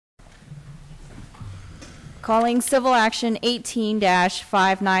Calling civil action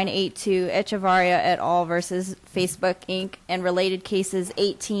 18-5982 Echavarria et al. Versus Facebook Inc. and related cases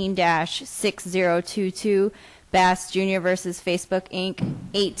 18-6022 Bass Jr. versus Facebook Inc.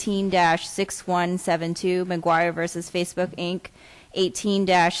 18-6172 McGuire versus Facebook Inc.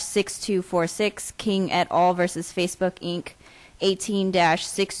 18-6246 King et al. Versus Facebook Inc.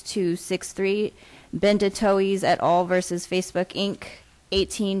 18-6263 Benditoes et al. Versus Facebook Inc.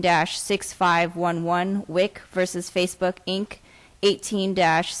 18-6511 Wick versus Facebook Inc.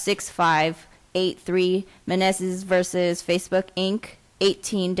 18-6583 Menezes versus Facebook Inc.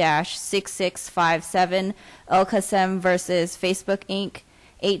 18-6657 El Qasem versus Facebook Inc.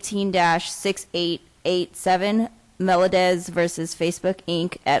 18-6887 Melodez versus Facebook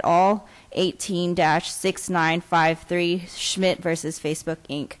Inc. et al. 18-6953 Schmidt versus Facebook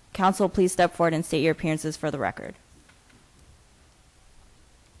Inc. Counsel, please step forward and state your appearances for the record.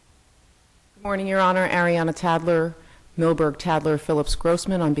 Good morning, Your Honor. Ariana Tadler, Milberg Tadler, Phillips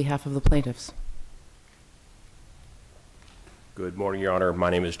Grossman, on behalf of the plaintiffs. Good morning, Your Honor.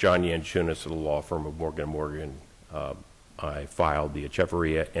 My name is John Yanchunas of the law firm of Morgan & Morgan. I filed the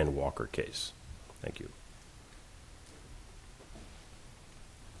Echavarria and Walker case. Thank you.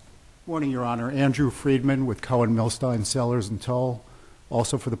 Morning, Your Honor. Andrew Friedman with Cohen Milstein, Sellers and Toll.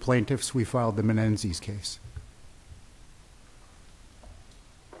 Also for the plaintiffs, we filed the Menezes case.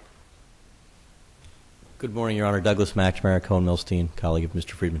 Good morning, Your Honor. Douglas McNamara, Cohen Milstein, colleague of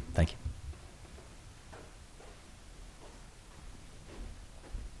Mr. Friedman. Thank you.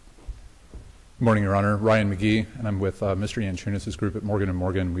 Good morning, Your Honor. Ryan McGee, and I'm with Mr. Yanchunas' group at Morgan &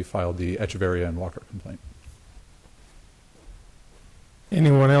 Morgan. We filed the Echavarria and Walker complaint.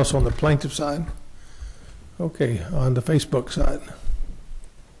 Anyone else on the plaintiff side? Okay, on the Facebook side.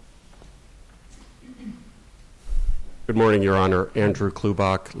 Good morning, Your Honor. Andrew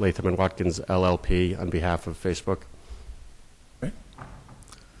Klubach, Latham & Watkins, LLP, on behalf of Facebook. Okay.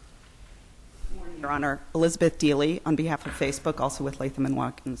 Good morning, Your Honor. Elizabeth Dealey, on behalf of Facebook, also with Latham &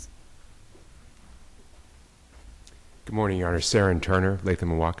 Watkins. Good morning, Your Honor. Sarah and Turner,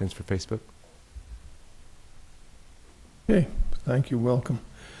 Latham & Watkins for Facebook. Okay, thank you. Welcome.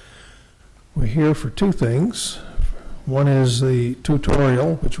 We're here for two things. One is the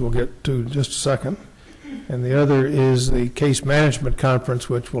tutorial, which we'll get to in just a second, and the other is the case management conference,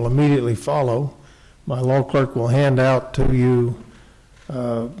 which will immediately follow. My law clerk will hand out to you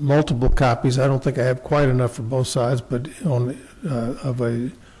multiple copies. I don't think I have quite enough for both sides, but of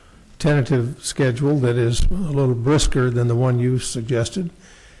a tentative schedule that is a little brisker than the one you suggested.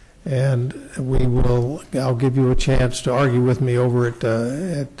 And I'll give you a chance to argue with me over it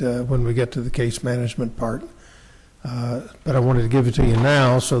when we get to the case management part. But I wanted to give it to you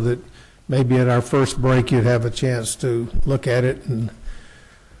now so that maybe at our first break you'd have a chance to look at it and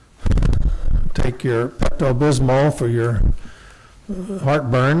take your Pepto-Bismol for your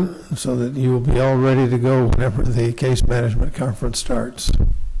heartburn so that you will be all ready to go whenever the case management conference starts.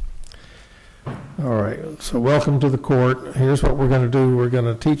 All right, so welcome to the court. Here's what we're going to do. We're going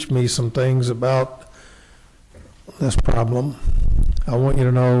to teach me some things about this problem. I want you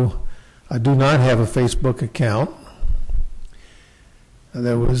to know I do not have a Facebook account.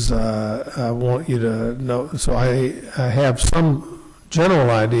 I want you to know, so I have some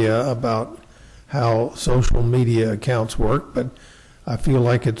general idea about how social media accounts work, but I feel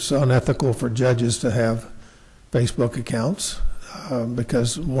like it's unethical for judges to have Facebook accounts.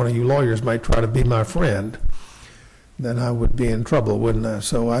 Because one of you lawyers might try to be my friend, then I would be in trouble, wouldn't I?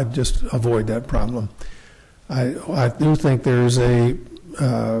 So I'd just avoid that problem. I do think there's I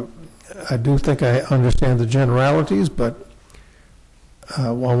do think I understand the generalities, but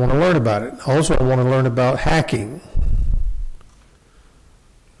I want to learn about it. Also, I want to learn about hacking.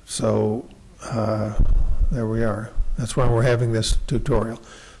 So there we are. That's why we're having this tutorial.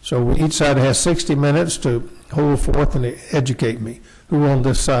 So each side has 60 minutes to hold forth and educate me. Who on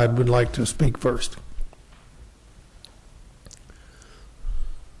this side would like to speak first?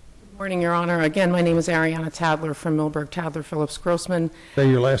 Good morning, Your Honor. Again, my name is Ariana Tadler from Milberg Tadler Phillips Grossman.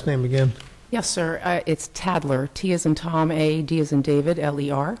 Say your last name again. Yes, sir. It's Tadler. T as in Tom, A, D as in David,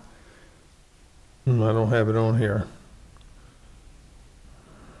 L-E-R. I don't have it on here.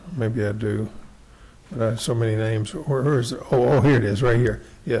 Maybe I do. But I have so many names. Where is it? Oh, here it is, right here.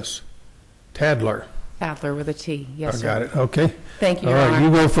 Yes. Tadler. Tadler with a T. Yes, sir. I got it. Okay. Thank you, All Your right, Honor.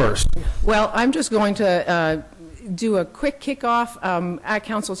 you go first. Well, I'm just going to do a quick kickoff. At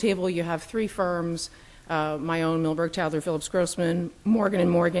council table, you have three firms, my own, Milberg Tadler Phillips Grossman, Morgan &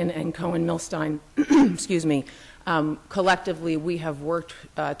 Morgan, and Cohen Milstein. Excuse me. Collectively, we have worked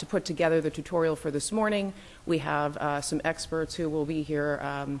to put together the tutorial for this morning. We have some experts who will be here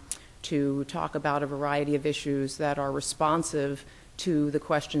to talk about a variety of issues that are responsive to the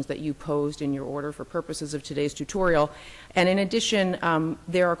questions that you posed in your order for purposes of today's tutorial. And in addition,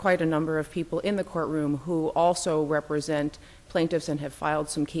 there are quite a number of people in the courtroom who also represent plaintiffs and have filed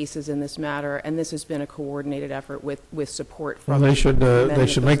some cases in this matter, and this has been a coordinated effort with support from Well, they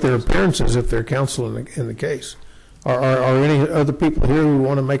should make their appearances if they're counsel in the case. Are any other people here who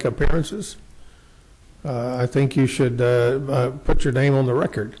want to make appearances? I think you should put your name on the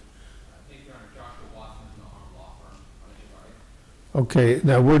record. Okay,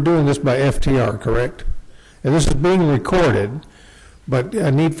 now we're doing this by FTR, correct? And this is being recorded, but I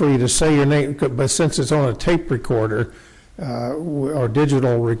need for you to say your name, but since it's on a tape recorder or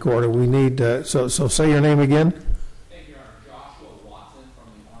digital recorder, we need, so say your name again. Thank you, Your Honor. Joshua Watson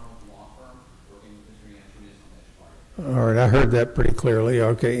from the Arnold Law Firm, working with Mr. Antonis and Echavarria. All right, I heard that pretty clearly.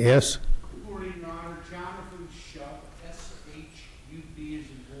 Okay, yes? Good morning, Your Honor. Jonathan Shubb, S-H-U-B as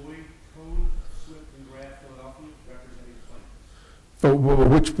in boy, Code, Swift, and Grad, Philadelphia, representing the plaintiffs.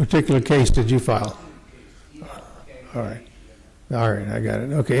 Which particular case did you file? All right. All right, I got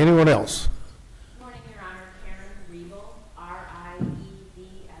it. Okay, anyone else? Good morning, Your Honor. Karen Riebel,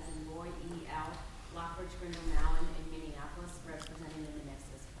 R-I-E-B as in Roy, E-L, Lockbridge, Grindle, Mallon, in Minneapolis, representing the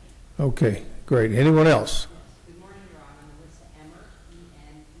Nexus claim. Okay, great. Anyone else? Good morning, Your Honor. Melissa Emmer,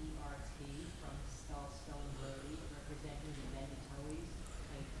 E-N-E-R-T, from Stone Brody, representing the Benitoes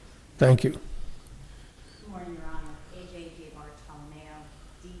plaintiffs. Thank you. Good morning, Your Honor. A.J. J. Bartolomeo,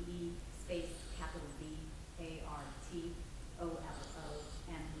 D-E, space, capital B, A-R-T-O-L-O-M-E-O.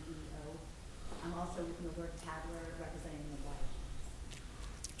 I'm also with Milbert Tadler, representing the White.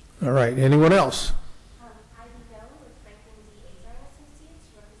 All right, anyone else? Ivy Bell with Franklin D. Azar Associates,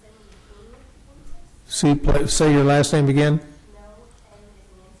 representing the Colonial plaintiffs. Say your last name again. No, and is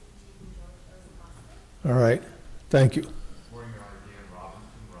Nancy G. and George Rosen Hospital. All right, thank you. Good morning, Your Honor. Dan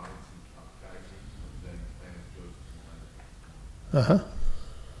Robinson, Magazine, representing the plaintiffs, Joseph and Leonard. Uh-huh.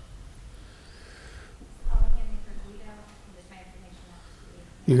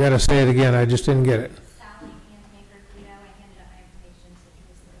 You got to say it again. I just didn't get it.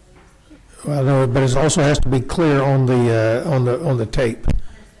 Well, no, but it also has to be clear on the tape. On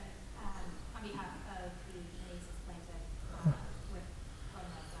behalf of the Nexus plaintiff, with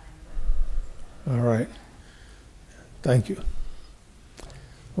Courthouse. All right. Thank you.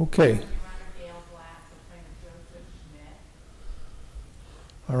 Okay. Dale Black, with plaintiff Joseph Schmidt.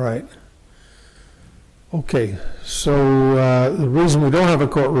 All right. Okay, so the reason we don't have a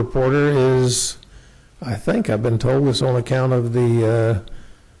court reporter is, I think I've been told, it's on account of the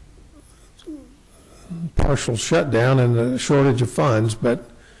partial shutdown and the shortage of funds, but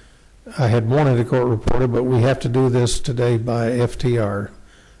I had wanted a court reporter, but we have to do this today by FTR,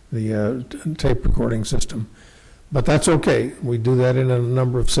 the tape recording system. But that's okay. We do that in a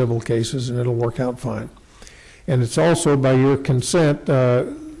number of civil cases, and it'll work out fine. And it's also, by your consent,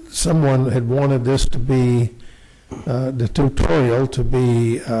 someone had wanted this to be, the tutorial to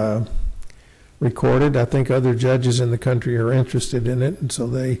be recorded. I think other judges in the country are interested in it, and so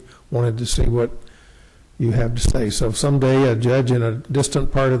they wanted to see what you have to say. So someday a judge in a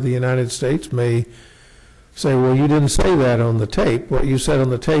distant part of the United States may say, well, you didn't say that on the tape. What you said on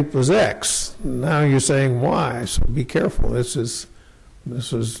the tape was X. Now you're saying Y, so be careful. This is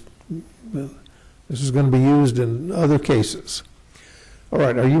going to be used in other cases. All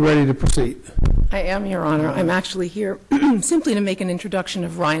right, are you ready to proceed? I am, Your Honor. I'm actually here simply to make an introduction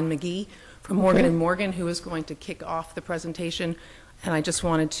of Ryan McGee from Morgan & Morgan, who is going to kick off the presentation. And I just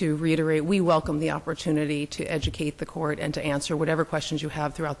wanted to reiterate, we welcome the opportunity to educate the court and to answer whatever questions you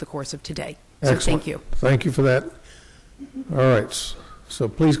have throughout the course of today. So Excellent. thank you. Thank you for that. All right, so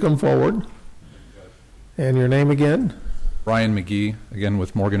please come forward. And your name again? Ryan McGee, again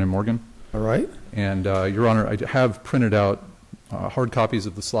with Morgan & Morgan. All right. And, Your Honor, I have printed out hard copies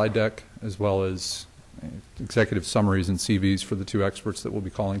of the slide deck as well as executive summaries and CVs for the two experts that we'll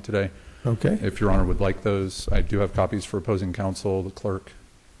be calling today. Okay. If Your Honor would like those, I do have copies for opposing counsel, the clerk.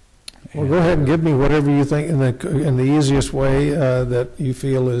 Well, go ahead and give me whatever you think in the easiest way that you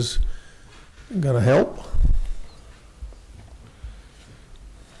feel is going to help.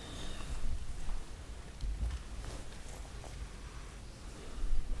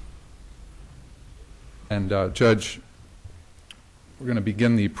 And Judge, we're going to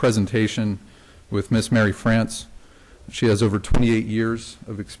begin the presentation with Ms. Mary France. She has over 28 years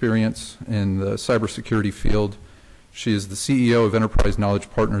of experience in the cybersecurity field. She is the CEO of Enterprise Knowledge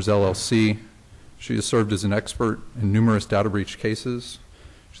Partners, LLC. She has served as an expert in numerous data breach cases.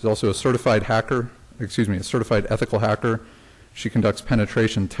 She's also a certified ethical hacker. She conducts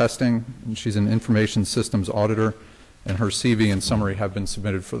penetration testing, and she's an information systems auditor, and her CV and summary have been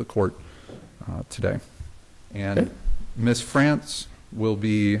submitted for the court today. And Ms. France will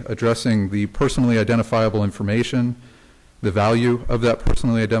be addressing the personally identifiable information, the value of that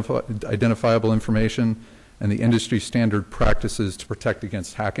personally identifiable information, and the industry standard practices to protect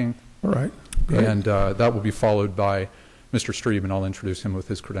against hacking. All right. Great. And that will be followed by Mr. Strebe, and I'll introduce him with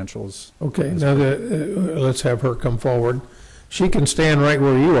his credentials. Okay, now let's have her come forward. She can stand right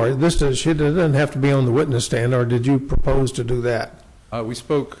where you are. She doesn't have to be on the witness stand, or did you propose to do that? We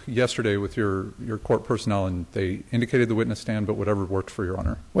spoke yesterday with your court personnel, and they indicated the witness stand, but whatever worked for Your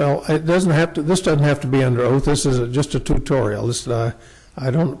Honor. Well, it doesn't have to. This doesn't have to be under oath. This is just a tutorial. I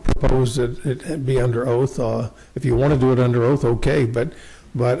don't propose that it be under oath. If you want to do it under oath, okay. But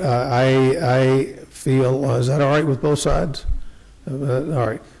I feel is that all right with both sides? All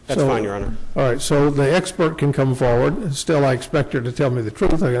right. That's fine, Your Honor. All right. So the expert can come forward. Still, I expect her to tell me the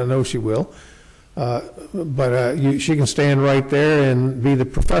truth. I know she will. She can stand right there and be the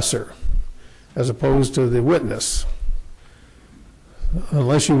professor, as opposed to the witness.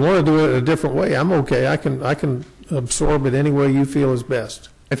 Unless you want to do it a different way, I'm okay. I can absorb it any way you feel is best.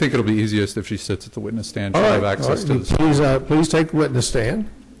 I think it'll be easiest if she sits at the witness stand. She'll have access to this. Please take the witness stand.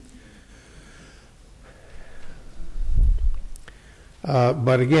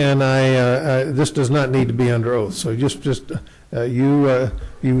 But again, this does not need to be under oath. So you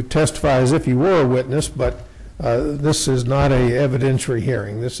testify as if you were a witness, but this is not a evidentiary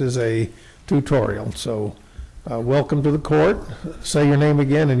hearing. This is a tutorial. So welcome to the court. Say your name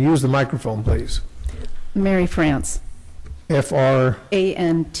again and use the microphone, please. Mary France.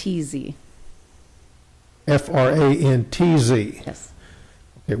 F-R-A-N-T-Z. F-R-A-N-T-Z. Yes.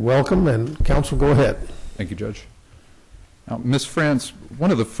 Okay, welcome, and counsel, go ahead. Thank you, Judge. Now, Ms. France,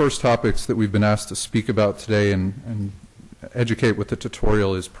 one of the first topics that we've been asked to speak about today and educate with the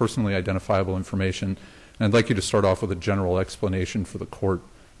tutorial is personally identifiable information. And I'd like you to start off with a general explanation for the court,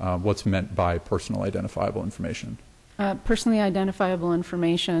 what's meant by personally identifiable information. Personally identifiable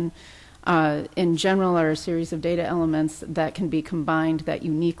information in general are a series of data elements that can be combined that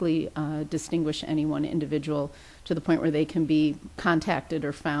uniquely distinguish any one individual to the point where they can be contacted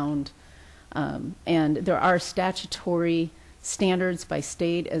or found. And there are statutory standards by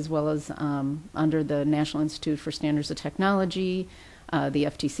state as well as under the National Institute for Standards of Technology, the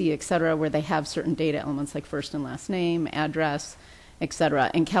FTC, et cetera, where they have certain data elements like first and last name, address, et cetera.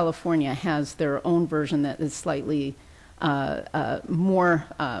 And California has their own version that is slightly more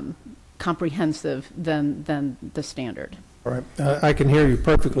comprehensive than the standard. All right. I can hear you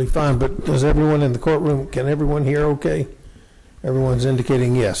perfectly fine, but does everyone in the courtroom, can everyone hear okay? Everyone's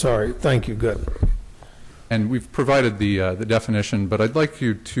indicating yes. All right. Thank you. Good. And we've provided the definition, but I'd like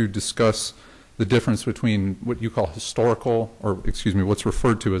you to discuss the difference between what you call historical, or excuse me, what's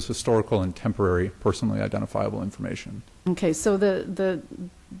referred to as historical and temporary personally identifiable information. Okay. So the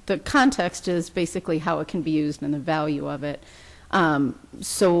context is basically how it can be used and the value of it.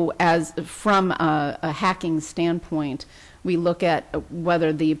 So as from a hacking standpoint, we look at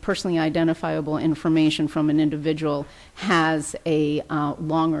whether the personally identifiable information from an individual has a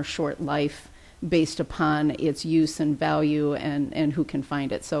long or short life based upon its use and value and who can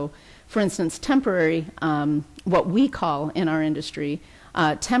find it. So, for instance, temporary, what we call in our industry,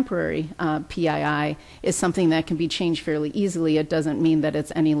 temporary PII is something that can be changed fairly easily. It doesn't mean that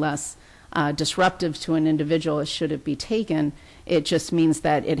it's any less disruptive to an individual as should it be taken. It just means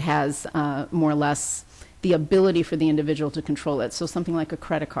that it has more or less the ability for the individual to control it. So something like a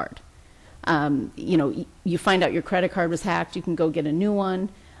credit card. You find out your credit card was hacked, you can go get a new one,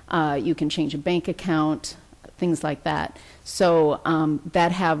 you can change a bank account, things like that. So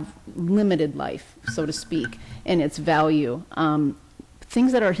that have limited life, so to speak, in its value.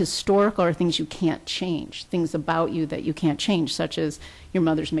 Things that are historical are things you can't change, things about you that you can't change, such as your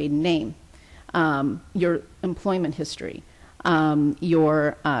mother's maiden name, your employment history.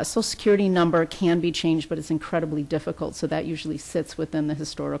 Your Social Security number can be changed, but it's incredibly difficult, so that usually sits within the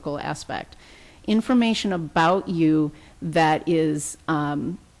historical aspect. Information about you that is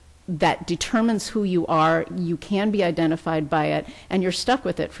that determines who you are, you can be identified by it, and you're stuck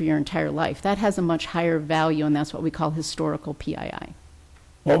with it for your entire life. That has a much higher value, and that's what we call historical PII.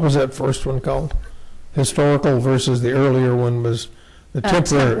 What was that first one called? Historical versus the earlier one was the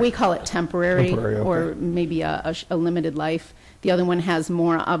temporary. We call it temporary, okay. Or maybe a limited life. The other one has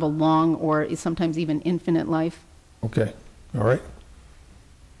more of a long or sometimes even infinite life. Okay. All right.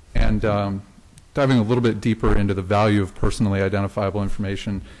 And diving a little bit deeper into the value of personally identifiable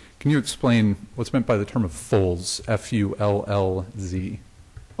information, can you explain what's meant by the term of FULZ, F-U-L-L-Z?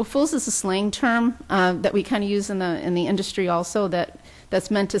 Well, FULZ is a slang term that we kind of use in the industry also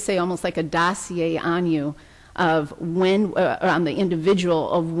that's meant to say almost like a dossier on you. of when, on the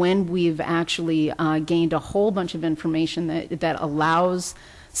individual, of when we've actually gained a whole bunch of information that allows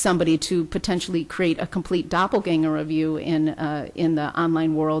somebody to potentially create a complete doppelganger of you in the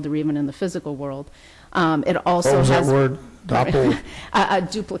online world or even in the physical world. It also what was has that word? a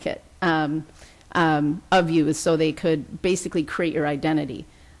duplicate of you, so they could basically create your identity.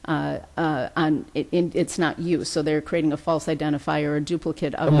 It's not you, so they're creating a false identifier or a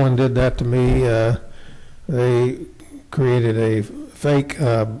duplicate of Someone did that to me. They created a fake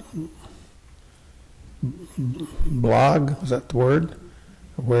blog, is that the word?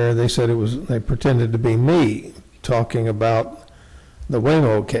 Where they said they pretended to be me talking about the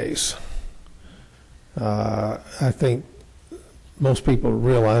Wrongful case. I think most people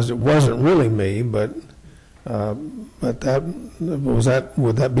realized it wasn't really me, but would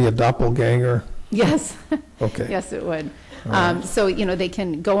that be a doppelganger? Yes. Okay. Yes, it would. Right. So, they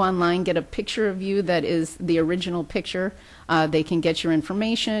can go online, get a picture of you that is the original picture. They can get your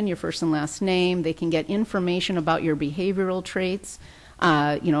information, your first and last name. They can get information about your behavioral traits,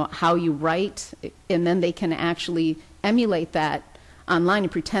 how you write, and then they can actually emulate that online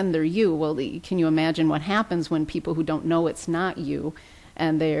and pretend they're you. Well, can you imagine what happens when people who don't know it's not you,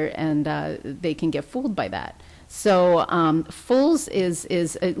 and they can get fooled by that? So fools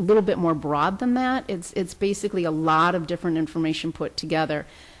is a little bit more broad than that. It's basically a lot of different information put together,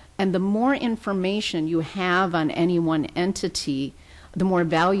 and the more information you have on any one entity, the more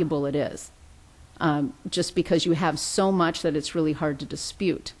valuable it is. Just because you have so much that it's really hard to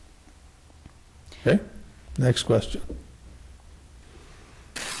dispute. Okay. Next question.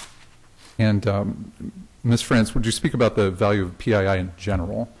 And Ms. France, would you speak about the value of PII in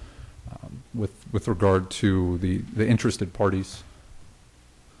general with regard to the interested parties?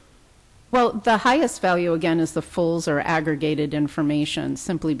 Well, the highest value, again, is the fulls or aggregated information,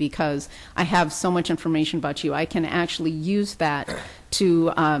 simply because I have so much information about you. I can actually use that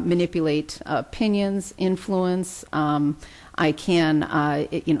to manipulate opinions, influence. I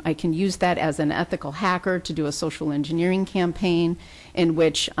can use that as an ethical hacker to do a social engineering campaign in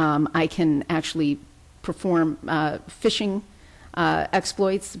which I can actually perform phishing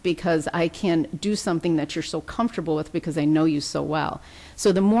exploits, because I can do something that you're so comfortable with because I know you so well.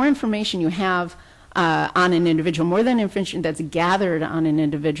 So the more information you have on an individual, more than information that's gathered on an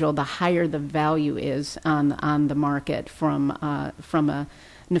individual, the higher the value is on the market from a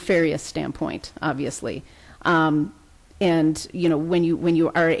nefarious standpoint, obviously. And when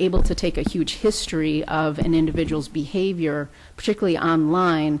you are able to take a huge history of an individual's behavior, particularly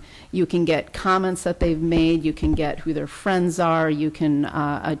online, you can get comments that they've made, you can get who their friends are, you can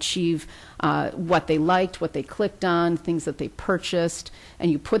achieve what they liked, what they clicked on, things that they purchased, and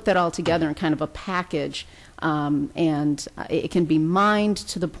you put that all together in kind of a package. And it can be mined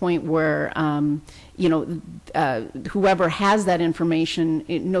to the point where whoever has that information,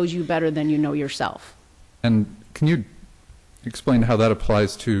 it knows you better than you know yourself. And can you explain how that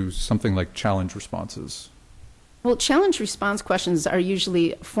applies to something like challenge responses? Well, challenge response questions are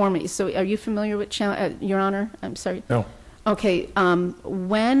usually so are you familiar with Your Honor? I'm sorry. No. Okay.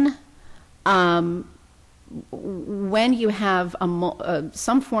 When you have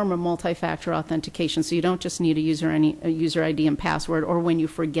some form of multi-factor authentication, so you don't just need a user ID and password, or when you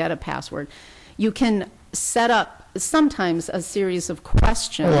forget a password, you can set up sometimes a series of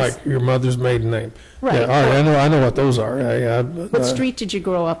questions. Like your mother's maiden name. Right. Yeah, all right, I know what those are. What street did you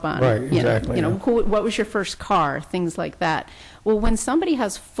grow up on? Right, exactly. What was your first car? Things like that. Well, when somebody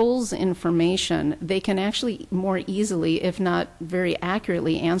has FULS information, they can actually more easily, if not very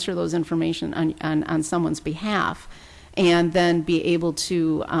accurately, answer those information on someone's behalf, and then be able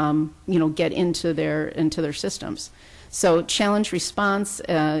to get into their systems. So challenge response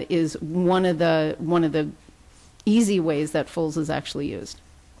is one of the easy ways that FULS is actually used.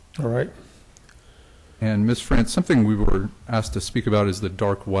 All right. And Ms. France, something we were asked to speak about is the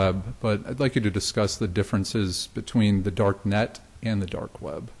dark web, but I'd like you to discuss the differences between the dark net and the dark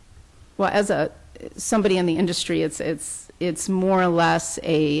web. Well, as somebody in the industry, it's more or less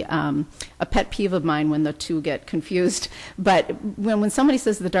a pet peeve of mine when the two get confused. But when somebody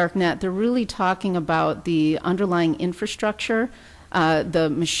says the dark net, they're really talking about the underlying infrastructure, the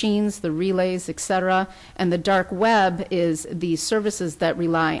machines, the relays, etc. And the dark web is the services that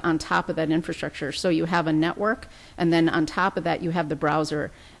rely on top of that infrastructure. So you have a network, and then on top of that you have the browser.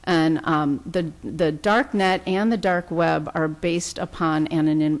 And the dark net and the dark web are based upon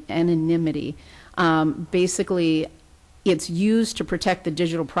anonymity. Basically, it's used to protect the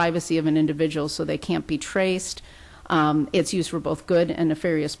digital privacy of an individual so they can't be traced. It's used for both good and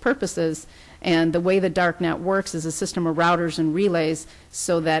nefarious purposes. And the way the darknet works is a system of routers and relays,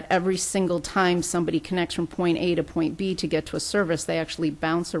 so that every single time somebody connects from point A to point B to get to a service, they actually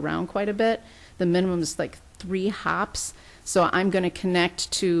bounce around quite a bit. The minimum is like 3 hops. So I'm going to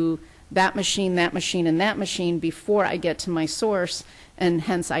connect to that machine, and that machine before I get to my source, and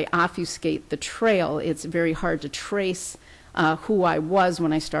hence I obfuscate the trail. It's very hard to trace who I was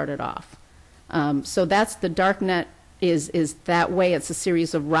when I started off. So that's the darknet. Is that way. It's a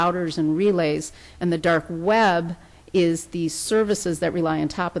series of routers and relays, and the dark web is the services that rely on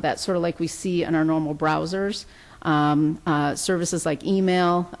top of that, sort of like we see in our normal browsers. Services like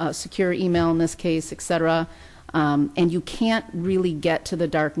email, secure email in this case, etc. And you can't really get to the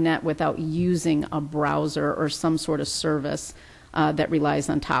dark net without using a browser or some sort of service that relies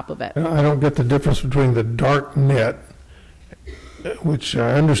on top of it. I don't get the difference between the dark net, which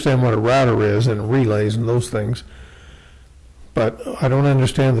I understand what a router is and relays and those things, but I don't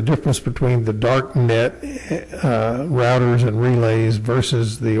understand the difference between the dark net routers and relays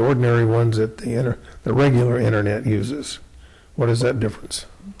versus the ordinary ones that the regular internet uses. What is that difference?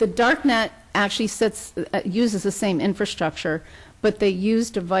 The dark net actually uses the same infrastructure, but they use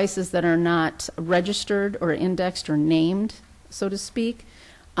devices that are not registered or indexed or named, so to speak.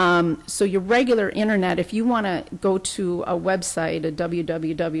 So your regular internet, if you want to go to a website, a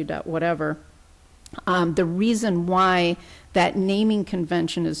www.whatever, the reason why that naming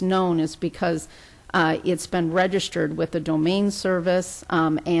convention is known is because it's been registered with the domain service,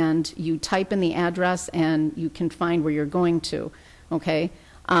 and you type in the address and you can find where you're going to, okay?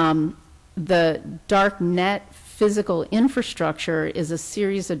 The dark net physical infrastructure is a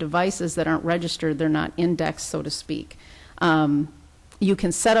series of devices that aren't registered, they're not indexed, so to speak. You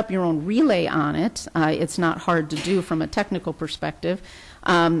can set up your own relay on it. It's not hard to do from a technical perspective,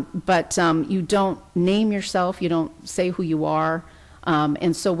 but you don't name yourself, you don't say who you are,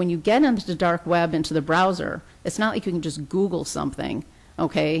 and so when you get into the dark web, into the browser, it's not like you can just Google something,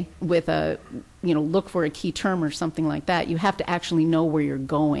 okay, with a, look for a key term or something like that. You have to actually know where you're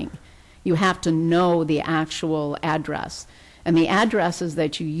going. You have to know the actual address. And the addresses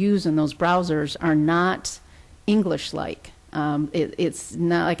that you use in those browsers are not English-like. It's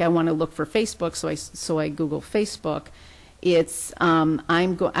not like I want to look for Facebook, so I Google Facebook. It's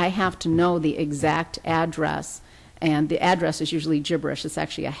I have to know the exact address, and the address is usually gibberish. It's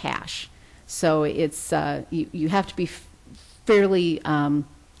actually a hash. So it's you have to be fairly.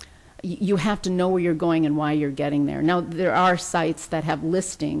 You have to know where you're going and why you're getting there. Now there are sites that have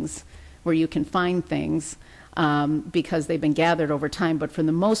listings where you can find things because they've been gathered over time, but for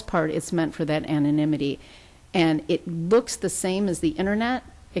the most part, it's meant for that anonymity. And it looks the same as the internet,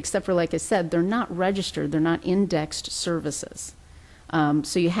 except for, like I said, they're not registered, they're not indexed services.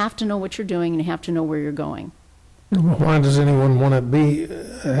 So you have to know what you're doing and you have to know where you're going. Why does anyone want to be,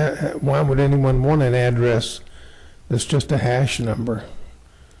 why would anyone want an address that's just a hash number?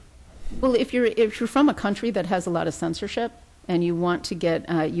 Well, if you're from a country that has a lot of censorship and you want to get,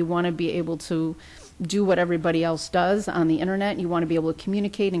 you want to be able to do what everybody else does on the internet, you want to be able to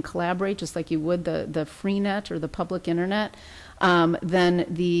communicate and collaborate just like you would the free net or the public internet, then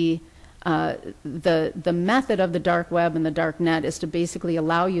the method of the dark web and the dark net is to basically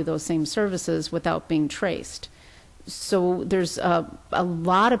allow you those same services without being traced. So there's a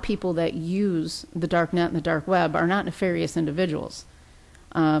lot of people that use the dark net and the dark web are not nefarious individuals.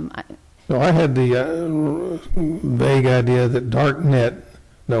 So I had the vague idea that dark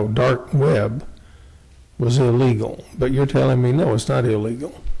web was illegal, but you're telling me no, it's not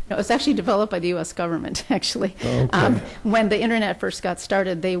illegal. No, it's actually developed by the U.S. government, actually. Okay. When the internet first got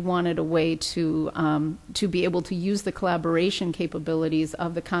started, they wanted a way to be able to use the collaboration capabilities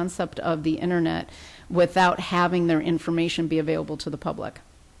of the concept of the internet without having their information be available to the public.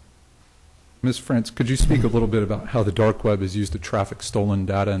 Ms. France, could you speak a little bit about how the dark web is used to traffic stolen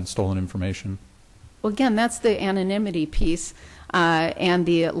data and stolen information? Well, again, that's the anonymity piece and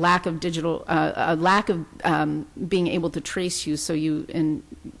the lack of digital, lack of being able to trace you. So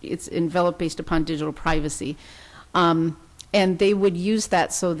it's enveloped based upon digital privacy. And they would use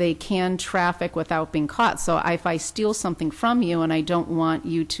that so they can traffic without being caught. So if I steal something from you and I don't want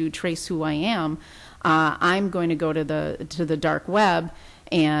you to trace who I am, I'm going to go to the dark web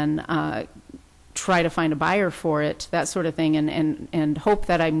and try to find a buyer for it, that sort of thing, and hope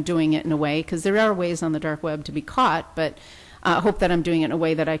that I'm doing it in a way, because there are ways on the dark web to be caught, but hope that I'm doing it in a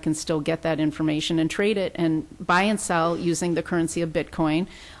way that I can still get that information and trade it and buy and sell using the currency of Bitcoin,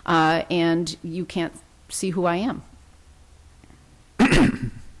 and you can't see who I am.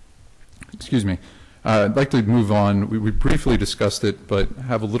 Excuse me. I'd like to move on. We briefly discussed it, but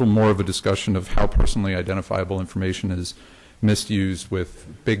have a little more of a discussion of how personally identifiable information is misused with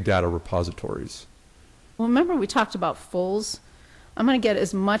big data repositories? Well, remember we talked about fulls. I'm going to get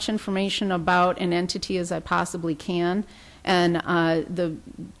as much information about an entity as I possibly can, and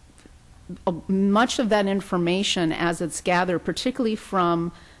much of that information as it's gathered, particularly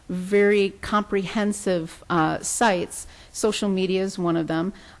from very comprehensive sites, social media is one of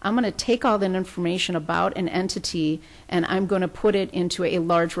them. I'm going to take all that information about an entity and I'm going to put it into a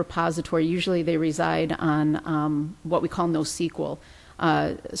large repository. Usually they reside on what we call NoSQL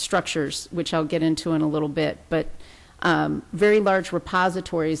structures, which I'll get into in a little bit. But very large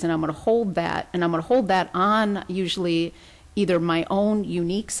repositories, and I'm going to hold that, and I'm going to hold that on usually either my own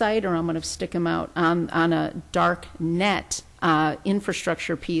unique site, or I'm going to stick them out on a dark net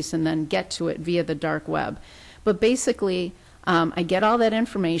infrastructure piece and then get to it via the dark web. But basically, I get all that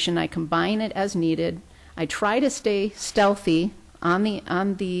information, I combine it as needed, I try to stay stealthy on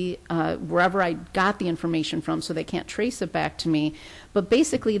the wherever I got the information from so they can't trace it back to me. But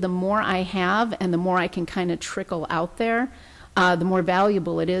basically, the more I have and the more I can kind of trickle out there, the more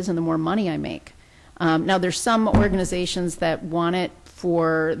valuable it is and the more money I make. Now, there's some organizations that want it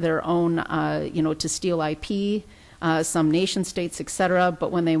for their own, to steal IP, some nation states, et cetera,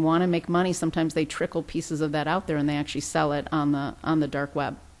 but when they want to make money, sometimes they trickle pieces of that out there and they actually sell it on the dark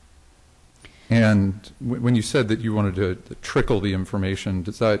web. And when you said that you wanted to trickle the information,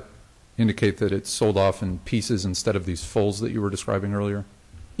 does that indicate that it's sold off in pieces instead of these fulls that you were describing earlier?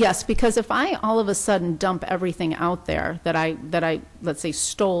 Yes, because if I all of a sudden dump everything out there that I let's say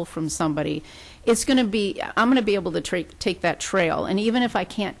stole from somebody, I'm going to be able to take that trail, and even if I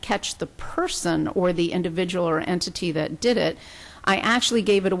can't catch the person or the individual or entity that did it, I actually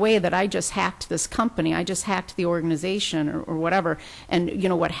gave it away that I just hacked this company, I just hacked the organization or whatever. And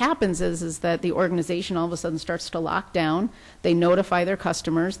what happens is that the organization all of a sudden starts to lock down. They notify their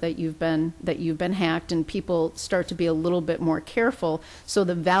customers that you've been hacked, and people start to be a little bit more careful. So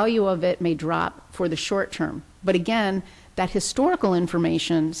the value of it may drop for the short term. But again, that historical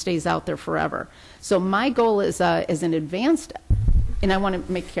information stays out there forever. So my goal is as an advanced, and I want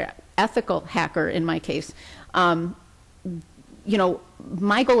to make it ethical hacker in my case. My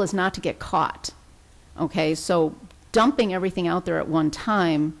goal is not to get caught, okay? So dumping everything out there at one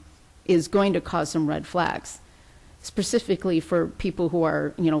time is going to cause some red flags, specifically for people who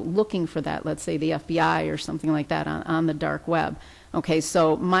are, looking for that, let's say the FBI or something like that on the dark web. Okay,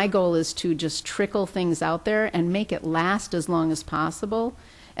 so my goal is to just trickle things out there and make it last as long as possible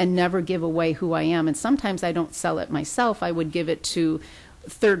and never give away who I am. And sometimes I don't sell it myself. I would give it to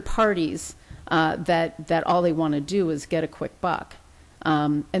third parties that all they want to do is get a quick buck.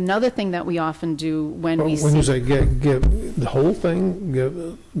 Another thing that we often do when you say give the whole thing,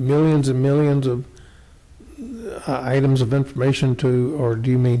 give millions and millions of items of information to, or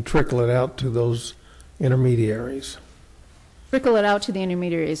do you mean trickle it out to those intermediaries? Trickle it out to the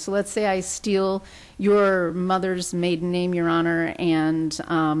intermediaries. So let's say I steal your mother's maiden name, Your Honor, and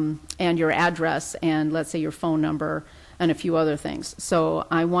your address, and let's say your phone number, and a few other things. So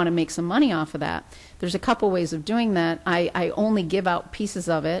I want to make some money off of that. There's a couple ways of doing that. I only give out pieces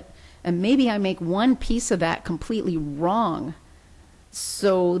of it, and maybe I make one piece of that completely wrong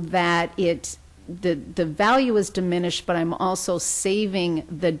so that the value is diminished, but I'm also saving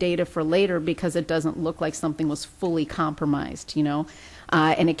the data for later because it doesn't look like something was fully compromised,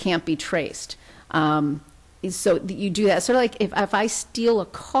 and it can't be traced. So you do that. Sort of like if I steal a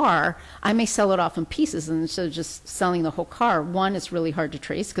car, I may sell it off in pieces, and instead of just selling the whole car, one, it's really hard to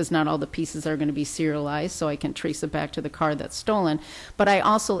trace because not all the pieces are going to be serialized, so I can trace it back to the car that's stolen. But I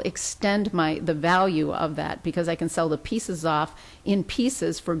also extend the value of that because I can sell the pieces off in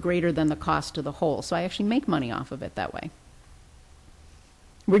pieces for greater than the cost of the whole. So I actually make money off of it that way.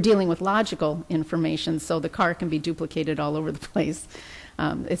 We're dealing with logical information, so the car can be duplicated all over the place.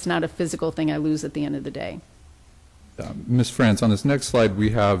 It's not a physical thing I lose at the end of the day. Ms. France, on this next slide,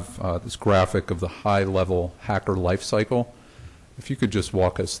 we have this graphic of the high-level hacker life cycle. If you could just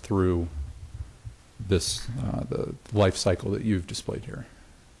walk us through this, the life cycle that you've displayed here.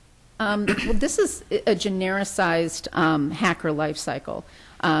 Well, this is a genericized hacker life cycle.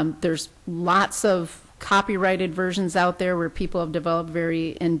 There's lots of copyrighted versions out there where people have developed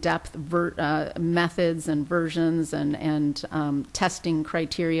very in-depth methods and versions and testing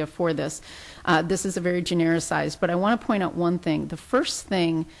criteria for this. This is a very genericized, but I want to point out one thing. The first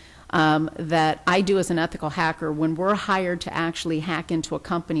thing that I do as an ethical hacker when we're hired to actually hack into a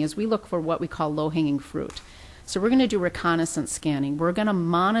company is we look for what we call low-hanging fruit. So we're going to do reconnaissance scanning. We're going to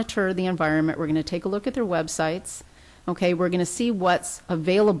monitor the environment. We're going to take a look at their websites. Okay, we're going to see what's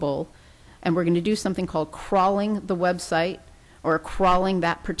available, and we're going to do something called crawling the website. or crawling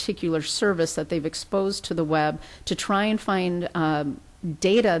that particular service that they've exposed to the web to try and find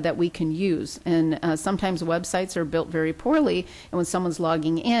data that we can use. And sometimes websites are built very poorly, and when someone's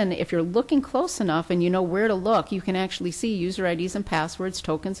logging in, if you're looking close enough and you know where to look, you can actually see user IDs and passwords,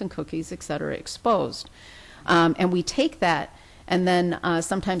 tokens and cookies, et cetera, exposed. And we take that, and then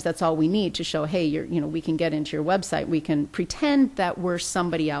sometimes that's all we need to show, hey, we can get into your website. We can pretend that we're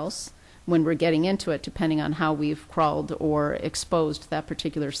somebody else when we're getting into it, depending on how we've crawled or exposed that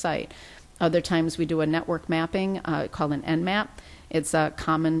particular site. Other times we do a network mapping called an Nmap. It's a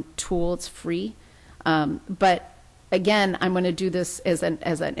common tool. It's free. But again, I'm going to do this as an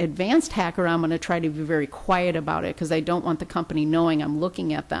advanced hacker. I'm going to try to be very quiet about it because I don't want the company knowing I'm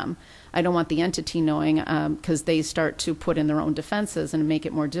looking at them. I don't want the entity knowing because they start to put in their own defenses and make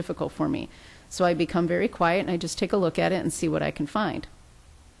it more difficult for me. So I become very quiet and I just take a look at it and see what I can find.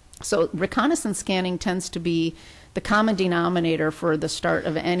 So reconnaissance scanning tends to be the common denominator for the start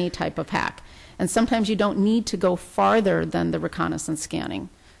of any type of hack. And sometimes you don't need to go farther than the reconnaissance scanning.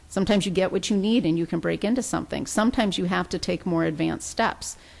 Sometimes you get what you need and you can break into something. Sometimes you have to take more advanced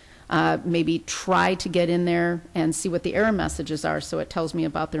steps. Maybe try to get in there and see what the error messages are so it tells me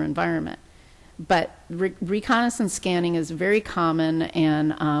about their environment. But reconnaissance scanning is very common,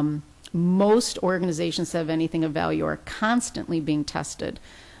 and most organizations that have anything of value are constantly being tested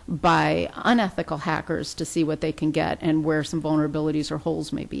by unethical hackers to see what they can get and where some vulnerabilities or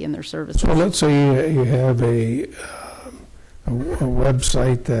holes may be in their services. So let's say you have a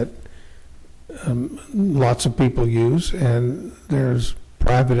website that lots of people use, and there's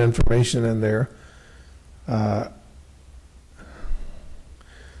private information in there.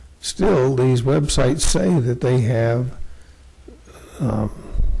 Still, these websites say that they have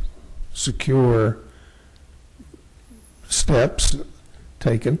secure steps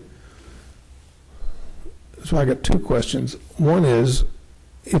taken. So I got two questions. One is,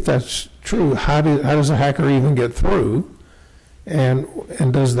 if that's true, how does a hacker even get through? And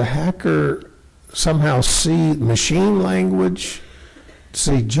does the hacker somehow see machine language,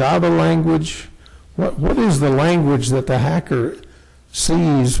 see Java language? What is the language that the hacker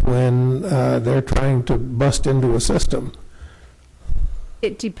sees when they're trying to bust into a system?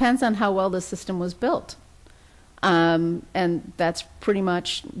 It depends on how well the system was built. And that's pretty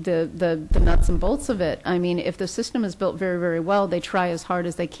much the nuts and bolts of it. I mean, if the system is built very, very well, they try as hard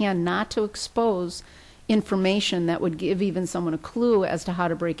as they can not to expose information that would give even someone a clue as to how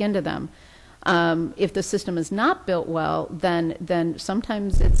to break into them. If the system is not built well, then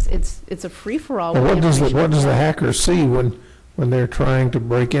sometimes it's a free-for-all. What does the hacker see when they're trying to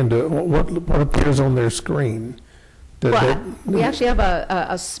break into what appears on their screen? We actually have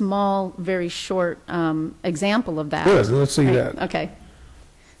a small, very short example of that. Good, let's see that. Okay.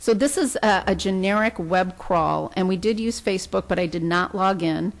 So this is a generic web crawl, and we did use Facebook, but I did not log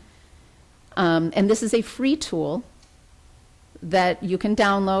in. And this is a free tool that you can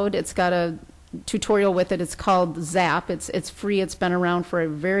download. It's got a tutorial with it. It's called Zap. It's free. It's been around for a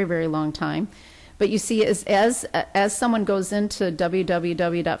very, very long time. But you see, as someone goes into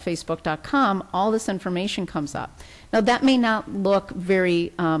www.facebook.com, all this information comes up. Now, that may not look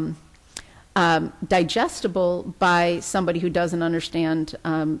very digestible by somebody who doesn't understand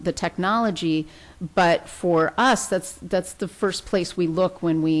the technology, but for us, that's the first place we look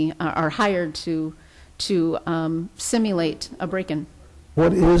when we are hired to simulate a break-in.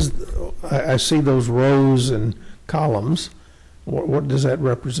 What is, I see those rows and columns. What does that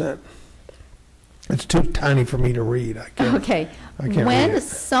represent? It's too tiny for me to read. I can't when read it.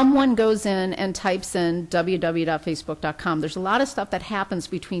 Someone goes in and types in www.facebook.com, there's a lot of stuff that happens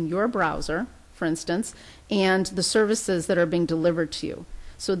between your browser, for instance, and the services that are being delivered to you.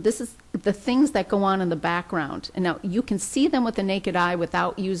 So this is the things that go on in the background. And now you can see them with the naked eye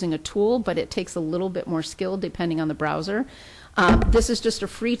without using a tool, but it takes a little bit more skill depending on the browser. This is just a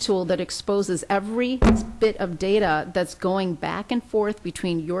free tool that exposes every bit of data that's going back and forth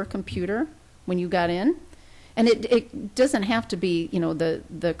between your computer when you got in. And it doesn't have to be,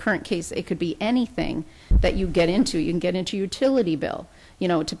 the current case. It could be anything that you get into. You can get into your utility bill,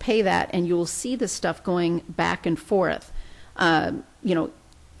 to pay that, and you will see this stuff going back and forth.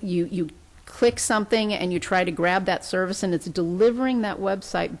 You click something and you try to grab that service, and it's delivering that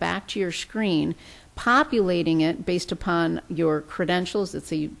website back to your screen, populating it based upon your credentials. Let's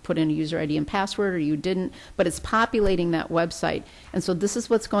say you put in a user ID and password or you didn't, but it's populating that website. And so this is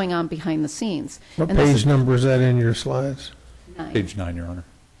what's going on behind the scenes. What page number is that in your slides? 9. Page 9, Your Honor.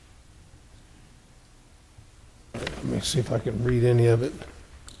 Let me see if I can read any of it.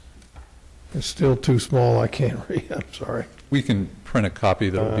 It's still too small. I can't read. I'm sorry. We can print a copy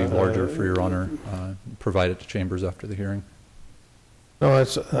that would be larger for Your Honor, provide it to Chambers after the hearing. No,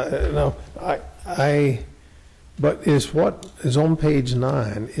 it's, no, but is what is on page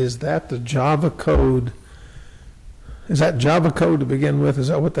 9, is that the Java code? Is that Java code to begin with? Is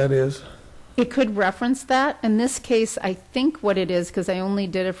that what that is? It could reference that. In this case, I think what it is, because I only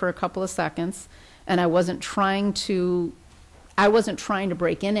did it for a couple of seconds, and I wasn't trying to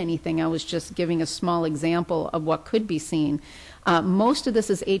break in anything. I was just giving a small example of what could be seen. Most of this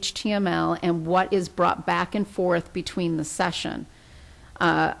is HTML and what is brought back and forth between the session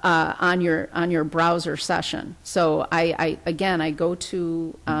on your browser session. So I go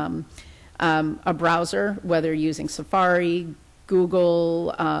to a browser, whether you're using Safari,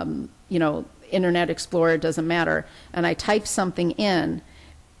 Google, Internet Explorer, it doesn't matter, and I type something in.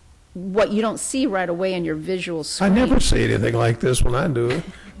 What you don't see right away in your visual screen. I never see anything like this when I do it.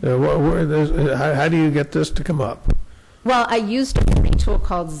 How do you get this to come up? Well, I used a free tool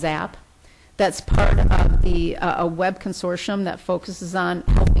called Zap. That's part of the a web consortium that focuses on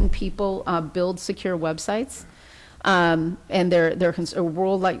helping people build secure websites. And they're a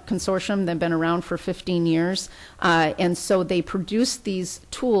worldwide consortium. They've been around for 15 years. And so they produce these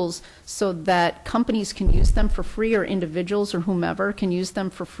tools so that companies can use them for free, or individuals or whomever can use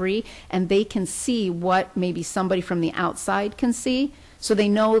them for free, and they can see what maybe somebody from the outside can see. So they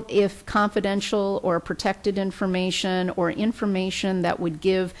know if confidential or protected information or information that would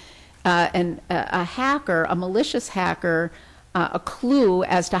give a hacker, a malicious hacker, a clue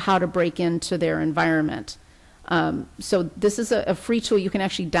as to how to break into their environment. So this is a free tool. You can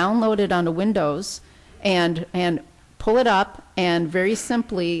actually download it onto Windows and pull it up, and very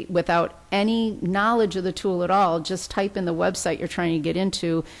simply, without any knowledge of the tool at all, just type in the website you're trying to get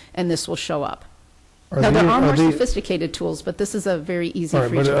into, and this will show up. Now, there are more sophisticated tools, but this is a very easy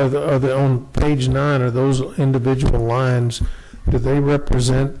free tool. Are they on page 9, are those individual lines, do they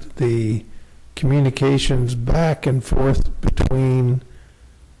represent the communications back and forth between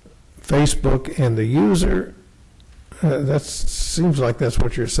Facebook and the user? That seems like that's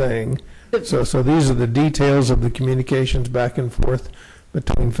what you're saying. So these are the details of the communications back and forth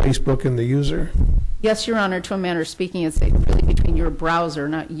between Facebook and the user? Yes, Your Honor, to a manner of speaking, it's really between your browser,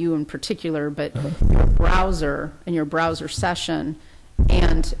 not you in particular, but your browser and your browser session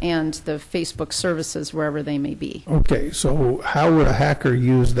and the Facebook services, wherever they may be. Okay, so how would a hacker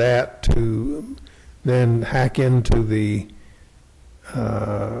use that to then hack into the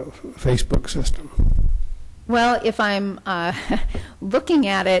Facebook system? Well, if I'm looking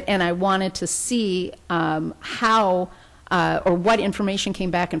at it and I wanted to see how or what information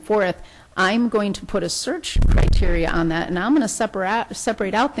came back and forth, I'm going to put a search criteria on that, and I'm going to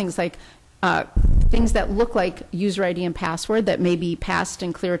separate out things like things that look like user ID and password that may be passed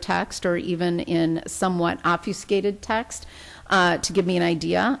in clear text or even in somewhat obfuscated text to give me an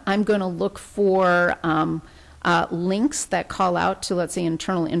idea. I'm going to look for links that call out to, let's say,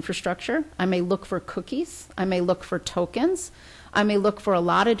 internal infrastructure. I may look for cookies. I may look for tokens. I may look for a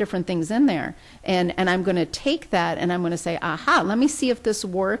lot of different things in there. And I'm going to take that and I'm going to say, aha, let me see if this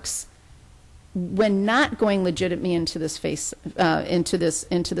works when not going legitimately into this into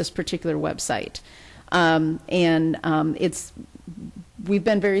this particular website. We've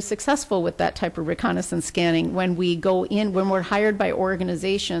been very successful with that type of reconnaissance scanning when we go in, when we're hired by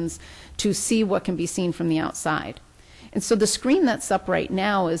organizations to see what can be seen from the outside. And so the screen that's up right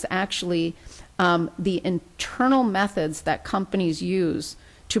now is actually the internal methods that companies use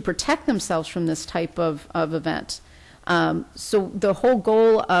to protect themselves from this type of event. So the whole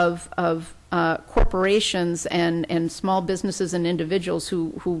goal of corporations and small businesses and individuals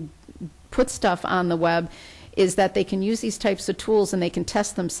who put stuff on the web is that they can use these types of tools and they can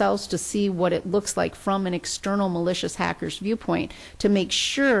test themselves to see what it looks like from an external malicious hacker's viewpoint to make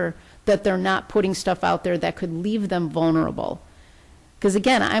sure that they're not putting stuff out there that could leave them vulnerable. Because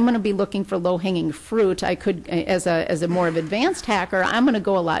again, I'm going to be looking for low-hanging fruit. I could, as a more of advanced hacker, I'm going to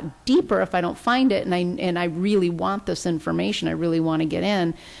go a lot deeper if I don't find it, and I really want this information. I really want to get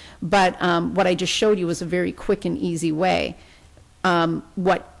in. But what I just showed you was a very quick and easy way.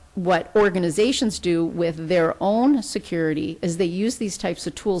 What organizations do with their own security is they use these types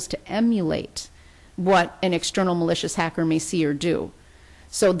of tools to emulate what an external malicious hacker may see or do.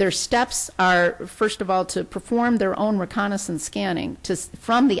 So their steps are, first of all, to perform their own reconnaissance scanning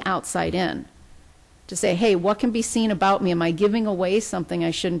from the outside in, to say, hey, what can be seen about me? Am I giving away something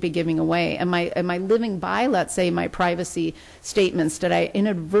I shouldn't be giving away? Am I living by, let's say, my privacy statements? Did I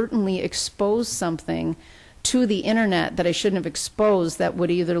inadvertently expose something to the internet that I shouldn't have exposed that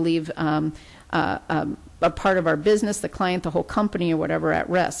would either leave a part of our business, the client, the whole company, or whatever at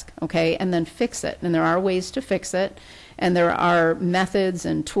risk, okay? And then fix it. And there are ways to fix it. And there are methods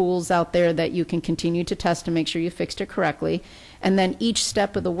and tools out there that you can continue to test to make sure you fixed it correctly. And then each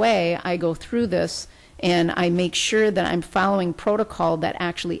step of the way, I go through this and I make sure that I'm following protocol that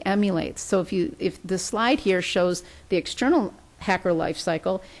actually emulates. So if the slide here shows the external hacker life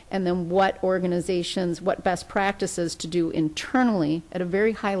cycle and then what organizations, what best practices to do internally at a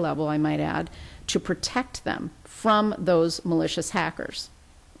very high level, I might add, to protect them from those malicious hackers.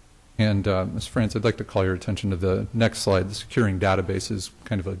 And Ms. France, I'd like to call your attention to the next slide. The securing databases,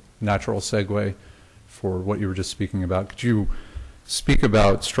 kind of a natural segue for what you were just speaking about. Could you speak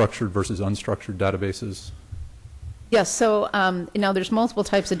about structured versus unstructured databases? Yes, so now there's multiple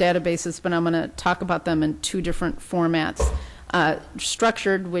types of databases, but I'm going to talk about them in two different formats.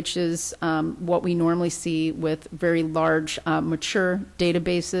 Structured, which is what we normally see with very large mature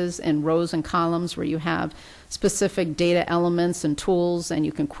databases and rows and columns where you have specific data elements and tools and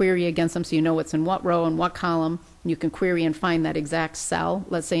you can query against them so you know what's in what row and what column. You can query and find that exact cell,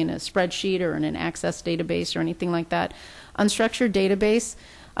 let's say in a spreadsheet or in an Access database or anything like that. Unstructured database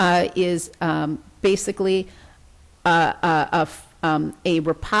is basically a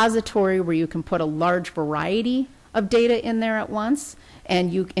repository where you can put a large variety of data in there at once,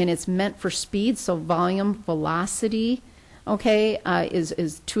 and it's meant for speed, so volume, velocity, okay,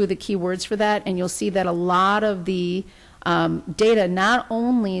 is two of the key words for that. And you'll see that a lot of the data, not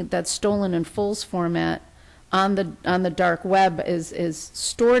only that's stolen in FULS format on the dark web is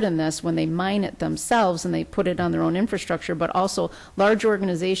stored in this when they mine it themselves and they put it on their own infrastructure, but also large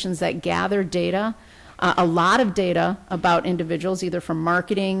organizations that gather data, a lot of data about individuals, either for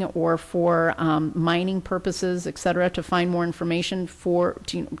marketing or for mining purposes, et cetera, to find more information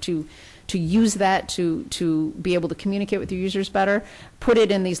to use that to be able to communicate with your users better, put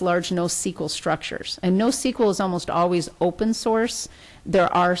it in these large NoSQL structures. And NoSQL is almost always open source.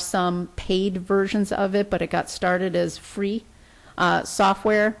 There are some paid versions of it, but it got started as free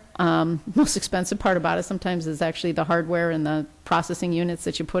software. Most expensive part about it sometimes is actually the hardware and the processing units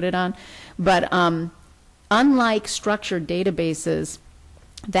that you put it on. But unlike structured databases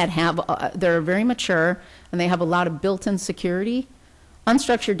that they're very mature and they have a lot of built-in security,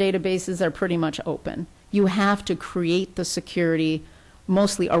 unstructured databases are pretty much open. You have to create the security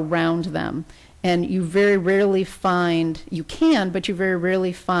mostly around them. And you very rarely find, you can, but you very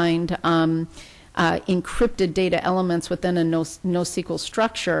rarely find encrypted data elements within a NoSQL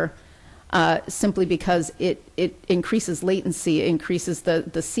structure simply because it increases latency, it increases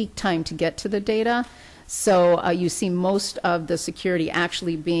the seek time to get to the data. So you see most of the security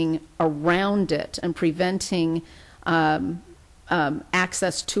actually being around it and preventing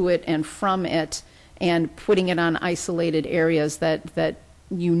access to it and from it, and putting it on isolated areas that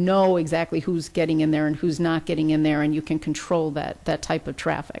you know exactly who's getting in there and who's not getting in there, and you can control that type of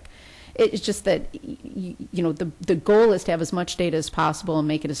traffic. It's just that the goal is to have as much data as possible and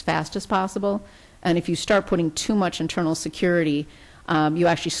make it as fast as possible. And if you start putting too much internal security, you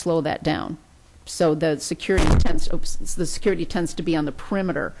actually slow that down. So the security tends to be on the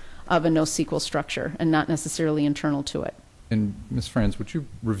perimeter of a NoSQL structure and not necessarily internal to it. And Ms. Franz, would you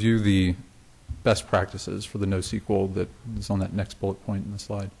review the best practices for the NoSQL that is on that next bullet point in the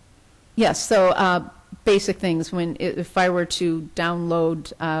slide? Yes, so basic things. If I were to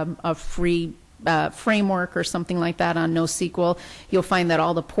download a free framework or something like that on NoSQL, you'll find that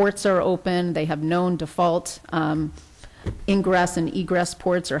all the ports are open. They have known default ingress and egress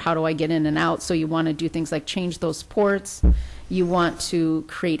ports, or how do I get in and out. So you want to do things like change those ports. You want to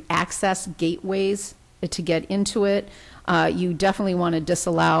create access gateways to get into it. You definitely want to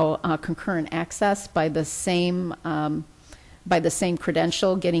disallow concurrent access by the same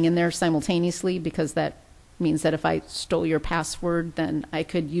credential getting in there simultaneously, because that means that if I stole your password, then I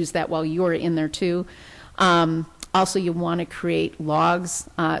could use that while you're in there too. Also, you want to create logs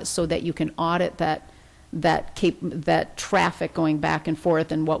so that you can audit that traffic going back and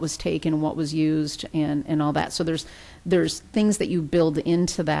forth and what was taken and what was used and all that. So there's things that you build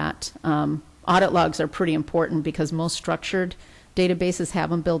into that. Audit logs are pretty important because most structured databases have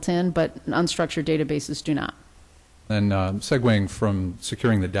them built in, but unstructured databases do not. And segueing from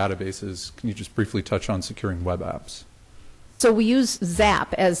securing the databases, can you just briefly touch on securing web apps? So we use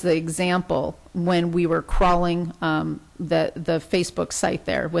Zap as the example when we were crawling the Facebook site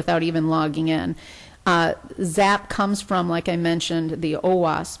there without even logging in. Zap comes from, like I mentioned, the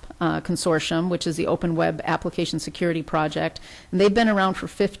OWASP consortium, which is the Open Web Application Security Project. And they've been around for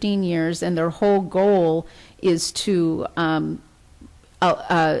 15 years, and their whole goal is to,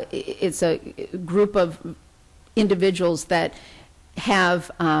 it's a group of individuals that have,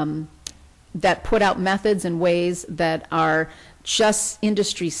 that put out methods and ways that are just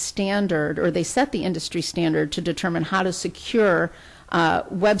industry standard, or they set the industry standard to determine how to secure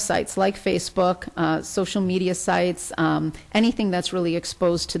websites like Facebook, social media sites, anything that's really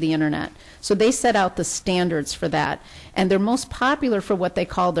exposed to the internet. So they set out the standards for that. And they're most popular for what they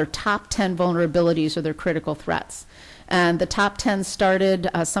call their top 10 vulnerabilities or their critical threats. And the top 10 started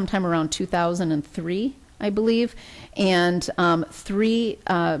sometime around 2003, I believe. And three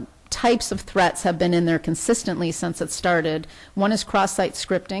types of threats have been in there consistently since it started. One is cross-site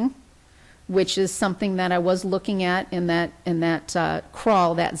scripting, which is something that I was looking at in that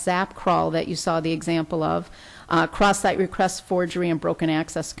crawl, that ZAP crawl that you saw the example of. Cross-site request forgery and broken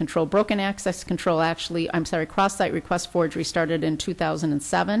access control. Broken access control cross-site request forgery started in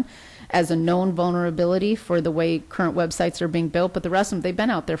 2007 as a known vulnerability for the way current websites are being built, but the rest of them, they've been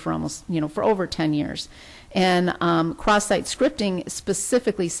out there for almost, for over 10 years. And cross-site scripting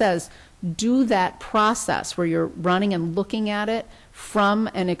specifically says, do that process where you're running and looking at it from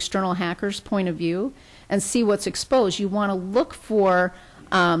an external hacker's point of view and see what's exposed. You want to look for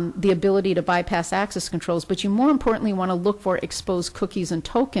the ability to bypass access controls, but you more importantly want to look for exposed cookies and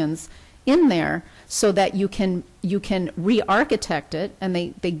tokens in there so that you can re-architect it, and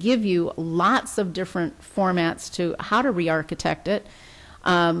they give you lots of different formats to how to re-architect it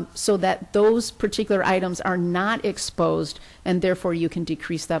so that those particular items are not exposed, and therefore you can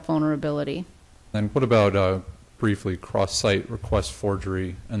decrease that vulnerability. And what about briefly cross-site request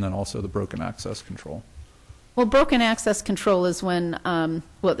forgery and then also the broken access control? Well, broken access control is when,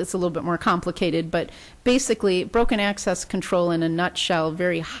 well, it's a little bit more complicated, but basically broken access control in a nutshell,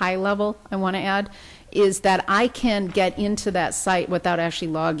 very high level, I want to add, is that I can get into that site without actually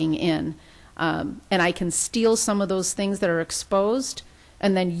logging in. And I can steal some of those things that are exposed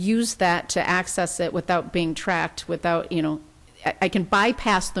and then use that to access it without being tracked, without, I can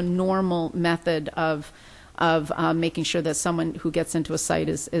bypass the normal method of making sure that someone who gets into a site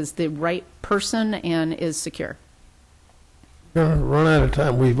is the right person and is secure. We're going to run out of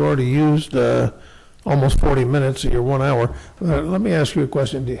time. We've already used almost 40 minutes of your 1 hour. Let me ask you a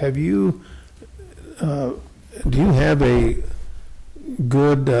question. Do you have a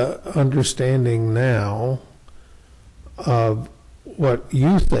good understanding now of what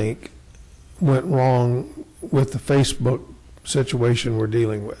you think went wrong with the Facebook situation we're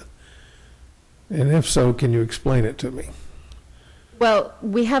dealing with? And if so, can you explain it to me? Well,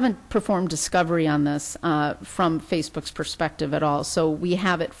 we haven't performed discovery on this from Facebook's perspective at all. So we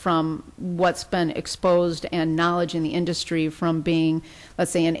have it from what's been exposed and knowledge in the industry from being,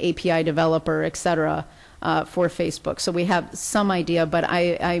 let's say, an API developer, et cetera, for Facebook. So we have some idea, but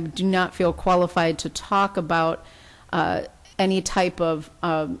I do not feel qualified to talk about any type of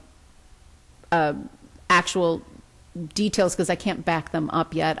actual details because I can't back them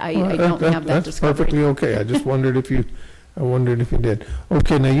up yet. I don't have that discovery. That's perfectly okay. I just wondered if you did.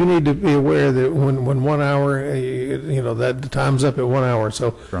 Okay, now you need to be aware that when 1 hour, that the time's up at 1 hour.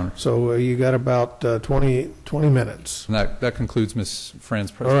 So you got about 20 minutes. And that concludes Ms.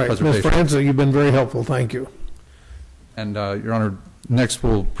 Fran's presentation. All right, Ms. Fran, so you've been very helpful. Thank you. And Your Honor, next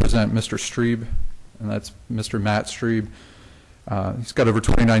we'll present Mr. Streeb, and that's Mr. Matt Streeb. He's got over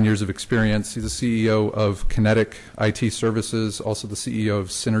 29 years of experience. He's the CEO of Kinetic IT Services, also the CEO of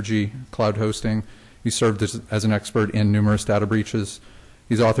Synergy Cloud Hosting. He served as an expert in numerous data breaches.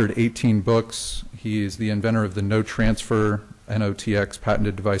 He's authored 18 books. He is the inventor of the No Transfer NOTX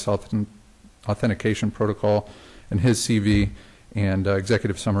patented device authentication protocol, and his CV and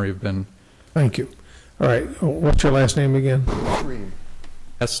executive summary have been. Thank you. All right. What's your last name again? Strebe.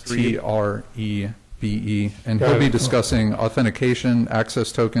 And he'll be discussing authentication,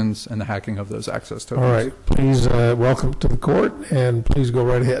 access tokens, and the hacking of those access tokens. All right. Please welcome to the court, and please go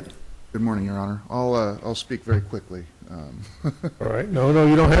right ahead. Good morning, Your Honor. I'll speak very quickly. All right. No,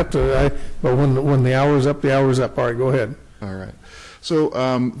 you don't have to. But when the hour's up, the hour's up. All right, go ahead. All right. So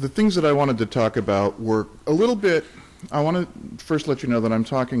the things that I wanted to talk about were a little bit. I want to first let you know that I'm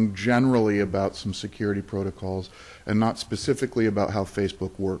talking generally about some security protocols and not specifically about how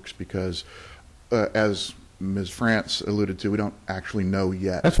Facebook works because as Ms. France alluded to, we don't actually know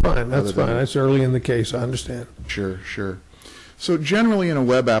yet. That's fine. That's fine. That's early in the case. I understand. Sure. So generally in a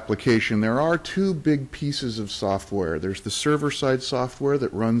web application, there are two big pieces of software. There's the server-side software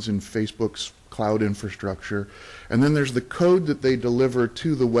that runs in Facebook's cloud infrastructure, and then there's the code that they deliver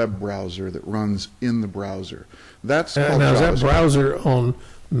to the web browser that runs in the browser. That's called now, is that browser on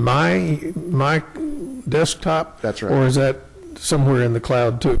my desktop? That's right. Or is that somewhere in the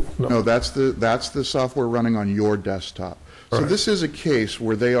cloud too? No, that's the software running on your desktop. So this is a case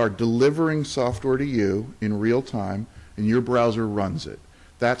where they are delivering software to you in real time, and your browser runs it.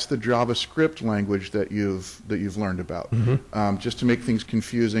 That's the JavaScript language that you've learned about. Just to make things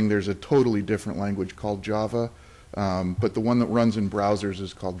confusing, there's a totally different language called Java but the one that runs in browsers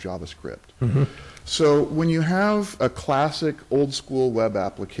is called JavaScript. So when you have a classic old-school web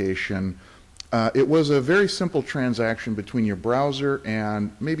application, it was a very simple transaction between your browser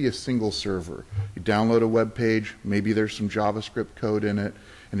and maybe a single server. You download a web page, maybe there's some JavaScript code in it,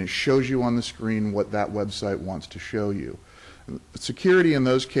 and it shows you on the screen what that website wants to show you. Security in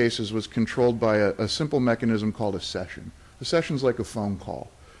those cases was controlled by a simple mechanism called a session. A session's like a phone call.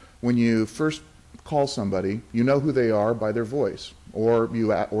 When you first call somebody, you know who they are by their voice, or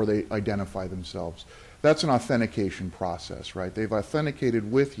they identify themselves. That's an authentication process, right? They've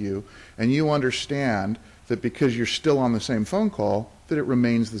authenticated with you, and you understand that because you're still on the same phone call, that it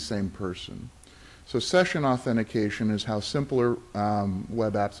remains the same person. So session authentication is how simpler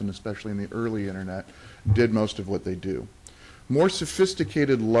web apps, and especially in the early internet, did most of what they do. More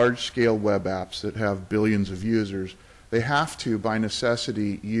sophisticated large-scale web apps that have billions of users, they have to, by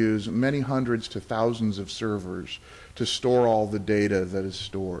necessity, use many hundreds to thousands of servers to store all the data that is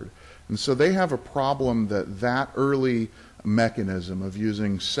stored. And so they have a problem that early mechanism of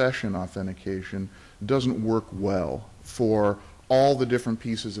using session authentication doesn't work well for all the different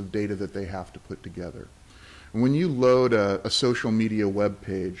pieces of data that they have to put together. And when you load a social media web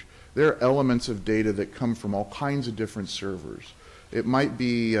page, there are elements of data that come from all kinds of different servers. It might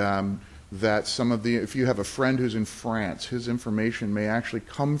be that if you have a friend who's in France, his information may actually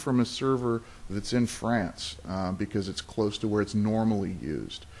come from a server that's in France because it's close to where it's normally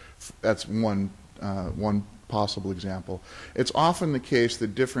used. That's one possible example. It's often the case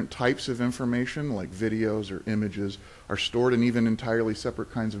that different types of information, like videos or images, are stored in even entirely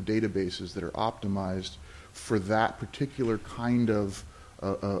separate kinds of databases that are optimized for that particular kind of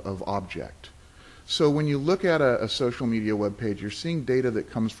object. So when you look at a social media web page, you're seeing data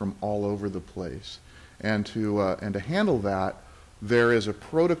that comes from all over the place. And to handle that, there is a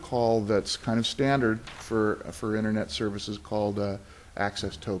protocol that's kind of standard for internet services called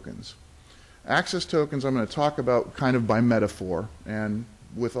access tokens. Access tokens I'm going to talk about kind of by metaphor, and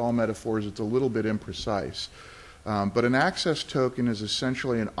with all metaphors it's a little bit imprecise. But an access token is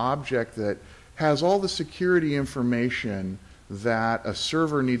essentially an object that has all the security information that a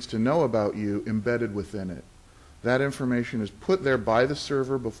server needs to know about you embedded within it. That information is put there by the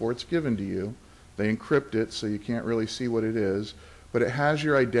server before it's given to you. They encrypt it so you can't really see what it is, but it has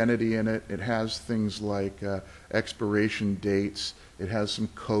your identity in it. It has things like expiration dates. It has some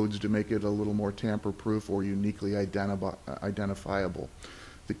codes to make it a little more tamper-proof or uniquely identifiable.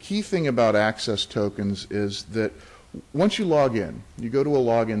 The key thing about access tokens is that once you log in, you go to a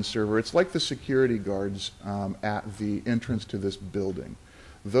login server, it's like the security guards at the entrance to this building.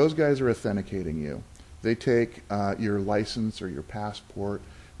 Those guys are authenticating you. They take your license or your passport.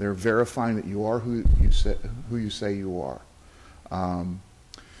 They're verifying that you are who you say you are.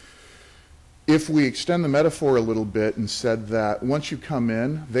 If we extend the metaphor a little bit and said that once you come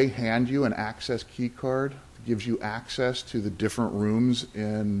in, they hand you an access key card, gives you access to the different rooms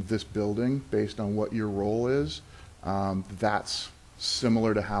in this building based on what your role is. That's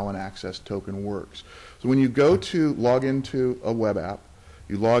similar to how an access token works. So when you go to log into a web app,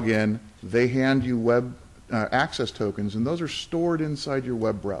 you log in, they hand you web access tokens, and those are stored inside your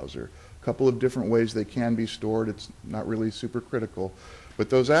web browser. A couple of different ways they can be stored. It's not really super critical. But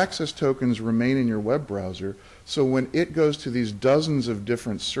those access tokens remain in your web browser, so when it goes to these dozens of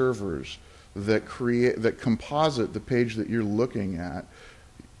different servers that composite the page that you're looking at,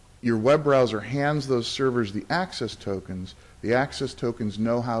 your web browser hands those servers the access tokens. The access tokens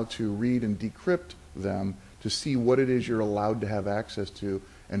know how to read and decrypt them to see what it is you're allowed to have access to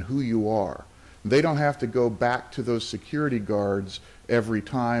and who you are. They don't have to go back to those security guards every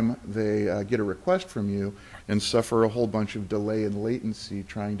time they get a request from you and suffer a whole bunch of delay and latency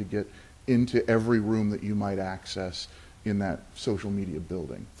trying to get into every room that you might access in that social media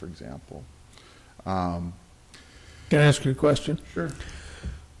building, for example. Can I ask you a question? Sure.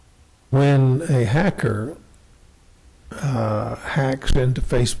 When a hacker hacks into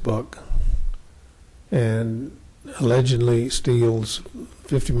Facebook and allegedly steals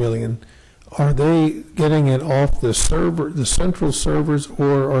 50 million, are they getting it off the server, the central servers,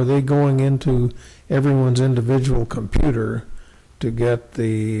 or are they going into everyone's individual computer to get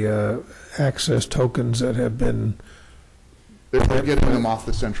the access tokens that have been... They're getting them off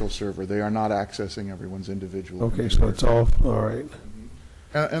the central server. They are not accessing everyone's individual Okay, computer. so it's off, all right.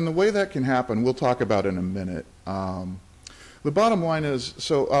 And the way that can happen, we'll talk about in a minute. The bottom line is,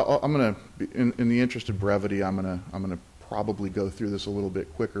 so I'm going to, in the interest of brevity, I'm going to probably go through this a little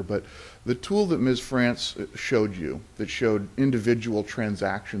bit quicker, but the tool that Ms. France showed you, that showed individual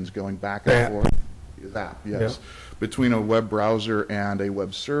transactions going back and forth, yes, between a web browser and a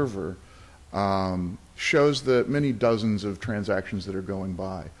web server, shows the many dozens of transactions that are going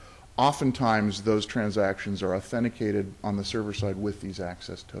by. Oftentimes, those transactions are authenticated on the server side with these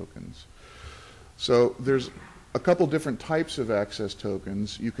access tokens. So there's a couple different types of access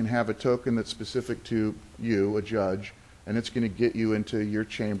tokens. You can have a token that's specific to you, a judge, and it's going to get you into your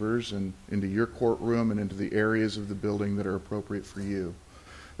chambers and into your courtroom and into the areas of the building that are appropriate for you.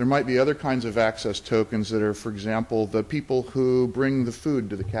 There might be other kinds of access tokens that are, for example, the people who bring the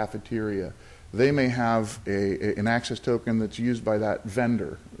food to the cafeteria. They may have an access token that's used by that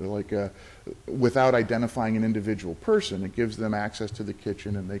vendor, like without identifying an individual person. It gives them access to the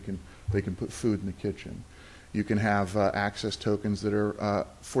kitchen, and they can put food in the kitchen. You can have access tokens that are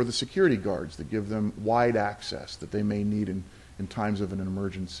for the security guards that give them wide access that they may need in times of an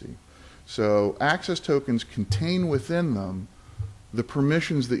emergency. So access tokens contain within them the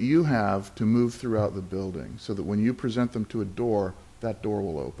permissions that you have to move throughout the building, so that when you present them to a door, that door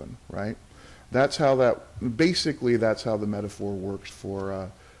will open, right? That's how basically that's how the metaphor works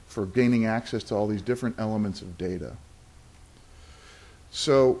for gaining access to all these different elements of data.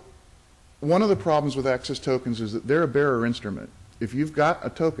 So one of the problems with access tokens is that they're a bearer instrument. If you've got a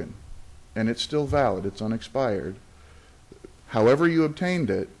token and it's still valid, it's unexpired, however you obtained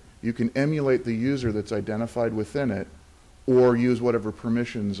it, you can emulate the user that's identified within it or use whatever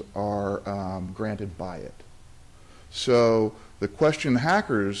permissions are granted by it. So the question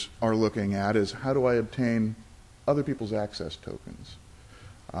hackers are looking at is, how do I obtain other people's access tokens?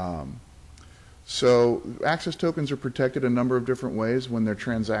 So access tokens are protected a number of different ways. When they're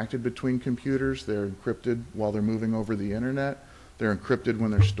transacted between computers, they're encrypted while they're moving over the internet. They're encrypted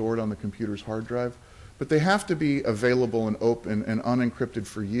when they're stored on the computer's hard drive. But they have to be available and open and unencrypted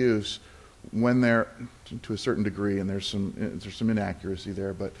for use when they're, to a certain degree, and there's some inaccuracy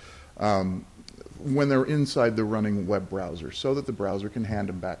there, but when they're inside the running web browser, so that the browser can hand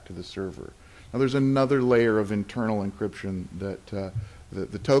them back to the server. Now there's another layer of internal encryption that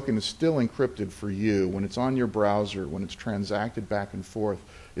the token is still encrypted for you when it's on your browser, when it's transacted back and forth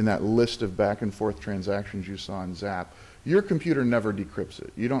in that list of back and forth transactions you saw in Zap. Your computer never decrypts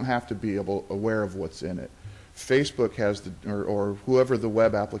it. You don't have to be aware of what's in it. Facebook has or whoever the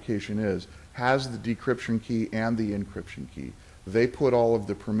web application is, has the decryption key and the encryption key. They put all of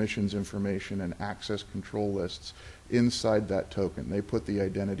the permissions information and access control lists inside that token. They put the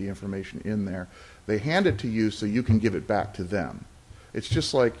identity information in there. They hand it to you so you can give it back to them. It's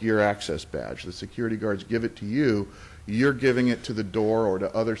just like your access badge. The security guards give it to you. You're giving it to the door or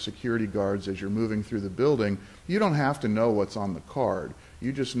to other security guards as you're moving through the building. You don't have to know what's on the card.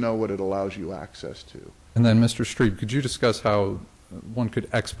 You just know what it allows you access to. And then, Mr. Strebe, could you discuss how one could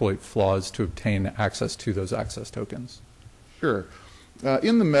exploit flaws to obtain access to those access tokens? Sure.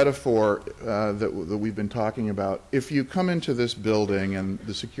 In the metaphor that we've been talking about, if you come into this building and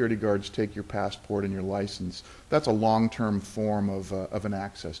the security guards take your passport and your license, that's a long-term form of an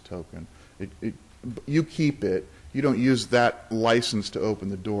access token. You keep it. You don't use that license to open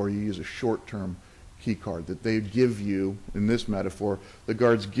the door. You use a short-term key card that they give you. In this metaphor, the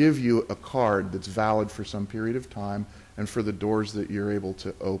guards give you a card that's valid for some period of time and for the doors that you're able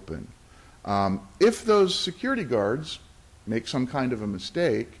to open. If those security guards make some kind of a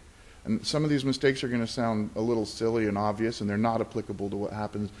mistake, and some of these mistakes are going to sound a little silly and obvious, and they're not applicable to what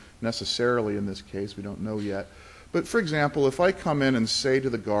happens necessarily in this case, we don't know yet. But for example, if I come in and say to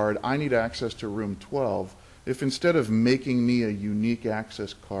the guard, I need access to room 12, if instead of making me a unique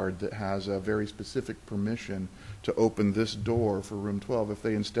access card that has a very specific permission to open this door for room 12, if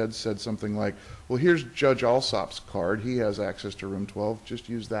they instead said something like, well, here's Judge Alsup's card, he has access to room 12, just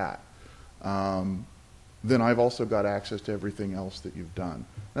use that. Then I've also got access to everything else that you've done.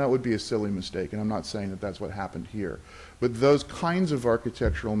 That would be a silly mistake, and I'm not saying that that's what happened here. But those kinds of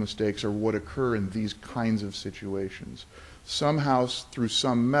architectural mistakes are what occur in these kinds of situations. Somehow, through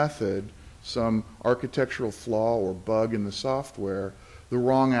some method, some architectural flaw or bug in the software, the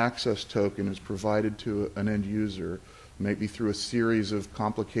wrong access token is provided to an end user, maybe through a series of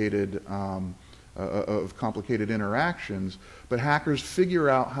complicated interactions, but hackers figure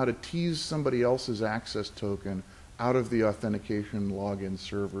out how to tease somebody else's access token out of the authentication login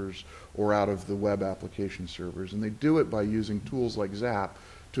servers or out of the web application servers. And they do it by using tools like Zap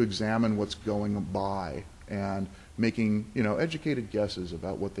to examine what's going by and making, educated guesses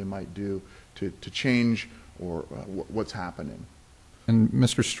about what they might do to change or what's happening. And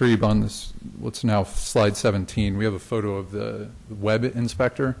Mr. Strebe, on this, what's now slide 17, we have a photo of the web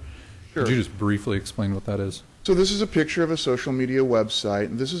inspector. Sure. Could you just briefly explain what that is? So this is a picture of a social media website,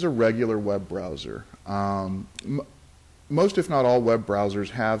 and this is a regular web browser. Most, if not all, web browsers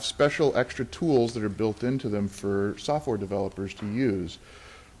have special extra tools that are built into them for software developers to use.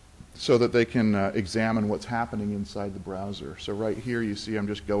 so that they can examine what's happening inside the browser. So right here you see I'm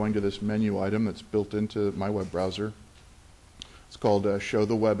just going to this menu item that's built into my web browser. It's called Show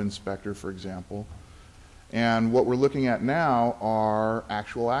the Web Inspector, for example. And what we're looking at now are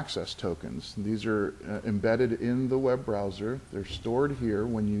actual access tokens. These are embedded in the web browser. They're stored here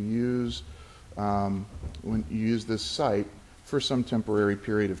when you use this site for some temporary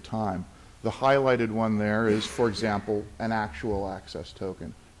period of time. The highlighted one there is, for example, an actual access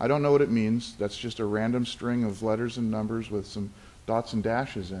token. I don't know what it means. That's just a random string of letters and numbers with some dots and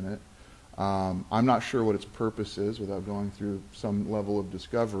dashes in it. I'm not sure what its purpose is without going through some level of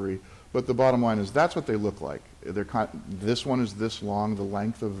discovery, but the bottom line is that's what they look like. This one is this long. The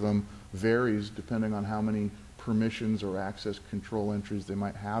length of them varies depending on how many permissions or access control entries they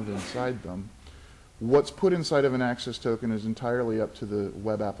might have inside them. What's put inside of an access token is entirely up to the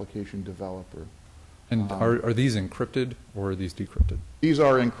web application developer. And are these encrypted or are these decrypted? These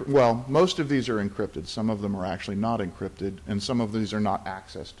are, well, most of these are encrypted. Some of them are actually not encrypted, and some of these are not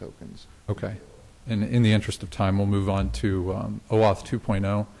access tokens. Okay. And in the interest of time, we'll move on to OAuth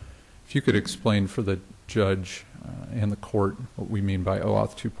 2.0. If you could explain for the judge and the court what we mean by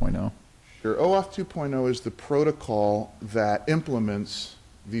OAuth 2.0. Sure. OAuth 2.0 is the protocol that implements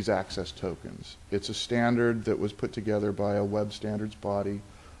these access tokens. It's a standard that was put together by a web standards body.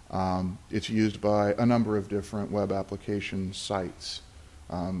 It's used by a number of different web application sites.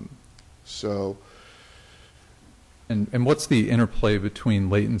 And what's the interplay between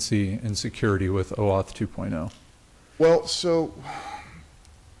latency and security with OAuth 2.0? Well, so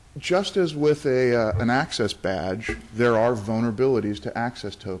just as with an access badge, there are vulnerabilities to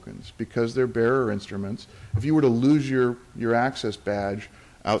access tokens because they're bearer instruments. If you were to lose your access badge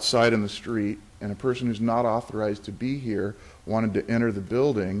outside in the street and a person who's not authorized to be here wanted to enter the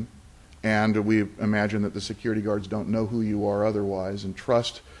building, and we imagine that the security guards don't know who you are otherwise and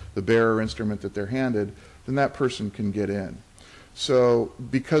trust the bearer instrument that they're handed, then that person can get in. So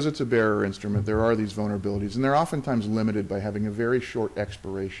because it's a bearer instrument, there are these vulnerabilities, and they're oftentimes limited by having a very short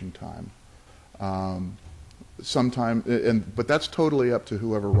expiration time. But that's totally up to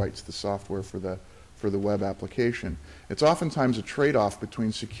whoever writes the software for the web application. It's oftentimes a trade-off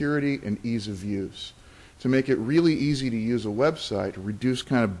between security and ease of use. To make it really easy to use a website, to reduce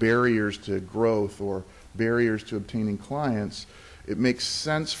kind of barriers to growth or barriers to obtaining clients, it makes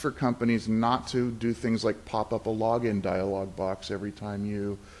sense for companies not to do things like pop up a login dialog box every time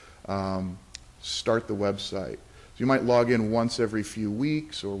you start the website. So you might log in once every few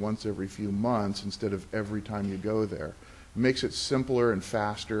weeks or once every few months instead of every time you go there. It makes it simpler and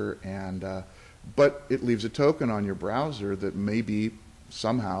faster, but it leaves a token on your browser that may be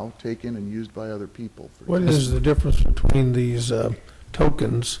somehow taken and used by other people. What is the difference between these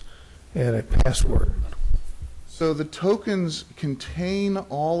tokens and a password? So the tokens contain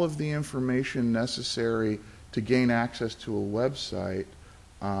all of the information necessary to gain access to a website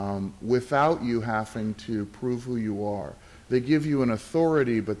without you having to prove who you are. They give you an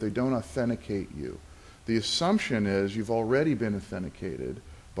authority, but they don't authenticate you. The assumption is you've already been authenticated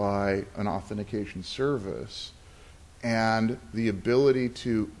by an authentication service, and the ability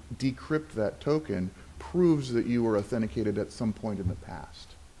to decrypt that token proves that you were authenticated at some point in the past.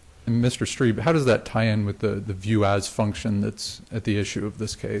 And Mr. Strebe, how does that tie in with the view as function that's at the issue of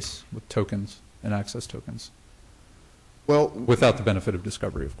this case with tokens and access tokens? Well, without the benefit of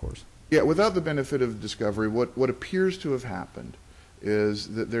discovery, of course. Yeah, without the benefit of discovery, what appears to have happened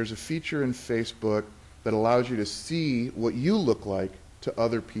is that there's a feature in Facebook that allows you to see what you look like to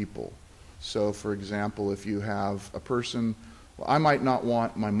other people. So, for example, if you have a person, well, I might not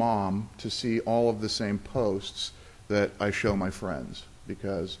want my mom to see all of the same posts that I show my friends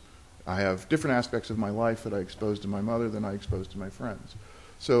because I have different aspects of my life that I expose to my mother than I expose to my friends.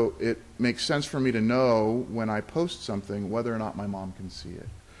 So it makes sense for me to know when I post something whether or not my mom can see it.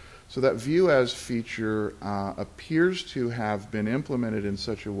 So that view as feature appears to have been implemented in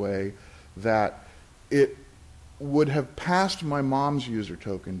such a way that it would have passed my mom's user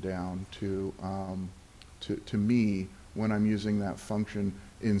token down to me when I'm using that function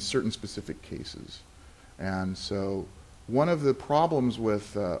in certain specific cases. And so one of the problems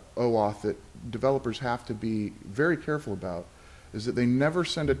with OAuth that developers have to be very careful about is that they never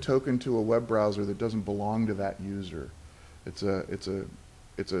send a token to a web browser that doesn't belong to that user. It's a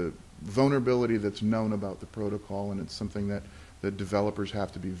vulnerability that's known about the protocol, and it's something that developers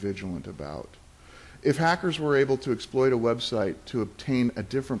have to be vigilant about. If hackers were able to exploit a website to obtain a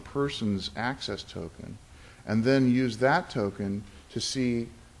different person's access token and then use that token to see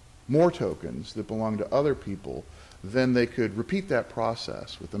more tokens that belong to other people, then they could repeat that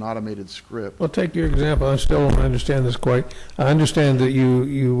process with an automated script. Well, take your example. I still don't understand this quite. I understand that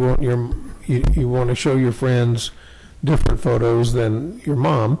you want to show your friends different photos than your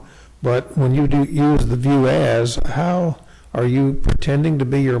mom, but when you do use the view as, how are you pretending to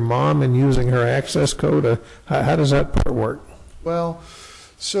be your mom and using her access code? How does that part work? Well,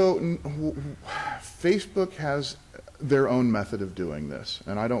 so Facebook has their own method of doing this,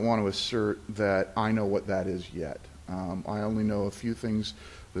 and I don't want to assert that I know what that is yet. I only know a few things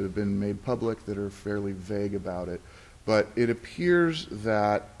that have been made public that are fairly vague about it, but it appears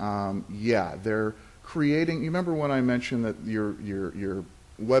that, yeah, they're creating, you remember when I mentioned that your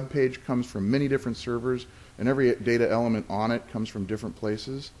web page comes from many different servers and every data element on it comes from different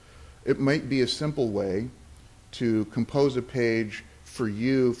places? It might be a simple way to compose a page for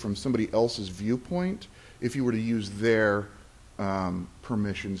you from somebody else's viewpoint if you were to use their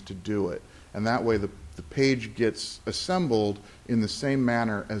permissions to do it. And that way the page gets assembled in the same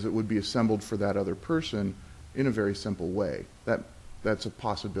manner as it would be assembled for that other person in a very simple way. That's a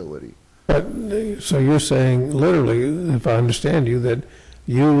possibility. But, so you're saying, literally, if I understand you, that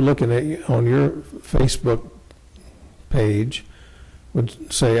you looking at on your Facebook page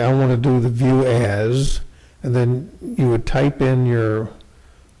would say, I want to do the view as, and then you would type in your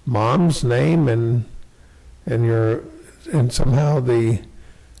mom's name and somehow the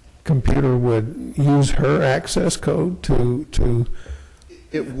computer would use her access code to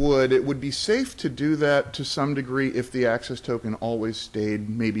It would be safe to do that to some degree if the access token always stayed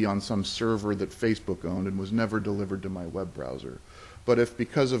maybe on some server that Facebook owned and was never delivered to my web browser. But if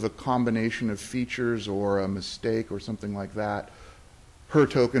because of a combination of features or a mistake or something like that, her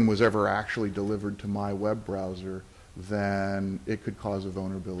token was ever actually delivered to my web browser, then it could cause a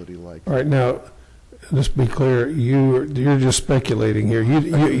vulnerability like that. All right, now, just be clear, you're just speculating here.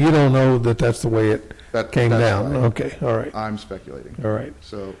 You don't know that that's the way it came down. Right. Okay, all right. I'm speculating. All right.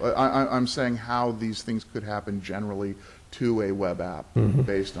 So I'm saying how these things could happen generally to a web app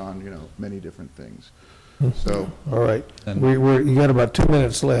based on many different things. So all right, you got about 2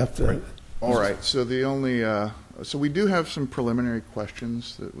 minutes left. Right. All right. So the only so we do have some preliminary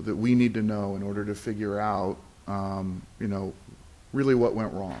questions that we need to know in order to figure out really what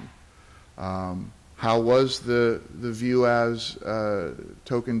went wrong. How was the view as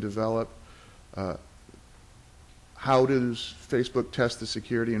token developed? How does Facebook test the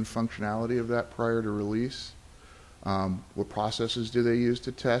security and functionality of that prior to release? What processes do they use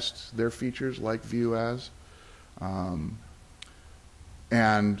to test their features like view as?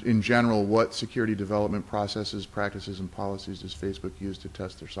 And in general, what security development processes, practices, and policies does Facebook use to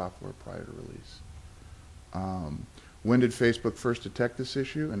test their software prior to release? When did Facebook first detect this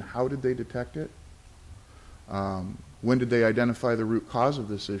issue, and how did they detect it? When did they identify the root cause of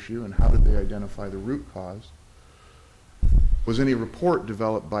this issue, and how did they identify the root cause? Was any report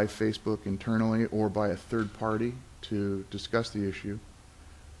developed by Facebook internally or by a third party to discuss the issue?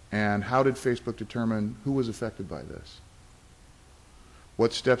 And how did Facebook determine who was affected by this?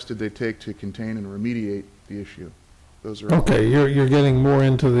 What steps did they take to contain and remediate the issue? Those are okay. You're getting more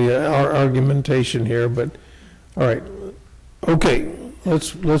into the argumentation here, but all right. Okay,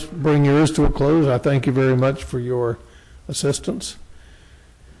 let's bring yours to a close. I thank you very much for your assistance.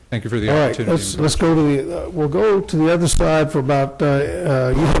 Thank you for the all opportunity. Right, let's go to the. We'll go to the other side for about. You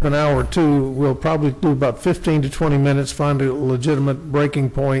have an hour or two. We'll probably do about 15 to 20 minutes. Find a legitimate breaking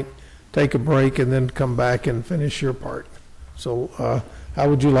point, take a break, and then come back and finish your part. So, how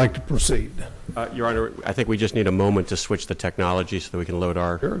would you like to proceed? Your Honor, I think we just need a moment to switch the technology so that we can load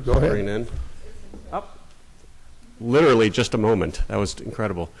our screen in. Up. Literally just a moment. That was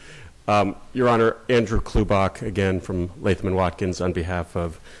incredible. Your Honor, Andrew Klubach, again from Latham & Watkins on behalf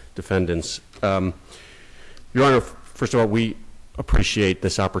of defendants. Your Honor, first of all, we appreciate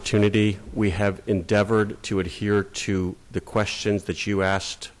this opportunity. We have endeavored to adhere to the questions that you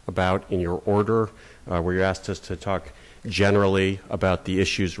asked about in your order, where you asked us to talk generally about the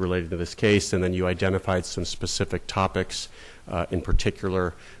issues related to this case, and then you identified some specific topics. In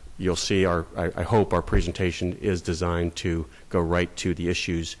particular, you'll see I hope our presentation is designed to go right to the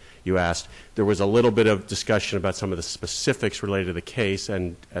issues you asked. There was a little bit of discussion about some of the specifics related to the case,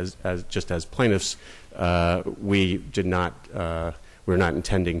 and as plaintiffs, we're not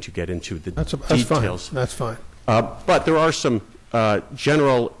intending to get into the details. That's fine. But there are some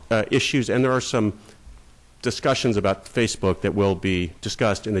general issues, and there are some discussions about Facebook that will be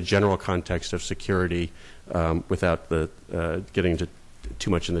discussed in the general context of security without getting into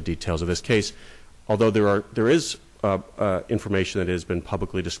too much in the details of this case. Although there is information that has been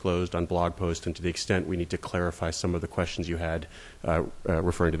publicly disclosed on blog posts, and to the extent we need to clarify some of the questions you had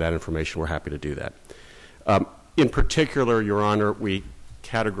referring to that information, we're happy to do that. In particular, Your Honor, we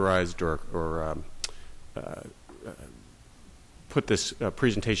categorized or put this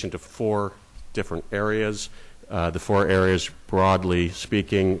presentation to 4 different areas. The 4 areas, broadly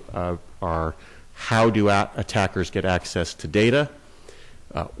speaking, are how do attackers get access to data?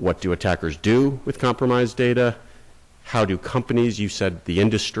 What do attackers do with compromised data? How do companies, you said the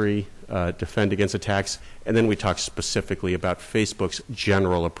industry, defend against attacks? And then we talked specifically about Facebook's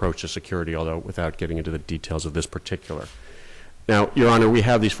general approach to security, although without getting into the details of this particular. Now, Your Honor, we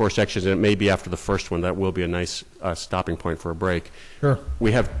have these 4 sections, and it may be after the first one. That will be a nice stopping point for a break. Sure.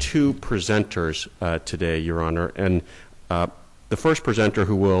 We have 2 presenters today, Your Honor, and the first presenter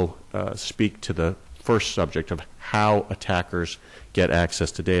who will speak to the first subject of how attackers get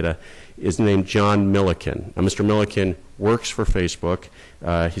access to data is named John Milliken. Now, Mr. Milliken works for Facebook.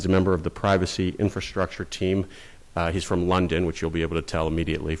 He's a member of the privacy infrastructure team. He's from London, which you'll be able to tell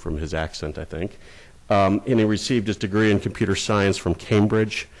immediately from his accent, I think. And he received his degree in computer science from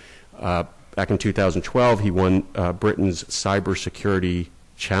Cambridge. Back in 2012, he won Britain's Cybersecurity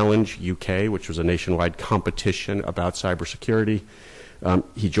Challenge UK, which was a nationwide competition about cybersecurity.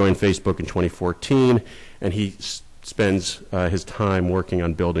 He joined Facebook in 2014, and he spends his time working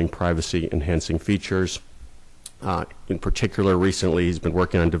on building privacy-enhancing features. In particular, recently, he's been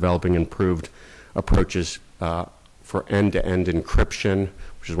working on developing improved approaches for end-to-end encryption,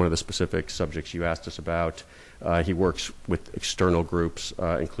 which is one of the specific subjects you asked us about. He works with external groups,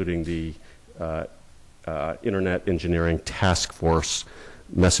 including the Internet Engineering Task Force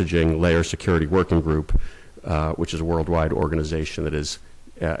Messaging Layer Security Working Group, which is a worldwide organization that is,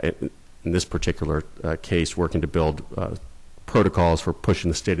 in this particular case, working to build protocols for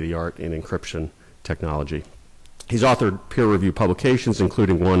pushing the state-of-the-art in encryption technology. He's authored peer-reviewed publications,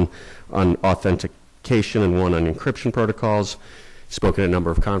 including one on authentication and one on encryption protocols. He's spoken at a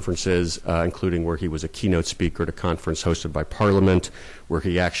number of conferences, including where he was a keynote speaker at a conference hosted by Parliament, where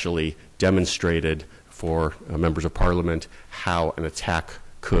he actually demonstrated for members of Parliament how an attack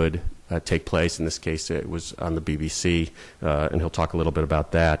could take place. In this case, it was on the BBC, and he'll talk a little bit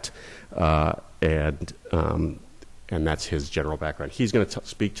about that. And that's his general background. He's going to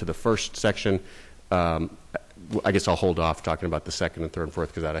speak to the first section. I guess I'll hold off talking about the second and third and fourth,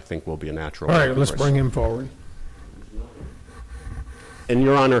 because that I think will be a natural. All right, let's bring him forward. And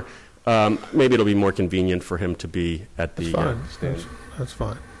Your Honor, maybe it'll be more convenient for him to be at the stand. That's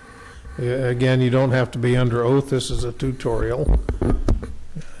fine. Again, you don't have to be under oath. This is a tutorial.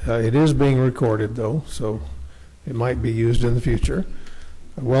 It is being recorded, though, so it might be used in the future.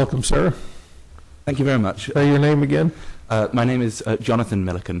 Welcome, sir. Thank you very much. Say your name again. My name is Jonathan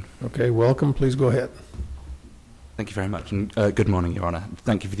Milliken. Okay, welcome. Please go ahead. Thank you very much, and good morning, Your Honor.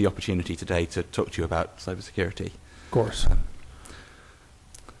 Thank you for the opportunity today to talk to you about cybersecurity. Of course.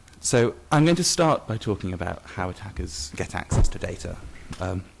 So I'm going to start by talking about how attackers get access to data.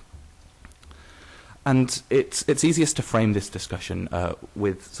 And it's easiest to frame this discussion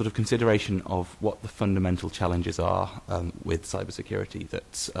with sort of consideration of what the fundamental challenges are with cybersecurity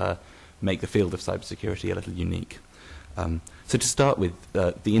that make the field of cybersecurity a little unique. So to start with,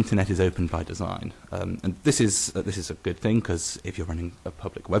 the internet is open by design, and this is a good thing, because if you're running a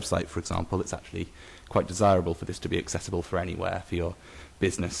public website, for example, it's actually quite desirable for this to be accessible for anywhere, for your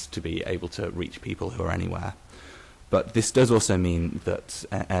business to be able to reach people who are anywhere. But this does also mean that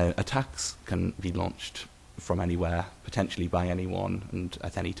attacks can be launched from anywhere, potentially by anyone and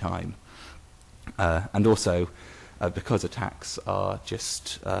at any time. And also, because attacks are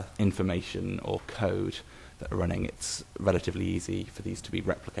just information or code that are running, it's relatively easy for these to be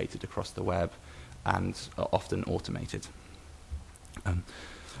replicated across the web and are often automated.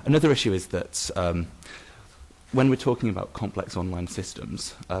 Another issue is that when we're talking about complex online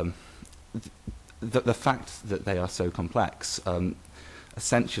systems, the fact that they are so complex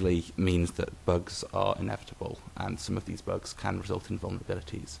essentially means that bugs are inevitable, and some of these bugs can result in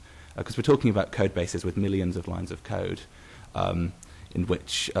vulnerabilities. Because we're talking about code bases with millions of lines of code in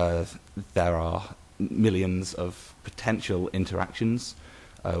which there are millions of potential interactions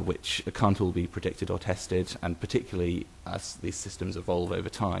which can't all be predicted or tested, and particularly as these systems evolve over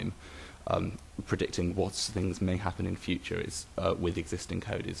time, predicting what things may happen in future is with existing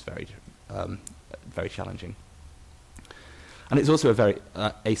code is very challenging. And it's also a very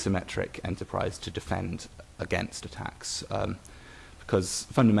asymmetric enterprise to defend against attacks, because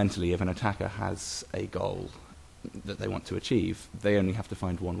fundamentally, if an attacker has a goal that they want to achieve, they only have to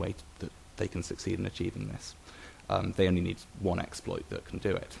find one way that they can succeed in achieving this. They only need one exploit that can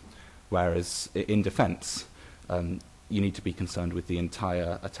do it. Whereas in defense, you need to be concerned with the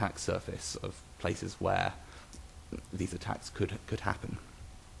entire attack surface of places where these attacks could happen.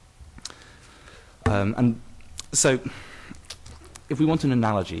 And So if we want an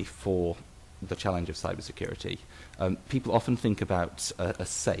analogy for the challenge of cybersecurity, people often think about a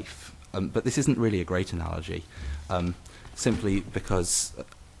safe, but this isn't really a great analogy, simply because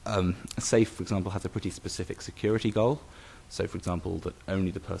a safe, for example, has a pretty specific security goal. So, for example, that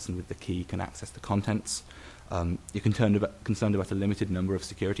only the person with the key can access the contents. You're concerned about a limited number of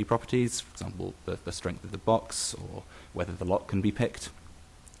security properties, for example, the strength of the box or whether the lock can be picked.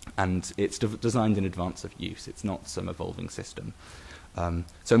 And it's designed in advance of use. It's not some evolving system.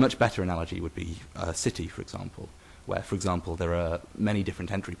 So a much better analogy would be a city, for example, where, for example, there are many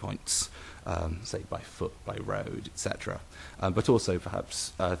different entry points, say by foot, by road, etc., but also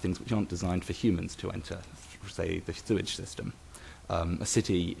perhaps things which aren't designed for humans to enter, say the sewage system. A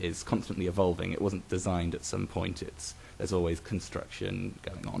city is constantly evolving. It wasn't designed at some point. There's always construction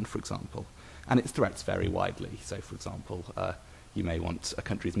going on, for example. And its threats vary widely. So, for example, you may want a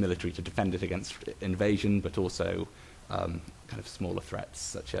country's military to defend it against invasion, but also kind of smaller threats,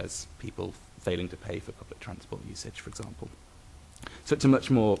 such as people failing to pay for public transport usage, for example. So it's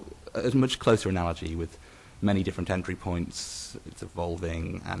a much closer analogy with many different entry points. It's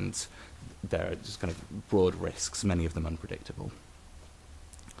evolving, and there are just kind of broad risks, many of them unpredictable.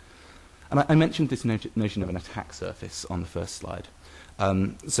 And I mentioned this notion of an attack surface on the first slide.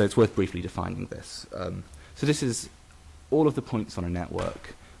 So it's worth briefly defining this. So this is all of the points on a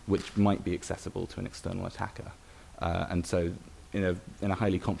network which might be accessible to an external attacker. And so in a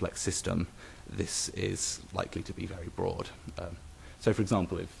highly complex system, this is likely to be very broad. So for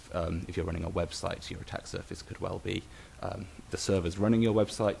example, if you're running a website, your attack surface could well be the servers running your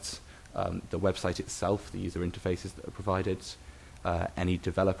website, the website itself, the user interfaces that are provided, any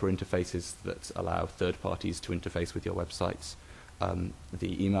developer interfaces that allow third parties to interface with your websites,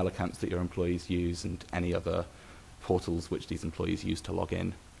 the email accounts that your employees use, and any other portals which these employees use to log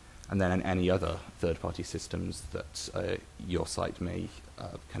in, and then any other third-party systems that your site may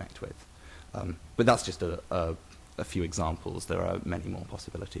connect with. But that's just a few examples. There are many more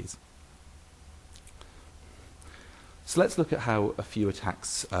possibilities. So let's look at how a few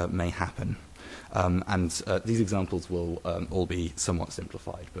attacks may happen. These examples will all be somewhat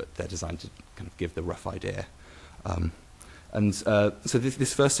simplified, but they're designed to kind of give the rough idea. So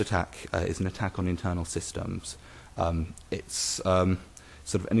this first attack is an attack on internal systems. It's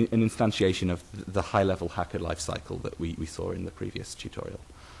sort of an instantiation of the high-level hacker lifecycle that we saw in the previous tutorial.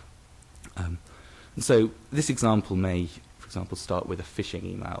 And so this example may, for example, start with a phishing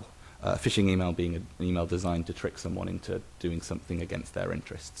email. A phishing email being an email designed to trick someone into doing something against their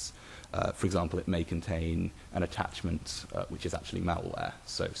interests. For example, it may contain an attachment which is actually malware,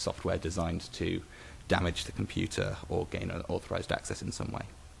 so software designed to damage the computer or gain unauthorized access in some way.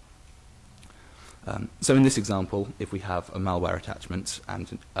 So in this example, if we have a malware attachment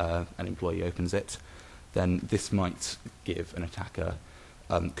and an employee opens it, then this might give an attacker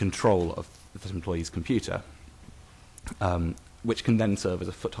control of that employee's computer, which can then serve as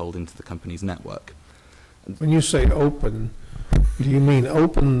a foothold into the company's network. When you say open, do you mean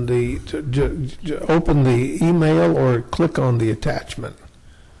open the open the email or click on the attachment?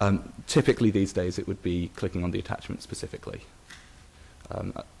 Typically these days it would be clicking on the attachment specifically.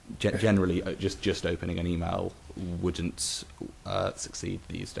 Generally, just opening an email wouldn't succeed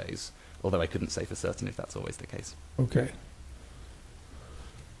these days, although I couldn't say for certain if that's always the case. Okay.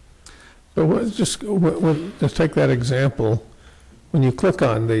 So just take that example. When you click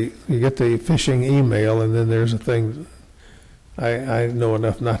on you get the phishing email, and then there's a thing. I know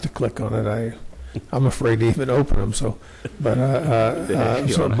enough not to click on it. I'm afraid to even open them. So, but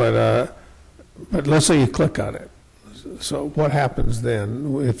let's say you click on it. So what happens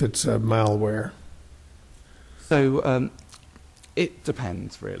then if it's malware? So it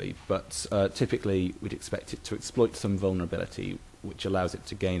depends really, but typically we'd expect it to exploit some vulnerability which allows it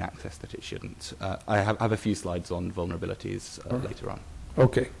to gain access that it shouldn't. I have a few slides on vulnerabilities later on.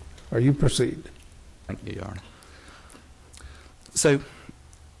 Okay. You proceed. Thank you, Your Honor. So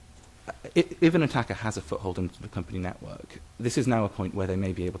if an attacker has a foothold into the company network, this is now a point where they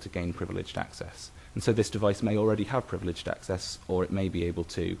may be able to gain privileged access. And so this device may already have privileged access, or it may be able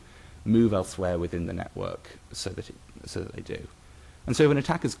to move elsewhere within the network so that they do. And so an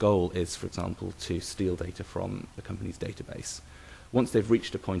attacker's goal is, for example, to steal data from the company's database. Once they've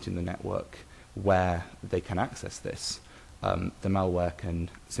reached a point in the network where they can access this, the malware can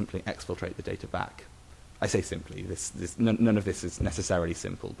simply exfiltrate the data back. I say simply, none of this is necessarily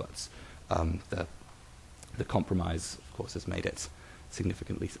simple, but the compromise, of course, has made it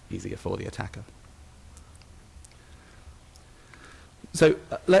significantly easier for the attacker. So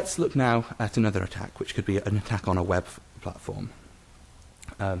let's look now at another attack, which could be an attack on a web platform.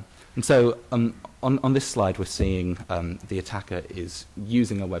 And so on this slide, we're seeing the attacker is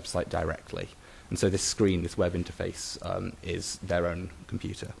using a website directly. And so this screen, this web interface, is their own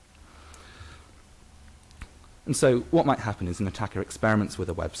computer. And so what might happen is an attacker experiments with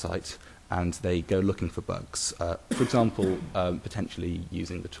a website and they go looking for bugs. For example, potentially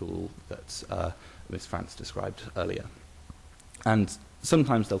using the tool that Ms. France described earlier. And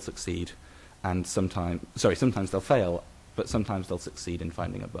sometimes they'll succeed, and sometimes they'll fail, but sometimes they'll succeed in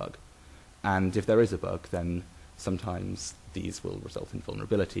finding a bug. And if there is a bug, then sometimes these will result in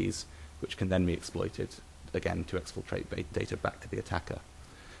vulnerabilities, which can then be exploited, again, to exfiltrate data back to the attacker.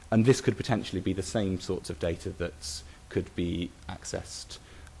 And this could potentially be the same sorts of data that could be accessed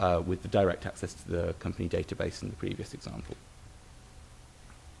with the direct access to the company database in the previous example.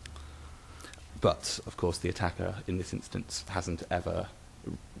 But, of course, the attacker in this instance hasn't ever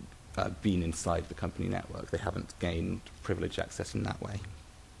been inside the company network. They haven't gained privileged access in that way.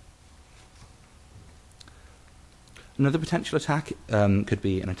 Another potential attack could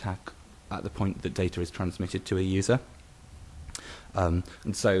be an attack at the point that data is transmitted to a user. And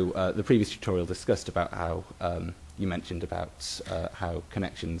so the previous tutorial discussed about how you mentioned about how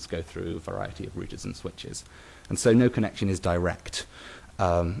connections go through a variety of routers and switches. And so no connection is direct.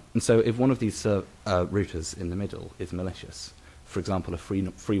 And so if one of these routers in the middle is malicious, for example, a free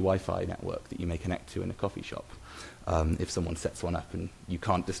Wi-Fi network that you may connect to in a coffee shop, if someone sets one up and you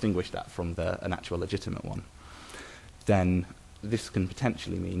can't distinguish that from an actual legitimate one, then this can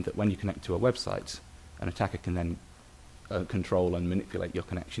potentially mean that when you connect to a website, an attacker can then control and manipulate your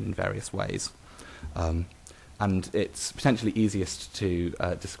connection in various ways. And it's potentially easiest to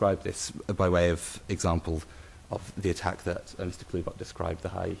describe this by way of example of the attack that Mr. Klubot described,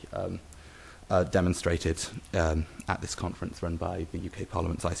 that I demonstrated at this conference run by the UK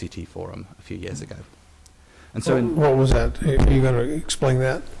Parliament's ICT Forum a few years ago. And so what was that? Are you going to explain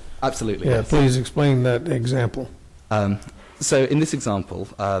that? Absolutely. Yeah, yes. Please explain that example. So in this example,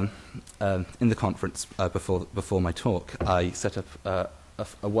 in the conference before my talk, I set up a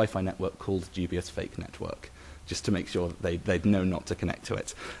Wi-Fi network called Dubious Fake Network, just to make sure that they'd know not to connect to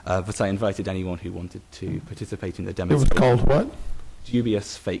it. But I invited anyone who wanted to participate in the demonstration. It was called what?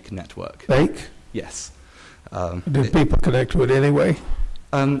 Dubious Fake Network. Fake? Yes. Did people connect to it anyway?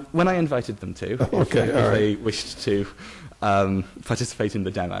 When I invited them to, if they wished to participate in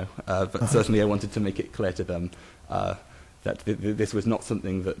the demo. But certainly I wanted to make it clear to them that this was not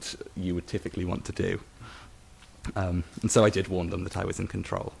something that you would typically want to do. And so I did warn them that I was in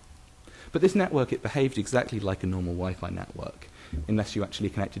control. But this network, it behaved exactly like a normal Wi-Fi network, unless you actually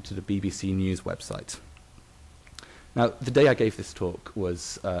connected to the BBC News website. Now, the day I gave this talk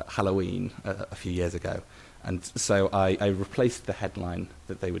was Halloween a few years ago, and so I replaced the headline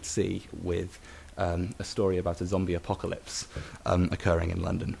that they would see with a story about a zombie apocalypse occurring in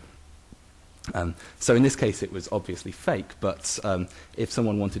London. So in this case, it was obviously fake, but if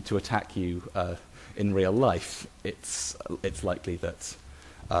someone wanted to attack you in real life, it's likely that,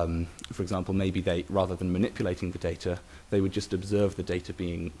 for example, maybe they, rather than manipulating the data, they would just observe the data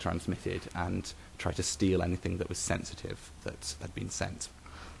being transmitted and try to steal anything that was sensitive that had been sent.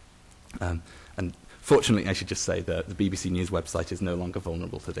 And fortunately, I should just say that the BBC News website is no longer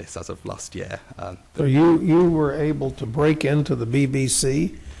vulnerable to this as of last year. So you were able to break into the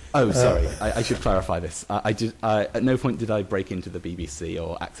BBC? Oh, sorry. I should clarify this. At no point did I break into the BBC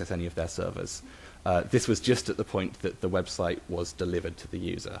or access any of their servers. This was just at the point that the website was delivered to the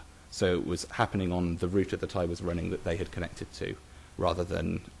user. So it was happening on the router that I was running that they had connected to, rather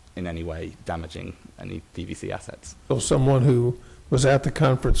than in any way damaging any BBC assets. So someone who was at the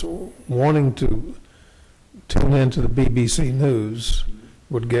conference wanting to tune into the BBC News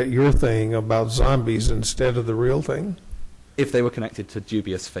would get your thing about zombies instead of the real thing? If they were connected to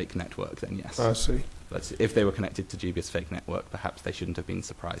Dubious Fake Network, then yes. I see. But if they were connected to Dubious Fake Network, perhaps they shouldn't have been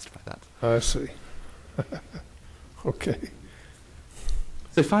surprised by that. I see. Okay.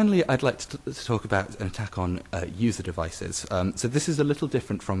 So finally, I'd like to talk about an attack on user devices. So this is a little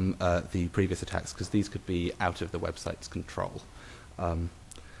different from the previous attacks, because these could be out of the website's control. And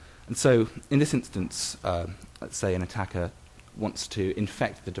so in this instance, let's say an attacker wants to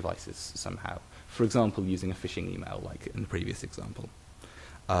infect the devices somehow. For example, using a phishing email, like in the previous example.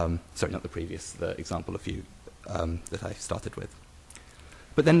 Sorry, not the previous, the example that I started with.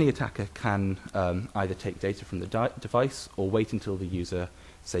 But then the attacker can either take data from the device or wait until the user,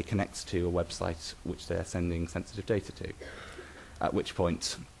 say, connects to a website which they're sending sensitive data to, at which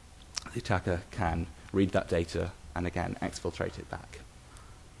point the attacker can read that data and, again, exfiltrate it back.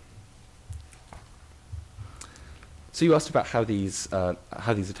 So you asked about how these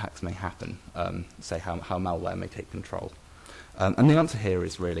attacks may happen, say how malware may take control. And the answer here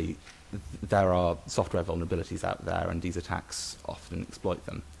is really there are software vulnerabilities out there, and these attacks often exploit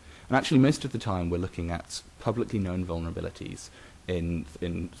them. And actually, most of the time, we're looking at publicly known vulnerabilities in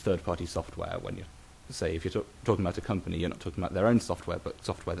third-party software. When you say, if you're talking about a company, you're not talking about their own software, but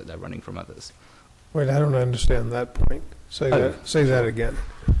software that they're running from others. Wait, I don't understand that point. Say that again.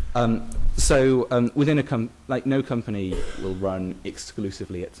 Within a no company will run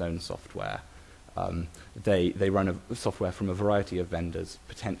exclusively its own software. They run software from a variety of vendors,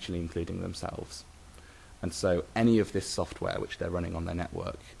 potentially including themselves. And so any of this software which they're running on their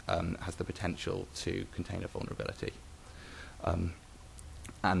network has the potential to contain a vulnerability.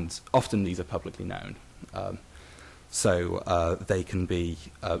 And often these are publicly known. They can be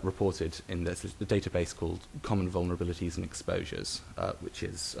reported in the database called Common Vulnerabilities and Exposures, which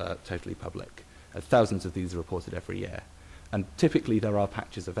is totally public. Thousands of these are reported every year. And typically there are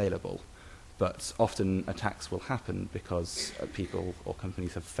patches available, but often attacks will happen because people or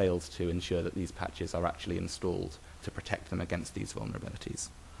companies have failed to ensure that these patches are actually installed to protect them against these vulnerabilities.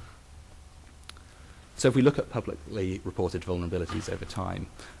 So if we look at publicly reported vulnerabilities over time,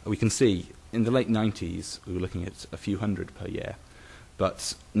 we can see in the late 90s we were looking at a few hundred per year,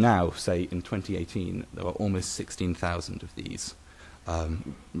 but now, say in 2018, there were almost 16,000 of these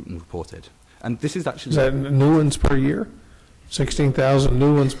reported. And this is actually... Is that new ones per year? 16,000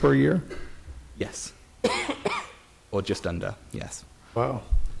 new ones per year? Yes. Or just under, yes. Wow.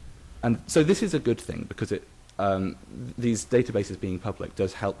 And so this is a good thing because these databases being public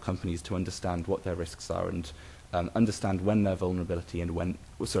does help companies to understand what their risks are and understand when they're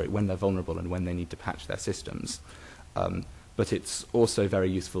when they're vulnerable and when they need to patch their systems. But it's also very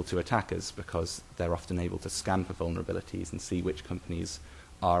useful to attackers because they're often able to scan for vulnerabilities and see which companies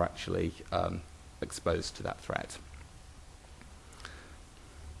are actually exposed to that threat.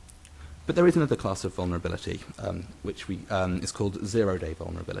 But there is another class of vulnerability, which is called zero-day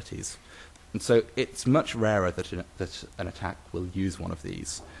vulnerabilities. And so it's much rarer that an attack will use one of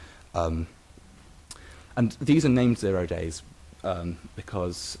these. And these are named 0 days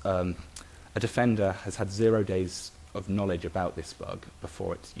because a defender has had 0 days of knowledge about this bug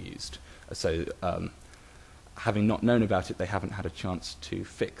before it's used. So having not known about it, they haven't had a chance to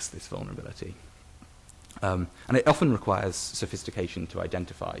fix this vulnerability. And it often requires sophistication to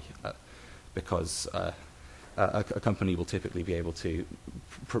identify because a company will typically be able to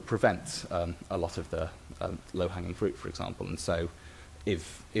prevent a lot of the low-hanging fruit, for example. And so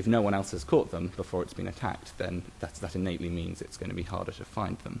if no one else has caught them before it's been attacked, then that innately means it's going to be harder to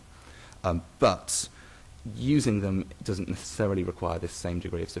find them. But using them doesn't necessarily require this same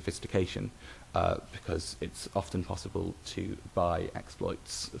degree of sophistication because it's often possible to buy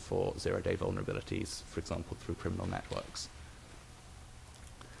exploits for zero-day vulnerabilities, for example, through criminal networks.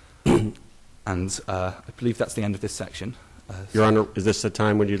 And I believe that's the end of this section. Your Honor, is this a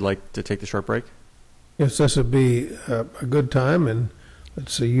time when you'd like to take the short break? Yes, this would be a good time. And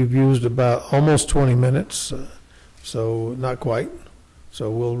let's see, you've used about almost 20 minutes, so not quite. So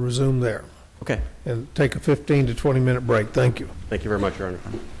we'll resume there. Okay. And take a 15 to 20-minute break. Thank you. Thank you very much, Your Honor.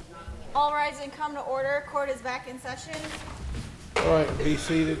 All rise and come to order. Court is back in session. All right, be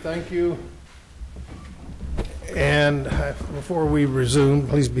seated. Thank you. And before we resume,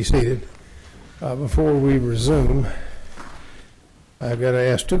 please be seated. Before we resume, I've got to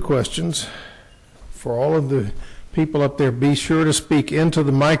ask two questions. For all of the people up there, be sure to speak into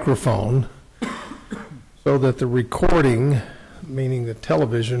the microphone so that the recording, meaning the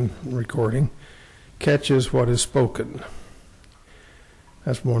television recording, catches what is spoken.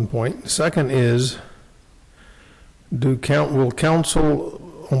 That's one point. Second is, will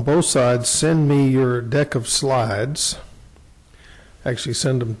counsel on both sides send me your deck of slides? Actually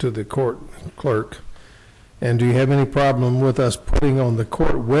send them to the court clerk. And do you have any problem with us putting on the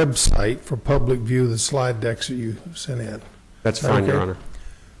court website for public view the slide decks that you sent in? That's fine, okay? Your Honor.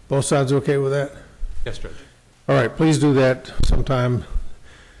 Both sides okay with that? Yes, Judge. All right, please do that sometime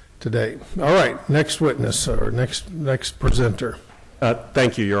today. All right, next witness or next presenter.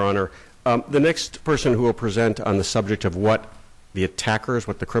 Thank you, Your Honor. The next person who will present on the subject of what the attackers,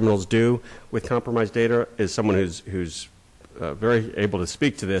 what the criminals do with compromised data is someone who's very able to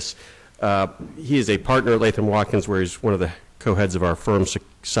speak to this. He is a partner at Latham Watkins, where he's one of the co-heads of our firm's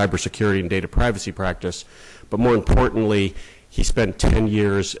cybersecurity and data privacy practice. But more importantly, he spent 10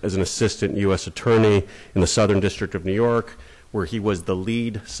 years as an assistant U.S. attorney in the Southern District of New York, where he was the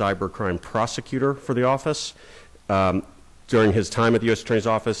lead cybercrime prosecutor for the office. During his time at the U.S. Attorney's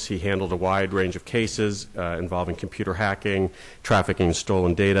Office, he handled a wide range of cases involving computer hacking, trafficking in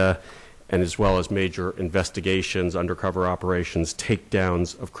stolen data, and as well as major investigations, undercover operations,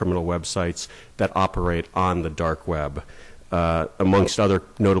 takedowns of criminal websites that operate on the dark web. Amongst other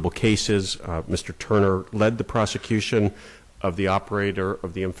notable cases, Mr. Turner led the prosecution of the operator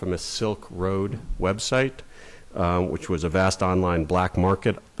of the infamous Silk Road website, which was a vast online black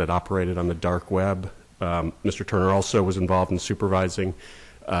market that operated on the dark web. Mr. Turner also was involved in supervising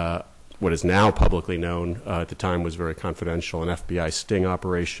what is now publicly known, at the time was very confidential, an FBI sting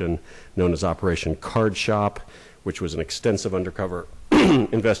operation known as Operation Card Shop, which was an extensive undercover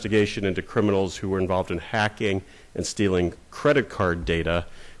investigation into criminals who were involved in hacking and stealing credit card data,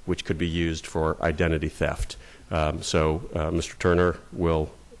 which could be used for identity theft. So Mr. Turner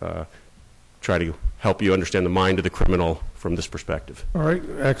will try to help you understand the mind of the criminal from this perspective. All right,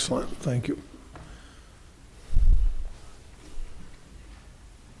 excellent. Thank you.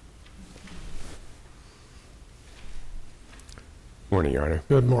 Morning, Your Honor.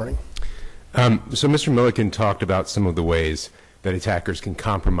 Good morning. So Mr. Milliken talked about some of the ways that attackers can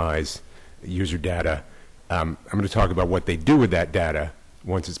compromise user data. I'm going to talk about what they do with that data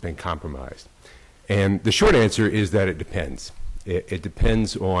once it's been compromised. And the short answer is that it depends. It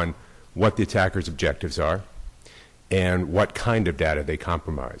depends on what the attacker's objectives are and what kind of data they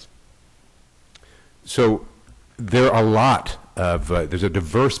compromise. So there are there's a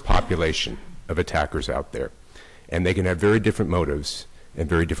diverse population of attackers out there, and they can have very different motives and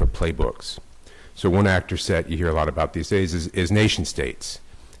very different playbooks. So one actor set you hear a lot about these days is nation states.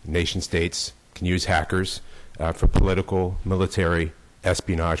 Nation states can use hackers for political, military,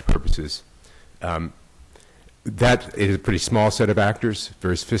 espionage purposes. That is a pretty small set of actors,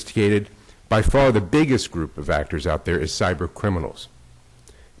 very sophisticated. By far the biggest group of actors out there is cyber criminals.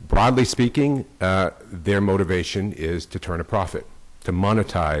 Broadly speaking, their motivation is to turn a profit, to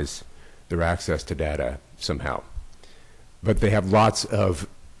monetize their access to data somehow. But they have lots of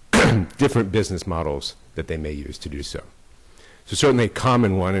different business models that they may use to do so. So certainly a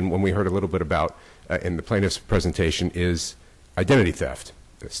common one, and one we heard a little bit about in the plaintiff's presentation, is identity theft,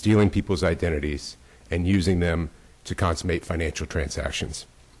 stealing people's identities and using them to consummate financial transactions.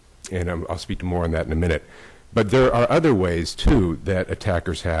 And I'll speak to more on that in a minute. But there are other ways, too, that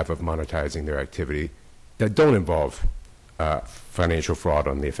attackers have of monetizing their activity that don't involve financial fraud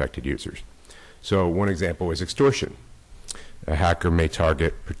on the affected users. So one example is extortion. A hacker may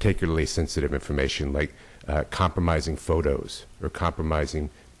target particularly sensitive information like compromising photos or compromising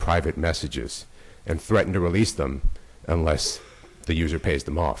private messages and threaten to release them unless the user pays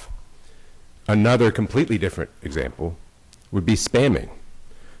them off. Another completely different example would be spamming.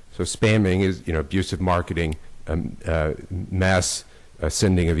 So spamming is abusive marketing, mass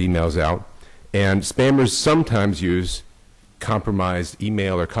sending of emails out. And spammers sometimes use compromised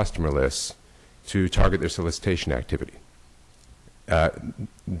email or customer lists to target their solicitation activity.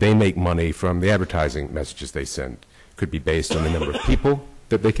 They make money from the advertising messages they send. Could be based on the number of people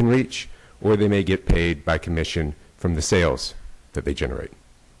that they can reach, or they may get paid by commission from the sales that they generate.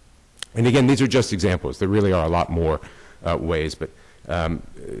 And again, these are just examples. There really are a lot more ways, but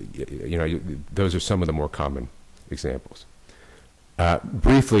those are some of the more common examples.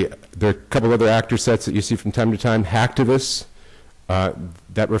 Briefly, there are a couple other actor sets that you see from time to time. Hacktivists,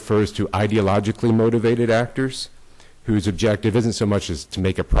 that refers to ideologically motivated actors whose objective isn't so much as to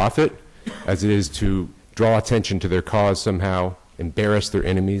make a profit as it is to draw attention to their cause somehow, embarrass their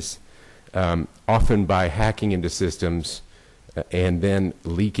enemies, often by hacking into systems and then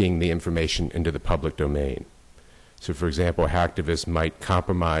leaking the information into the public domain. So for example, hacktivists might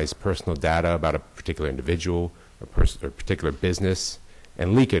compromise personal data about a particular individual or particular business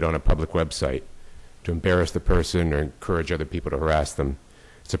and leak it on a public website to embarrass the person or encourage other people to harass them.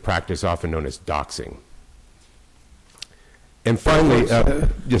 It's a practice often known as doxing. And finally,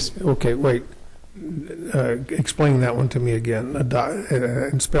 yes. Okay, wait. Explain that one to me again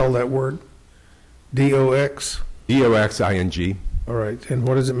and spell that word. D-O-X? D-O-X-I-N-G. All right, and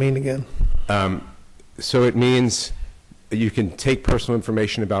what does it mean again? So it means you can take personal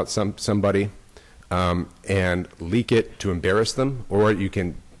information about somebody and leak it to embarrass them, or you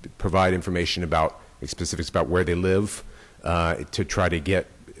can provide information about specifics about where they live to try to get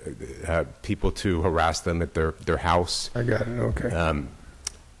people to harass them at their house. I got it, okay.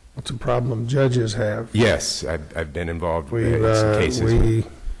 What's a problem judges have? Yes, I've been involved in some cases.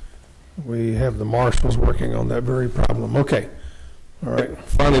 We have the marshals working on that very problem. Okay, all right.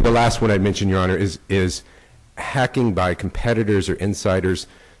 Finally, the last one I'd mention, Your Honor, is hacking by competitors or insiders.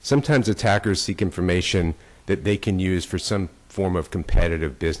 Sometimes attackers seek information that they can use for some form of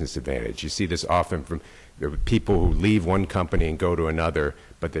competitive business advantage. You see this often from people who leave one company and go to another,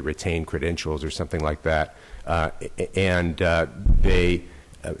 but they retain credentials or something like that. And they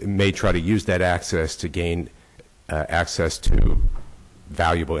may try to use that access to gain access to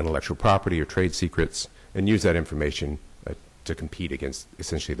valuable intellectual property or trade secrets and use that information to compete against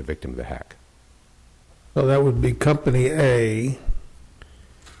essentially the victim of the hack. So that would be company A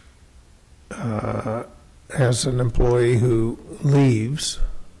has an employee who leaves,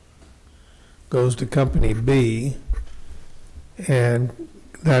 goes to company B, and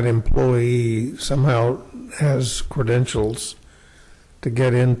that employee somehow has credentials to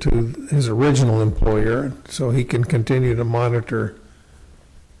get into his original employer so he can continue to monitor,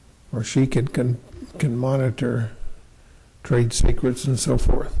 or she can monitor trade secrets and so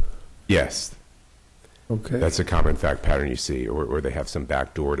forth. Yes. Okay. That's a common fact pattern you see, or they have some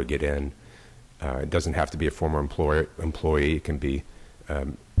back door to get in. It doesn't have to be a former employee. It can be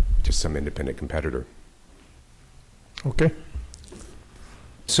just some independent competitor. Okay.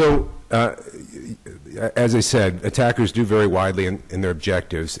 So, as I said, attackers do vary widely in their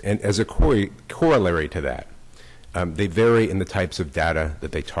objectives, and as a corollary to that, they vary in the types of data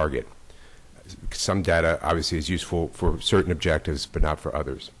that they target. Some data obviously is useful for certain objectives, but not for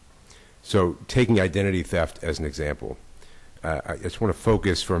others. So, taking identity theft as an example, I just want to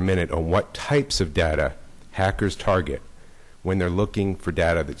focus for a minute on what types of data hackers target when they're looking for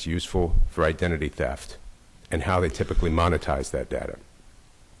data that's useful for identity theft, and how they typically monetize that data.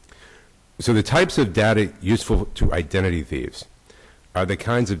 So the types of data useful to identity thieves are the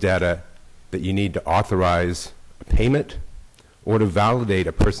kinds of data that you need to authorize a payment or to validate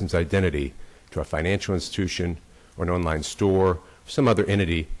a person's identity to a financial institution or an online store, or some other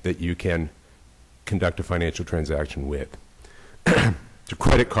entity that you can conduct a financial transaction with. So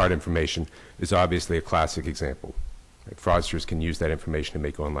credit card information is obviously a classic example. Fraudsters can use that information to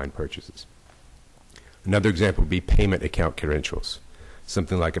make online purchases. Another example would be payment account credentials.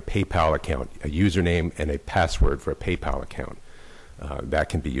 Something like a PayPal account, a username and a password for a PayPal account. That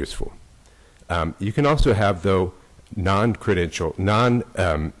can be useful. You can also have, though, non-financial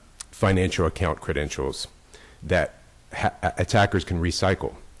account credentials that attackers can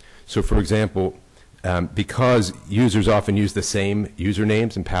recycle. So, for example, because users often use the same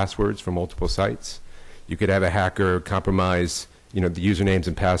usernames and passwords for multiple sites, you could have a hacker compromise the usernames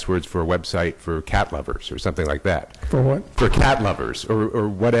and passwords for a website for cat lovers or something like that. For what? For cat lovers or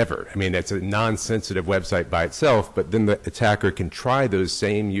whatever. I mean, it's a non-sensitive website by itself, but then the attacker can try those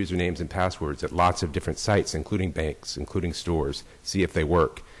same usernames and passwords at lots of different sites, including banks, including stores, see if they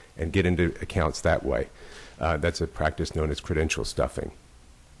work, and get into accounts that way. That's a practice known as credential stuffing.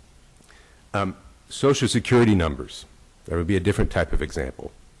 Social Security numbers. That would be a different type of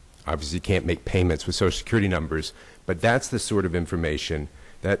example. Obviously, you can't make payments with Social Security numbers, but that's the sort of information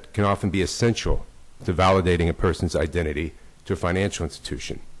that can often be essential to validating a person's identity to a financial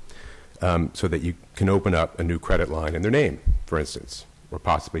institution, so that you can open up a new credit line in their name, for instance, or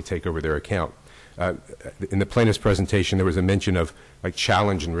possibly take over their account. In the plaintiff's presentation, there was a mention of like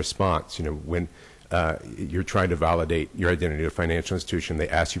challenge and response. When you're trying to validate your identity to a financial institution, they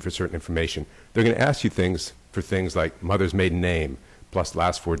ask you for certain information. They're going to ask you things like mother's maiden name, plus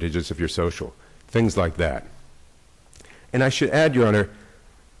last 4 digits of your social, things like that. And I should add, Your Honor,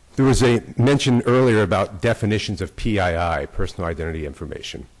 there was a mention earlier about definitions of PII, personal identity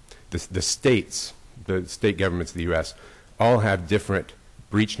information. The states, the state governments of the U.S., all have different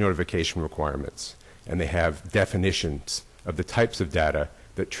breach notification requirements, and they have definitions of the types of data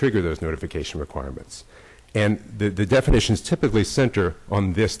that trigger those notification requirements. And the definitions typically center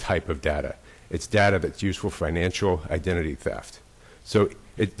on this type of data. It's data that's useful for financial identity theft. So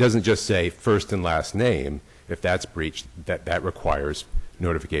it doesn't just say first and last name. If that's breached, that requires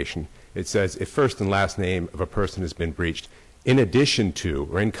notification. It says if first and last name of a person has been breached in addition to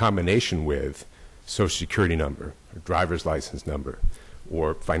or in combination with Social Security number, or driver's license number,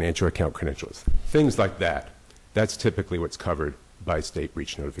 or financial account credentials, things like that. That's typically what's covered by state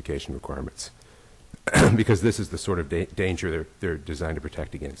breach notification requirements, because this is the sort of danger they're designed to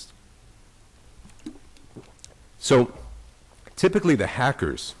protect against. So typically the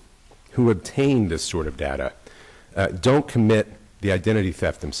hackers who obtain this sort of data don't commit the identity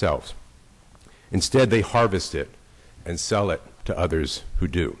theft themselves. Instead, they harvest it and sell it to others who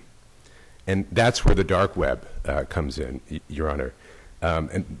do. And that's where the dark web comes in, Your Honor.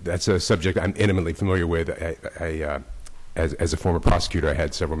 And that's a subject I'm intimately familiar with. As a former prosecutor, I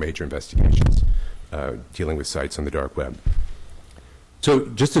had several major investigations dealing with sites on the dark web. So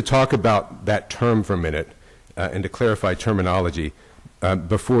just to talk about that term for a minute and to clarify terminology,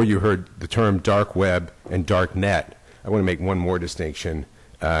 before you heard the term dark web and dark net, I want to make one more distinction.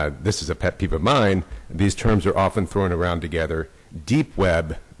 This is a pet peeve of mine. These terms are often thrown around together. Deep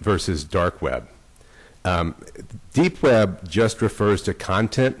web versus dark web. Deep web just refers to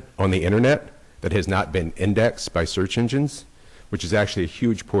content on the internet that has not been indexed by search engines, which is actually a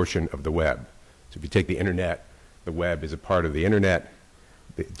huge portion of the web. So if you take the internet, The web is a part of the internet.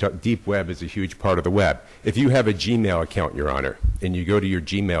 The deep web is a huge part of the web. If you have a Gmail account, Your Honor, and you go to your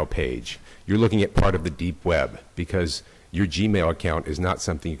Gmail page, you're looking at part of the deep web because your Gmail account is not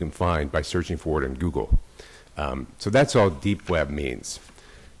something you can find by searching for it in Google. So that's all deep web means.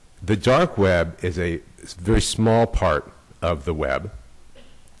 The dark web is a very small part of the web,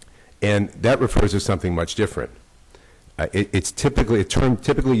 and that refers to something much different. It's typically a term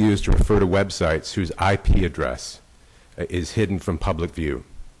typically used to refer to websites whose IP address is hidden from public view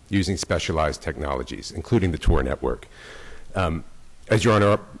using specialized technologies, including the Tor network. As Your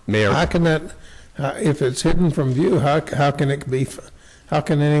Honor may How can that, if it's hidden from view, how can it be? How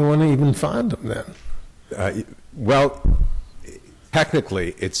can anyone even find them then? Well,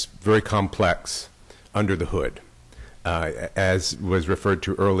 technically, it's very complex under the hood. As was referred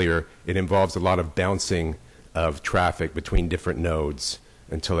to earlier, it involves a lot of bouncing of traffic between different nodes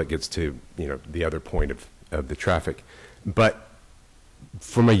until it gets to the other point of the traffic. But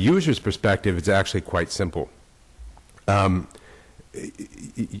from a user's perspective, it's actually quite simple. For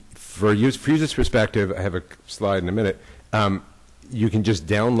a user's perspective, I have a slide in a minute, you can just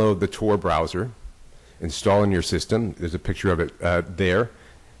download the Tor browser, install in your system. There's a picture of it there.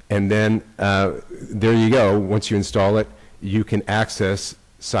 And then there you go. Once you install it, you can access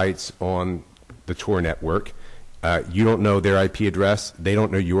sites on the Tor network. You don't know their IP address. They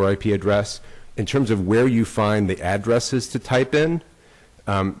don't know your IP address. In terms of where you find the addresses to type in,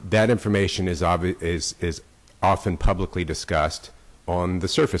 that information is often publicly discussed on the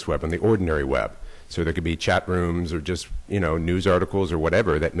surface web, on the ordinary web. So there could be chat rooms or just news articles or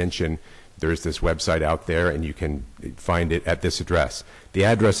whatever that mention there's this website out there and you can find it at this address. The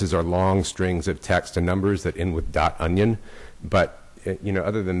addresses are long strings of text and numbers that end with .onion, but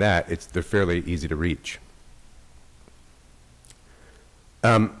other than that, they're fairly easy to reach.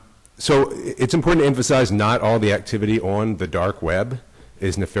 So it's important to emphasize not all the activity on the dark web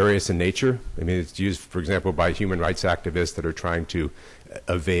is nefarious in nature. I mean, it's used, for example, by human rights activists that are trying to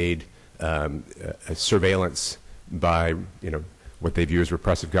evade surveillance by what they view as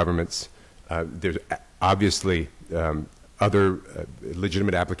repressive governments. There's obviously other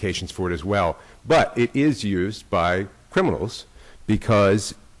legitimate applications for it as well, but it is used by criminals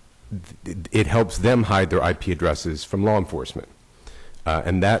because it helps them hide their IP addresses from law enforcement.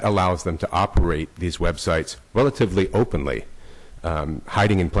 And that allows them to operate these websites relatively openly,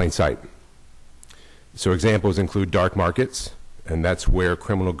 hiding in plain sight. So examples include dark markets, and that's where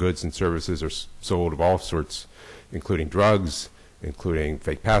criminal goods and services are sold of all sorts, including drugs, including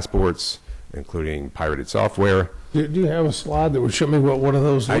fake passports, including pirated software. Do you have a slide that would show me what one of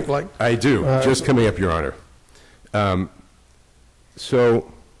those look like? I do, just coming up, Your Honor.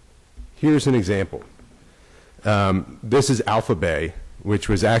 So here's an example. This is Alpha Bay, which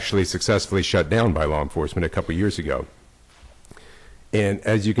was actually successfully shut down by law enforcement a couple years ago. And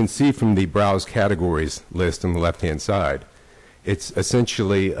as you can see from the browse categories list on the left-hand side, it's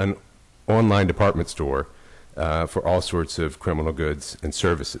essentially an online department store for all sorts of criminal goods and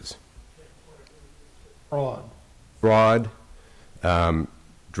services. Fraud. Fraud,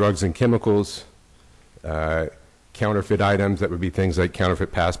 drugs and chemicals, counterfeit items, that would be things like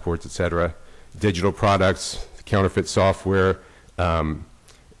counterfeit passports, etc., digital products, counterfeit software,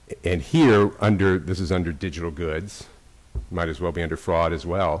 and here, this is under digital goods, might as well be under fraud as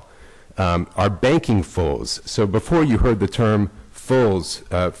well, are banking fulls. So before you heard the term fulls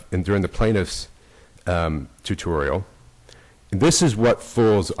during the plaintiff's tutorial, this is what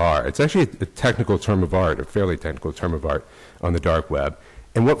fulls are. It's actually a technical term of art, a fairly technical term of art on the dark web.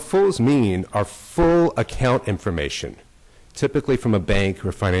 And what fulls mean are full account information, typically from a bank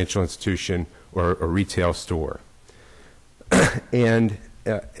or financial institution or a retail store. And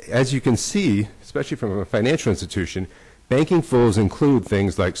as you can see, especially from a financial institution, banking fulls include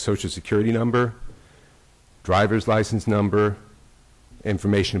things like Social Security number, driver's license number,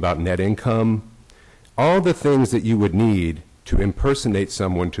 information about net income, all the things that you would need to impersonate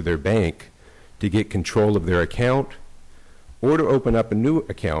someone to their bank to get control of their account or to open up a new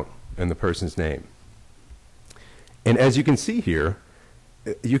account in the person's name. And as you can see here,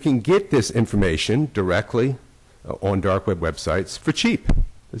 you can get this information directly on dark web websites for cheap.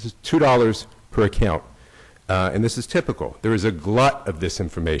 This is $2 per account. And this is typical. There is a glut of this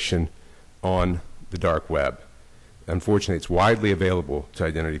information on the dark web. Unfortunately, it's widely available to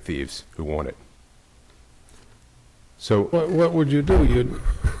identity thieves who want it. So what would you do?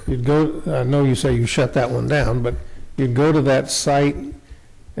 You'd go, I know you say you shut that one down, but you'd go to that site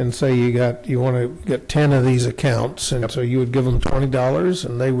and say you want to get 10 of these accounts, and so you would give them $20,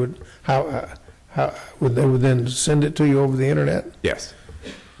 and they would they would then send it to you over the internet? Yes.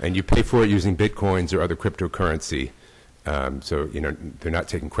 And you pay for it using bitcoins or other cryptocurrency. So, you know, they're not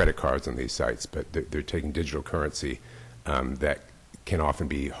taking credit cards on these sites, but they're taking digital currency that can often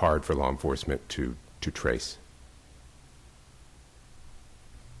be hard for law enforcement to trace.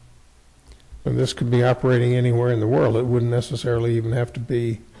 And this could be operating anywhere in the world. It wouldn't necessarily even have to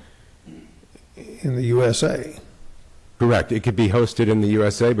be in the USA. Correct. It could be hosted in the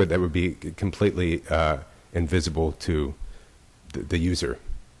USA, but that would be completely invisible to the user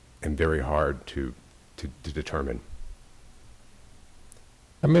and very hard to determine.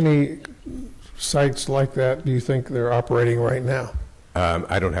 How many sites like that do you think they're operating right now?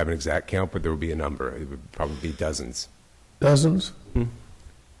 I don't have an exact count, but there would be a number. It would probably be dozens. Dozens? Hmm.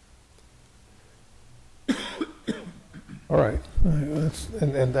 All right.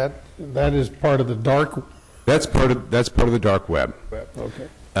 And that is part of the dark. That's part of the dark web. Okay.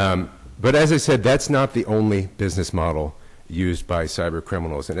 But as I said, that's not the only business model used by cyber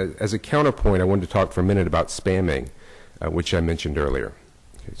criminals. And as a counterpoint, I wanted to talk for a minute about spamming, which I mentioned earlier.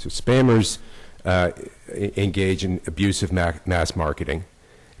 Okay, so spammers engage in abusive mass marketing,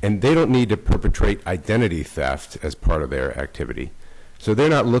 and they don't need to perpetrate identity theft as part of their activity. So they're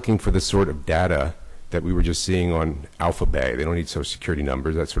not looking for the sort of data that we were just seeing on Alpha Bay. They don't need social security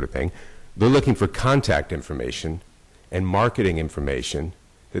numbers, that sort of thing. They're looking for contact information and marketing information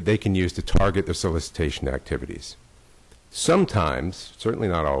that they can use to target their solicitation activities. Sometimes, certainly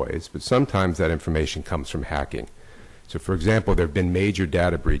not always, but sometimes that information comes from hacking. So for example, there have been major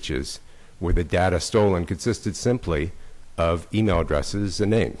data breaches where the data stolen consisted simply of email addresses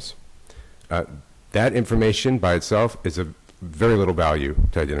and names. That information by itself is of very little value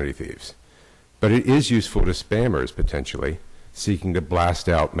to identity thieves. But it is useful to spammers, potentially, seeking to blast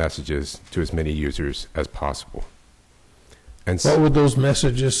out messages to as many users as possible. And what would those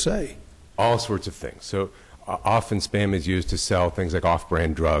messages say? All sorts of things. So often spam is used to sell things like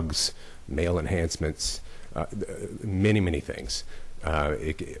off-brand drugs, male enhancements, many, many things.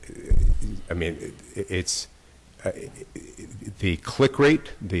 It's the click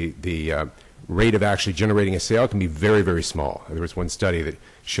rate, the rate of actually generating a sale can be very, very small. There was one study that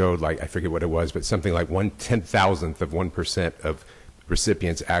showed, like, I forget what it was, but something like 1/10,000th of 1% of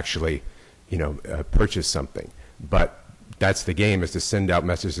recipients actually, purchase something. But that's the game, is to send out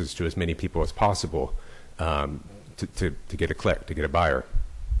messages to as many people as possible to get a click, to get a buyer.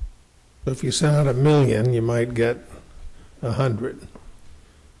 So if you send out 1 million, you might get 100. Is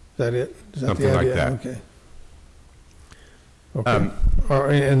that it? Is that Something the like idea? that. Okay. Okay.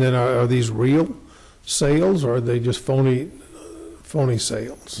 And then are these real sales, or are they just phony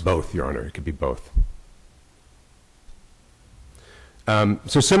sales? Both, Your Honor. It could be both.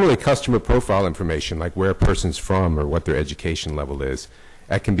 So similarly, customer profile information, like where a person's from or what their education level is,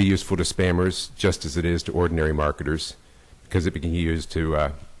 that can be useful to spammers just as it is to ordinary marketers, because it can be used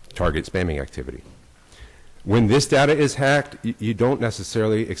to target spamming activity. When this data is hacked, you don't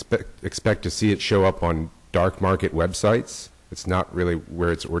necessarily expect to see it show up on dark market websites. It's not really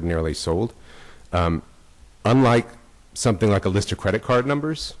where it's ordinarily sold. Unlike something like a list of credit card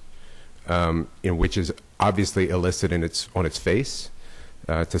numbers, which is obviously illicit on its face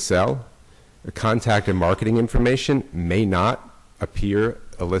to sell, the contact and marketing information may not appear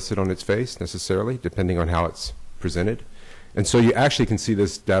illicit on its face necessarily, depending on how it's presented. And so you actually can see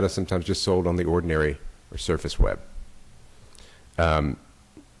this data sometimes just sold on the ordinary or surface web.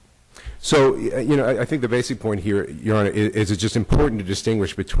 So, I think the basic point here, Your Honor, is it's just important to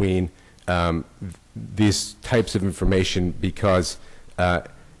distinguish between these types of information, because, a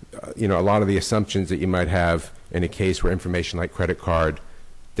lot of the assumptions that you might have in a case where information like credit card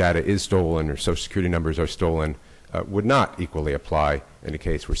data is stolen or social security numbers are stolen would not equally apply in a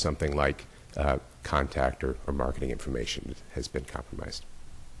case where something like contact or marketing information has been compromised.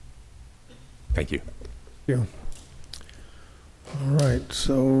 Thank you. Yeah. All right,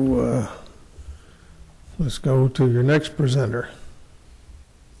 so let's go to your next presenter.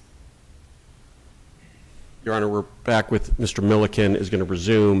 Your Honor, we're back with Mr. Milliken is going to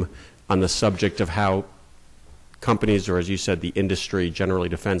resume on the subject of how companies, or as you said, the industry generally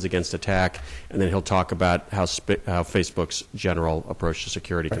defends against attack, and then he'll talk about how Facebook's general approach to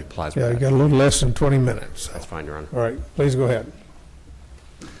security complies with Yeah, that. you got a little less than 20 minutes. That's fine, Your Honor. All right, please go ahead.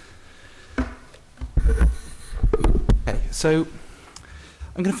 Okay, so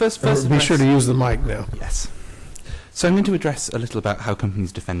I'm going to first Be address... sure to use the mic now. Yes. So I'm going to address a little about how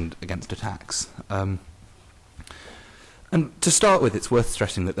companies defend against attacks. And to start with, it's worth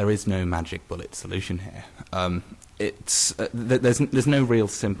stressing that there is no magic bullet solution here. There's no real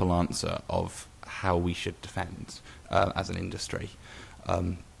simple answer of how we should defend as an industry.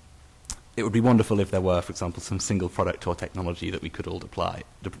 it would be wonderful if there were, for example, some single product or technology that we could all deploy.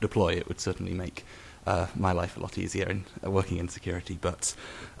 It would certainly make my life a lot easier in working in security, but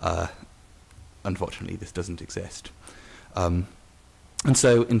unfortunately this doesn't exist. And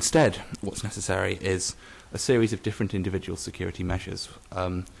so instead, what's necessary is a series of different individual security measures,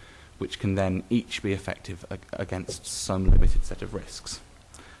 which can then each be effective against some limited set of risks.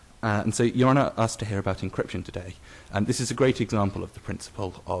 And so Your Honour asked to hear about encryption today. And this is a great example of the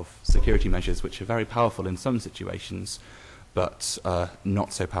principle of security measures which are very powerful in some situations, but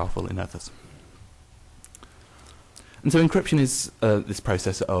not so powerful in others. And so encryption is this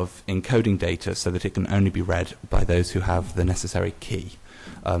process of encoding data so that it can only be read by those who have the necessary key.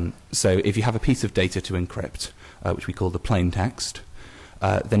 So if you have a piece of data to encrypt, which we call the plain text,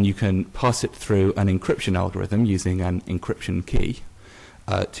 then you can pass it through an encryption algorithm using an encryption key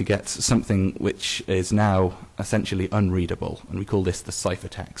to get something which is now essentially unreadable, and we call this the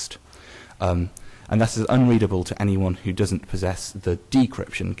ciphertext. And that is unreadable to anyone who doesn't possess the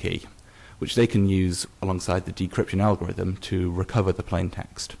decryption key, which they can use alongside the decryption algorithm to recover the plain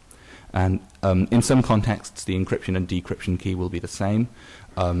text. And in some contexts, the encryption and decryption key will be the same,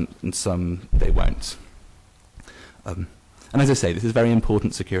 in some they won't. And as I say, this is very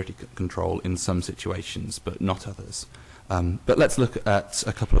important security control in some situations, but not others. But let's look at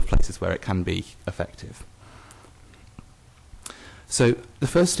a couple of places where it can be effective. So the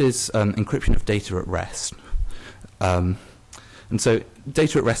first is encryption of data at rest. And so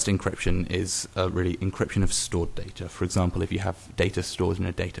data at rest encryption is really encryption of stored data. For example, if you have data stored in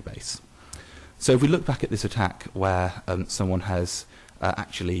a database. So if we look back at this attack where someone has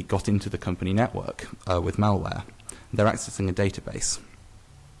actually got into the company network with malware, they're accessing a database.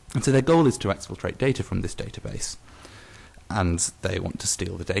 And so their goal is to exfiltrate data from this database. And they want to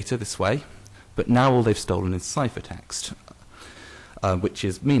steal the data this way. But now all they've stolen is ciphertext, which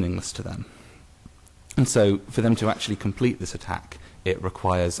is meaningless to them. And so for them to actually complete this attack, it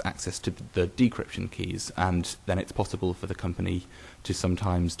requires access to the decryption keys, and then it's possible for the company to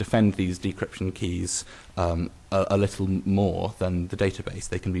sometimes defend these decryption keys a little more than the database.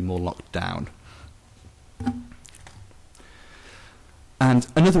 They can be more locked down. And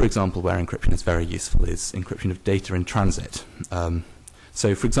another example where encryption is very useful is encryption of data in transit.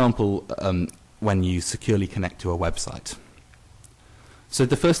 So for example, when you securely connect to a website. So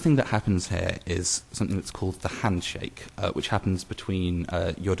the first thing that happens here is something that's called the handshake, which happens between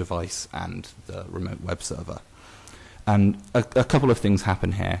your device and the remote web server. And a couple of things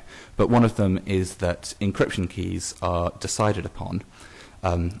happen here, but one of them is that encryption keys are decided upon,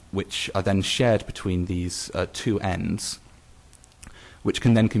 which are then shared between these two ends, which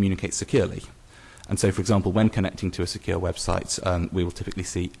can then communicate securely. And so, for example, when connecting to a secure website, we will typically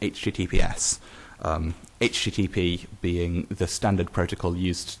see HTTPS, HTTP being the standard protocol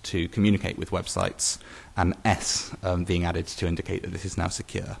used to communicate with websites, and S being added to indicate that this is now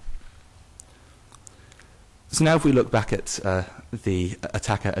secure. So now if we look back at the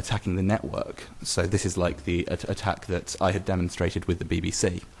attacker attacking the network, so this is like the attack that I had demonstrated with the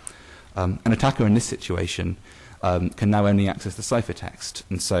BBC. An attacker in this situation can now only access the ciphertext,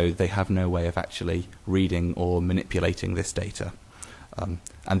 and so they have no way of actually reading or manipulating this data.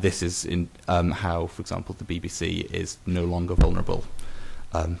 And this is how, for example, the BBC is no longer vulnerable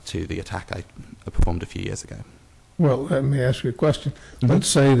to the attack I performed a few years ago. Well, let me ask you a question. Mm-hmm. Let's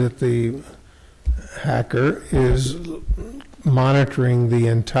say that the hacker is monitoring the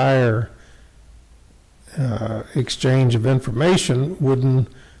entire exchange of information. Wouldn't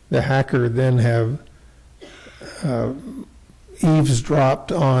the hacker then have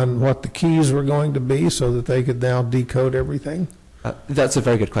eavesdropped on what the keys were going to be so that they could now decode everything? That's a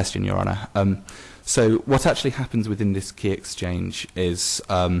very good question, Your Honour. So what actually happens within this key exchange is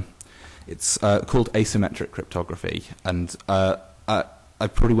it's called asymmetric cryptography, and I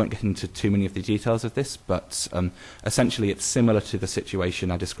probably won't get into too many of the details of this, but essentially it's similar to the situation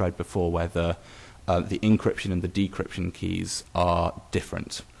I described before where the encryption and the decryption keys are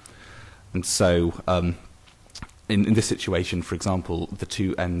different. And so in this situation, for example, the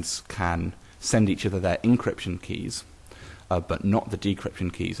two ends can send each other their encryption keys, but not the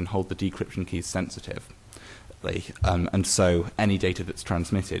decryption keys, and hold the decryption keys sensitive. And so any data that's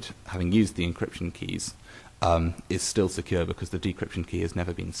transmitted, having used the encryption keys, is still secure because the decryption key has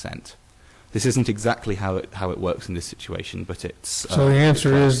never been sent. This isn't exactly how it works in this situation, but it's... So the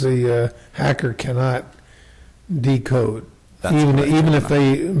answer is the hacker cannot decode, even if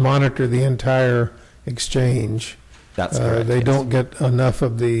they monitor the entire exchange. That's correct, they yes. don't get enough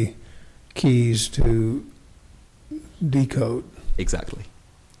of the keys to decode. Exactly.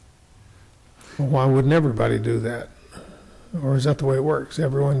 Well, why wouldn't everybody do that? Or is that the way it works?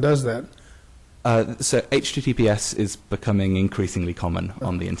 Everyone does that. So HTTPS is becoming increasingly common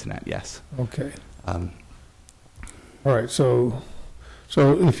on the internet, yes. Okay. All right, so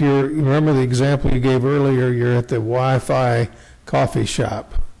if you remember the example you gave earlier, you're at the Wi-Fi coffee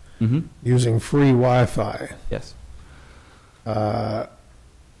shop using free Wi-Fi. Yes.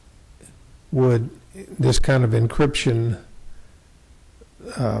 Would this kind of encryption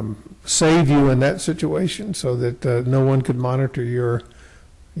save you in that situation so that no one could monitor your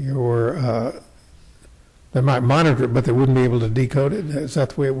they might monitor it, but they wouldn't be able to decode it? Is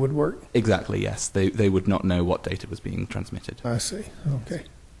that the way it would work? Exactly, yes. They would not know what data was being transmitted. I see. Okay.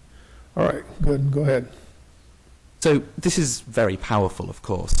 All right, good. Go ahead. So this is very powerful, of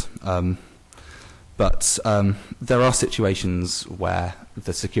course. But there are situations where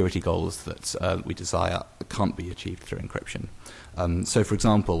the security goals that we desire can't be achieved through encryption. So, for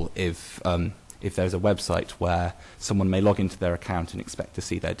example, if there's a website where someone may log into their account and expect to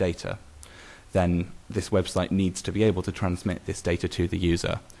see their data, then this website needs to be able to transmit this data to the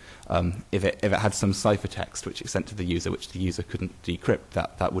user. If it had some ciphertext which it sent to the user, which the user couldn't decrypt,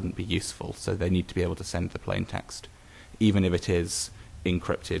 that wouldn't be useful. So they need to be able to send the plain text, even if it is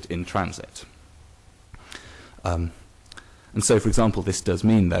encrypted in transit. And so, for example, this does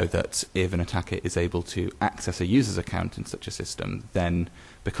mean, though, that if an attacker is able to access a user's account in such a system, then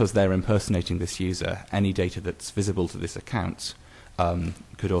because they're impersonating this user, any data that's visible to this account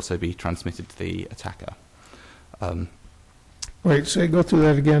could also be transmitted to the attacker. Wait, say, go through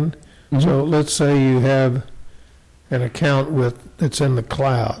that again. So let's say you have an account that's in the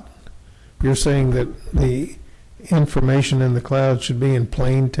cloud. You're saying that the information in the cloud should be in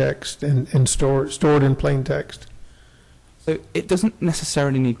plain text and stored in plain text? So it doesn't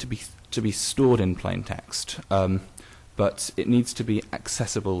necessarily need to be stored in plain text, but it needs to be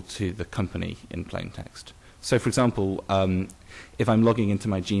accessible to the company in plain text. So, for example, if I'm logging into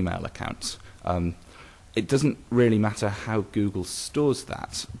my Gmail account, it doesn't really matter how Google stores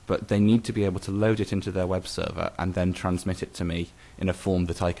that, but they need to be able to load it into their web server and then transmit it to me in a form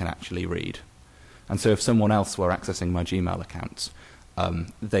that I can actually read. And so if someone else were accessing my Gmail account,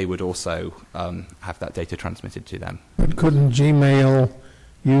 they would also have that data transmitted to them. But couldn't Gmail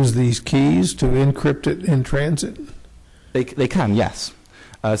use these keys to encrypt it in transit? They can, yes.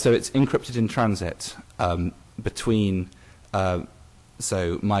 So it's encrypted in transit between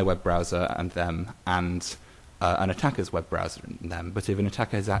so my web browser and them, and an attacker's web browser and them. But if an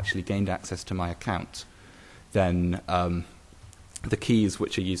attacker has actually gained access to my account, then the keys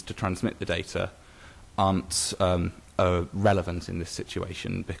which are used to transmit the data aren't relevant in this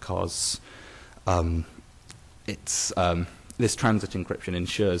situation, because this transit encryption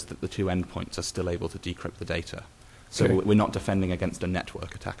ensures that the two endpoints are still able to decrypt the data. So Okay. we're not defending against a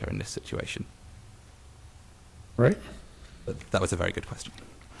network attacker in this situation. Right. But that was a very good question.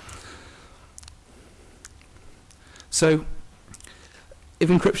 So, if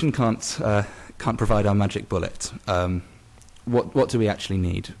encryption can't provide our magic bullet, what do we actually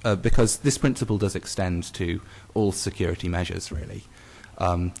need? Because this principle does extend to all security measures, really.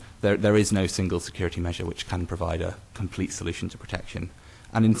 There is no single security measure which can provide a complete solution to protection,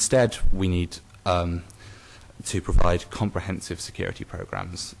 and instead we need to provide comprehensive security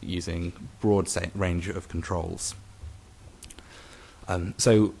programs using broad range of controls.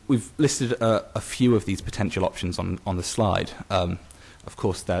 So we've listed a few of these potential options on the slide. Of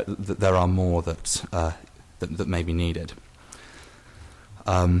course, there are more that may be needed.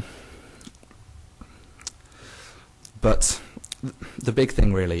 But the big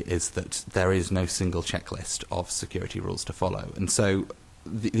thing really is that there is no single checklist of security rules to follow. And so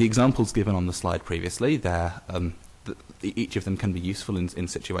the examples given on the slide previously, each of them can be useful in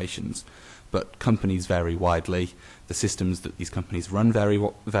situations, but companies vary widely. The systems that these companies run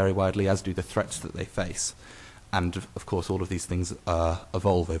vary widely, as do the threats that they face. And, of course, all of these things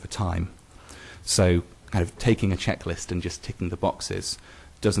evolve over time. So kind of taking a checklist and just ticking the boxes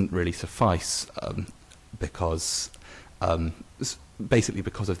doesn't really suffice basically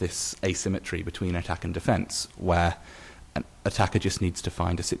because of this asymmetry between attack and defense, where an attacker just needs to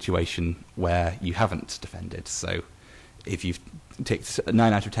find a situation where you haven't defended. So if you've ticked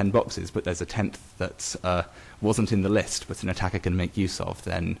 9 out of 10 boxes, but there's a 10th that wasn't in the list, but an attacker can make use of,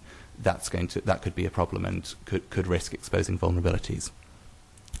 then that could be a problem and could risk exposing vulnerabilities.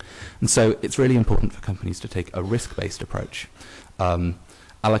 And so it's really important for companies to take a risk-based approach,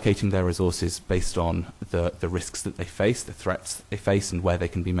 allocating their resources based on the risks that they face, the threats they face, and where they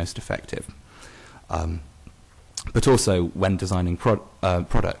can be most effective. But also, when designing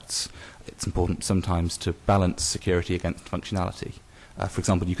products, it's important sometimes to balance security against functionality. For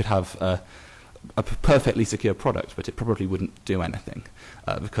example, you could have a perfectly secure product, but it probably wouldn't do anything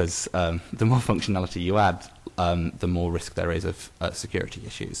because the more functionality you add, the more risk there is of security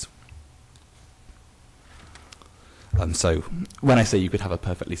issues. So when I say you could have a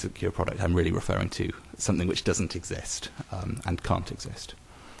perfectly secure product, I'm really referring to something which doesn't exist and can't exist.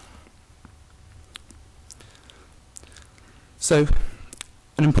 So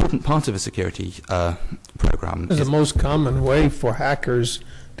an important part of a security program is the most common way for hackers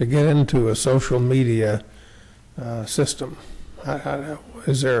to get into a social media system.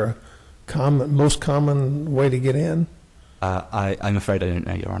 Is there a most common way to get in? I'm afraid I don't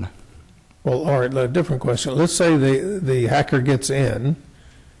know, Your Honor. Well, all right, a different question. Let's say the hacker gets in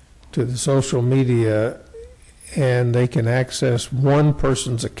to the social media and they can access one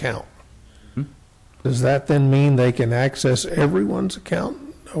person's account. Does that then mean they can access everyone's account?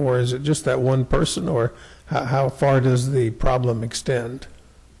 Or is it just that one person? Or how far does the problem extend?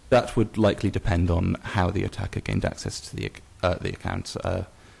 That would likely depend on how the attacker gained access to the account.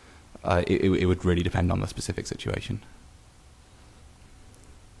 It would really depend on the specific situation.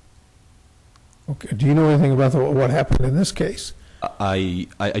 Okay. Do you know anything about what happened in this case? I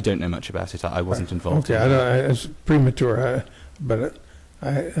don't know much about it. I wasn't involved. Okay, it's premature, but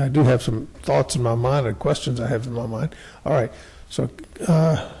I do have some thoughts in my mind and questions I have in my mind. All right, so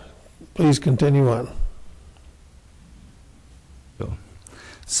please continue on. Sure.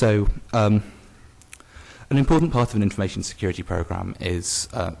 So an important part of an information security program is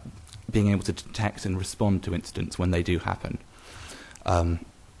being able to detect and respond to incidents when they do happen.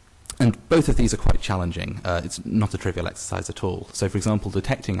 And both of these are quite challenging. It's not a trivial exercise at all. So, for example,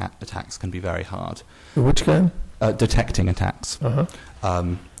 detecting attacks can be very hard. Which kind? Detecting attacks.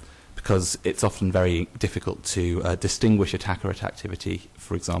 Because it's often very difficult to distinguish attack activity,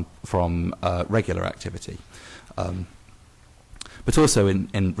 for example, from regular activity. But also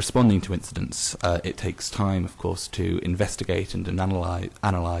in responding to incidents, it takes time, of course, to investigate and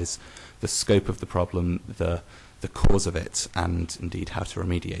analyze the scope of the problem, the cause of it, and indeed how to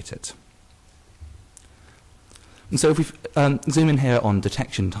remediate it. And so if we zoom in here on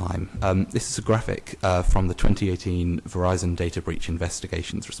detection time, this is a graphic from the 2018 Verizon Data Breach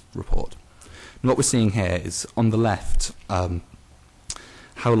Investigations report. And what we're seeing here is, on the left,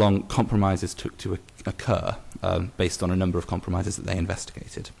 how long compromises took to occur based on a number of compromises that they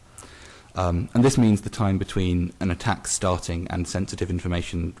investigated. And this means the time between an attack starting and sensitive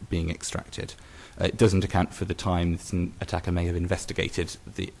information being extracted. It doesn't account for the time that an attacker may have investigated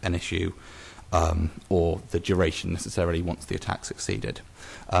an issue or the duration necessarily once the attack succeeded.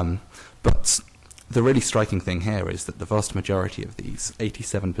 But the really striking thing here is that the vast majority of these,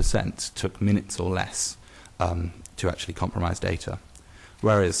 87%, took minutes or less to actually compromise data.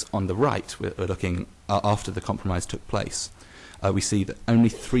 Whereas on the right, we're looking after the compromise took place, we see that only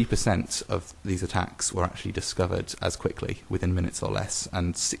 3% of these attacks were actually discovered as quickly, within minutes or less,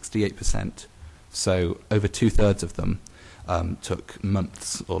 and 68%. So over 2/3 of them took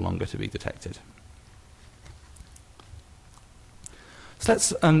months or longer to be detected. So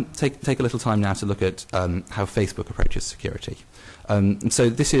let's take a little time now to look at how Facebook approaches security. And so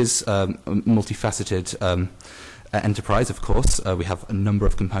this is a multifaceted enterprise, of course. We have a number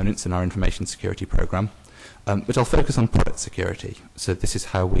of components in our information security program. But I'll focus on product security. So this is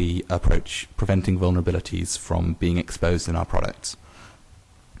how we approach preventing vulnerabilities from being exposed in our products.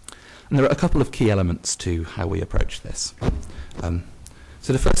 And there are a couple of key elements to how we approach this.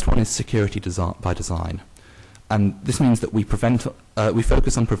 So the first one is security by design. And this means that we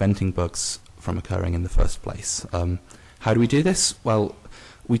focus on preventing bugs from occurring in the first place. How do we do this? Well,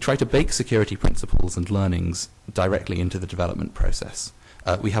 we try to bake security principles and learnings directly into the development process.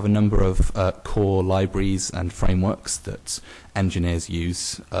 We have a number of core libraries and frameworks that engineers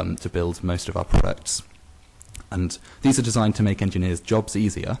use to build most of our products. And these are designed to make engineers' jobs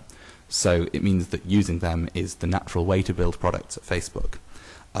easier. So it means that using them is the natural way to build products at Facebook.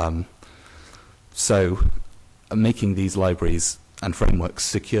 So making these libraries and frameworks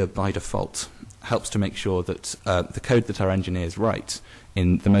secure by default helps to make sure that the code that our engineers write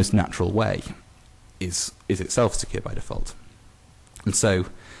in the most natural way is itself secure by default. And so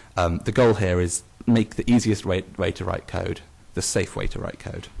the goal here is make the easiest way to write code the safe way to write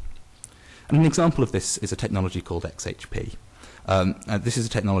code. And an example of this is a technology called XHP. This is a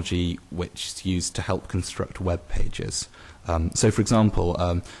technology which is used to help construct web pages. So, for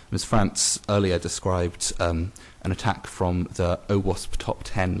example, Ms. France earlier described an attack from the OWASP top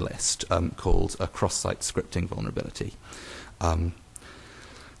 10 list called a cross-site scripting vulnerability.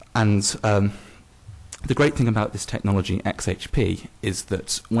 The great thing about this technology, XHP, is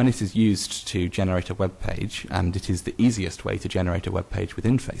that when it is used to generate a web page, and it is the easiest way to generate a web page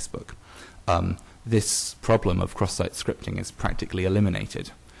within Facebook, this problem of cross-site scripting is practically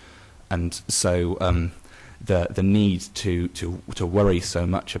eliminated. And so the need to worry so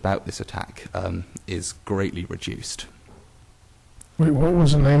much about this attack is greatly reduced. Wait, what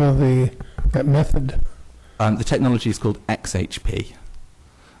was the name of that method? The technology is called XHP.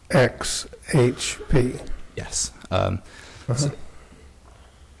 XHP. Yes. And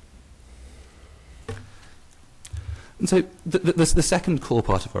so the second core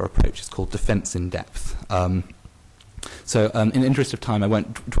part of our approach is called defense in depth. So in the interest of time, I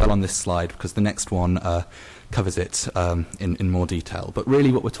won't dwell on this slide because the next one covers it in more detail. But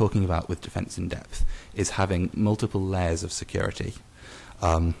really what we're talking about with defense in depth is having multiple layers of security.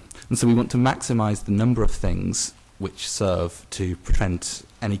 And so we want to maximize the number of things which serve to prevent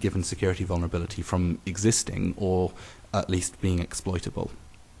any given security vulnerability from existing or at least being exploitable.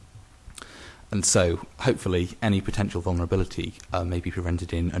 And so, hopefully, any potential vulnerability may be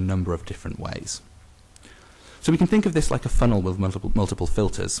prevented in a number of different ways. So we can think of this like a funnel with multiple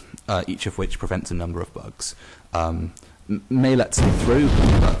filters, each of which prevents a number of bugs. May let some through,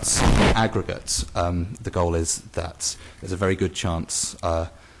 but in aggregate, the goal is that there's a very good chance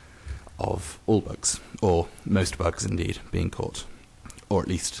of all bugs, or most bugs indeed, being caught, or at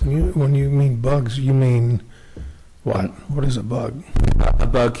least... When you mean bugs, you mean what? What is a bug? A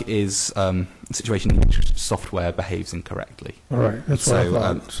bug is a situation in which software behaves incorrectly. All right, that's what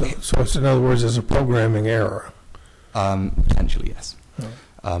I thought. So it's, in other words, it's a programming error. Potentially, yes.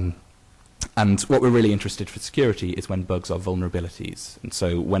 Oh. And what we're really interested for security is when bugs are vulnerabilities, and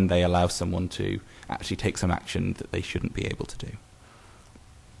so when they allow someone to actually take some action that they shouldn't be able to do.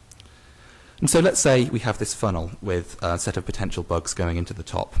 And so let's say we have this funnel with a set of potential bugs going into the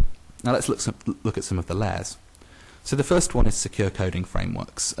top. Now let's look at some of the layers. So the first one is secure coding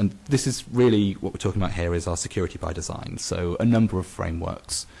frameworks, and this is really what we're talking about here is our security by design, so a number of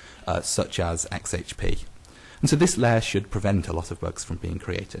frameworks such as XHP. And so this layer should prevent a lot of bugs from being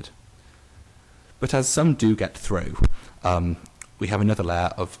created. But as some do get through, we have another layer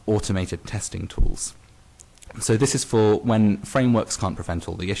of automated testing tools. So this is for when frameworks can't prevent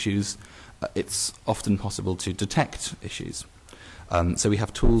all the issues, it's often possible to detect issues. So we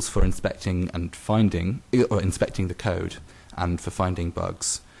have tools for inspecting and finding, or inspecting the code, and for finding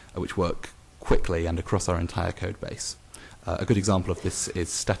bugs, which work quickly and across our entire code base. A good example of this is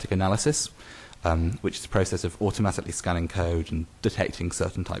static analysis, which is a process of automatically scanning code and detecting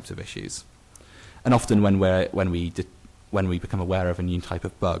certain types of issues. And often when we become aware of a new type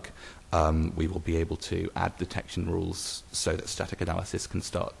of bug, we will be able to add detection rules so that static analysis can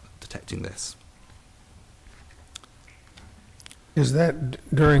start detecting this. Is that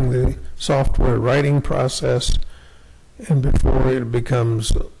during the software writing process and before it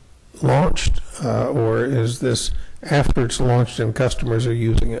becomes launched, or is this after it's launched and customers are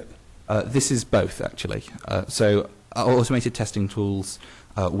using it? This is both, actually. So our automated testing tools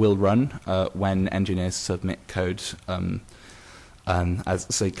will run when engineers submit code as,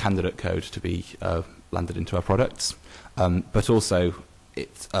 say, candidate code to be landed into our products, but also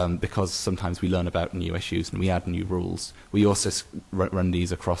because sometimes we learn about new issues and we add new rules, we also run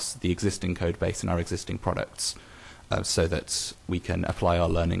these across the existing code base and our existing products so that we can apply our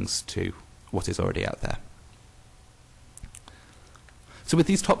learnings to what is already out there. So with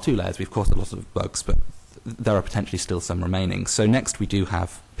these top two layers, we've caught a lot of bugs, but there are potentially still some remaining. So next we do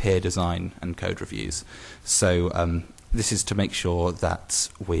have peer design and code reviews. So this is to make sure that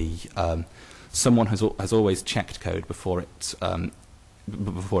someone has always checked code before it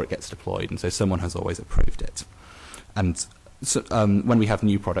gets deployed, and so someone has always approved it. And so, when we have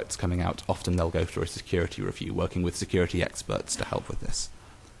new products coming out, often they'll go through a security review, working with security experts to help with this.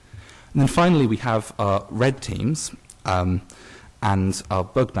 And then finally, we have our red teams and our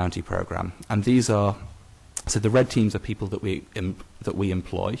bug bounty program. And these are, so the red teams are people that we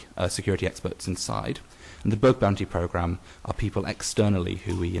employ, security experts inside, and the bug bounty program are people externally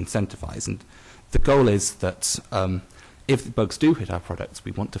who we incentivize. And the goal is that if the bugs do hit our products,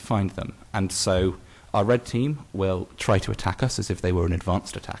 we want to find them. And so our red team will try to attack us as if they were an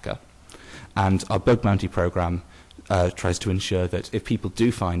advanced attacker. And our bug bounty program tries to ensure that if people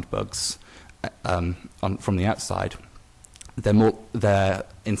do find bugs from the outside, they're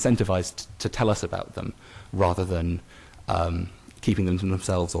incentivized to tell us about them rather than keeping them to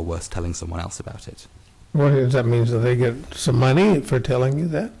themselves, or worse, telling someone else about it. What does that mean? Do they get some money for telling you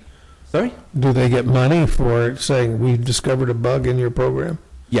that? Sorry? Do they get money for saying, we've discovered a bug in your program?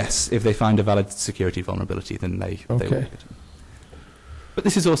 Yes, if they find a valid security vulnerability, then they will get it. But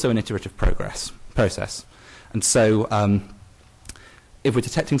this is also an iterative process. And so if we're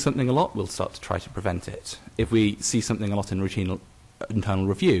detecting something a lot, we'll start to try to prevent it. If we see something a lot in routine internal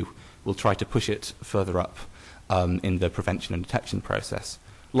review, we'll try to push it further up in the prevention and detection process.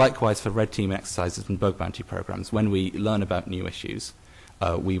 Likewise, for red team exercises and bug bounty programs, when we learn about new issues,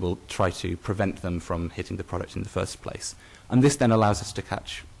 we will try to prevent them from hitting the product in the first place. And this then allows us to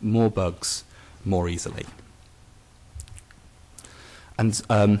catch more bugs more easily. And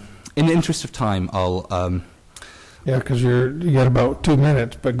in the interest of time, I'll... yeah, because you got about 2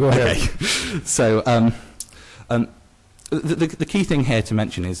 minutes, but go ahead. Okay. So the key thing here to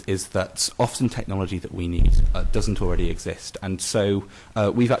mention is that often technology that we need doesn't already exist. And so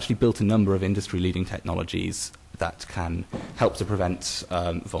we've actually built a number of industry-leading technologies that can help to prevent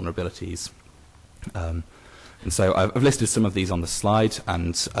vulnerabilities. And so I've listed some of these on the slide,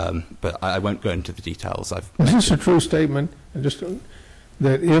 but I won't go into the details. Is this a true statement? Just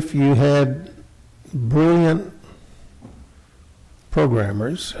that if you had brilliant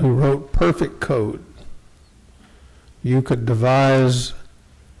programmers who wrote perfect code, you could devise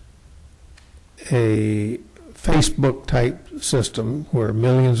a Facebook-type system where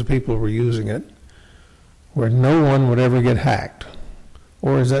millions of people were using it, where no one would ever get hacked,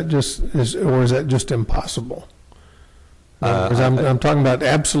 or is that just impossible? I'm talking about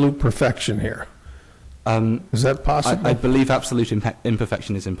absolute perfection here. Is that possible? I believe absolute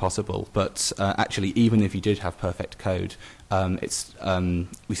imperfection is impossible, but actually, even if you did have perfect code,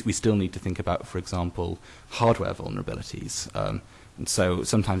 we still need to think about, for example, hardware vulnerabilities. And so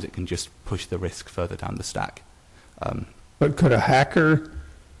sometimes it can just push the risk further down the stack. But could a hacker,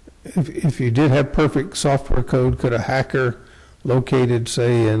 if you did have perfect software code, could a hacker located,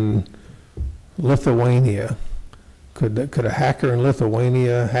 say, in Lithuania, could a hacker in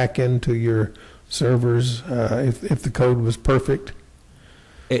Lithuania hack into your servers if the code was perfect?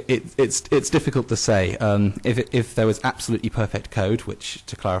 It's difficult to say. If there was absolutely perfect code, which,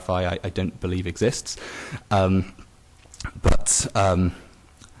 to clarify, I don't believe exists, but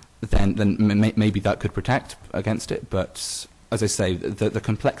then maybe that could protect against it. But as I say, the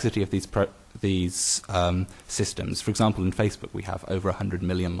complexity of these systems, for example, in Facebook we have over 100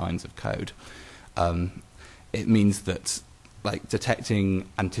 million lines of code. It means that, like, detecting,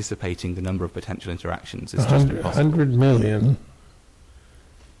 anticipating the number of potential interactions is just impossible. 100 million.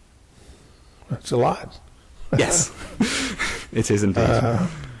 That's a lot. Yes, it is indeed.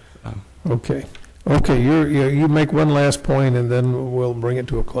 Okay. Okay, you make one last point, and then we'll bring it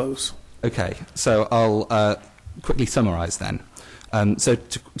to a close. Okay, so I'll quickly summarize then. So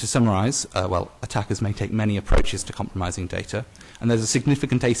to summarize, well, attackers may take many approaches to compromising data, and there's a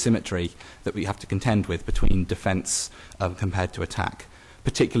significant asymmetry that we have to contend with between defense compared to attack,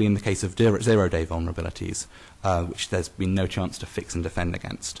 particularly in the case of zero-day vulnerabilities, which there's been no chance to fix and defend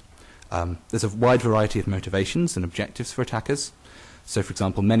against. There's a wide variety of motivations and objectives for attackers. So, for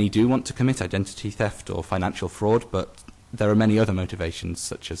example, many do want to commit identity theft or financial fraud, but there are many other motivations,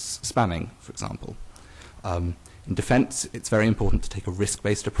 such as spamming, for example. In defense, it's very important to take a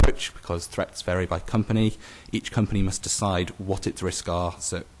risk-based approach because threats vary by company. Each company must decide what its risks are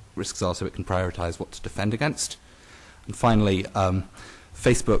so it can prioritize what to defend against. And finally,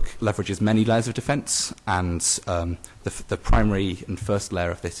 Facebook leverages many layers of defense, and the primary and first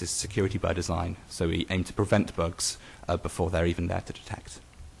layer of this is security by design. So we aim to prevent bugs before they're even there to detect.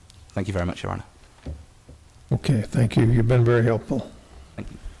 Thank you very much, Your Honor. Okay, thank you. You've been very helpful. Thank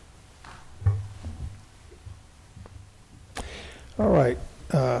you. All right.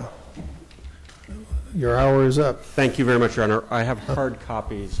 Your hour is up. Thank you very much, Your Honor. I have hard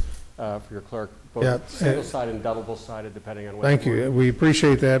copies for your clerk, both single-sided and double-sided, depending on what. Thank you. We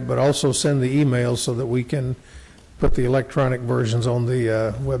appreciate that, but also send the emails so that we can put the electronic versions on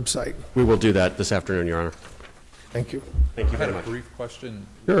the website. We will do that this afternoon, Your Honor. Thank you. Thank you very I much. had a brief question.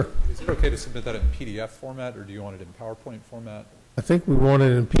 Sure. Is it okay to submit that in PDF format, or do you want it in PowerPoint format? I think we want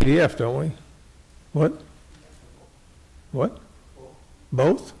it in PDF, don't we? What? What?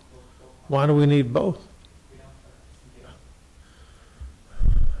 Both? Why do we need both?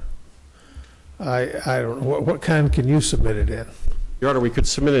 I don't know. What kind can you submit it in? Your Honor, we could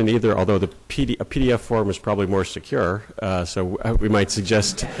submit it in either, although a PDF form is probably more secure, so we might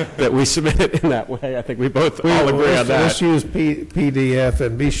suggest that we submit it in that way. I think we both all agree on that. Let's use PDF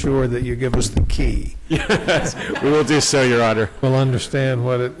and be sure that you give us the key. Yes, we will do so, Your Honor. We'll understand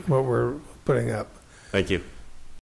what we're putting up. Thank you.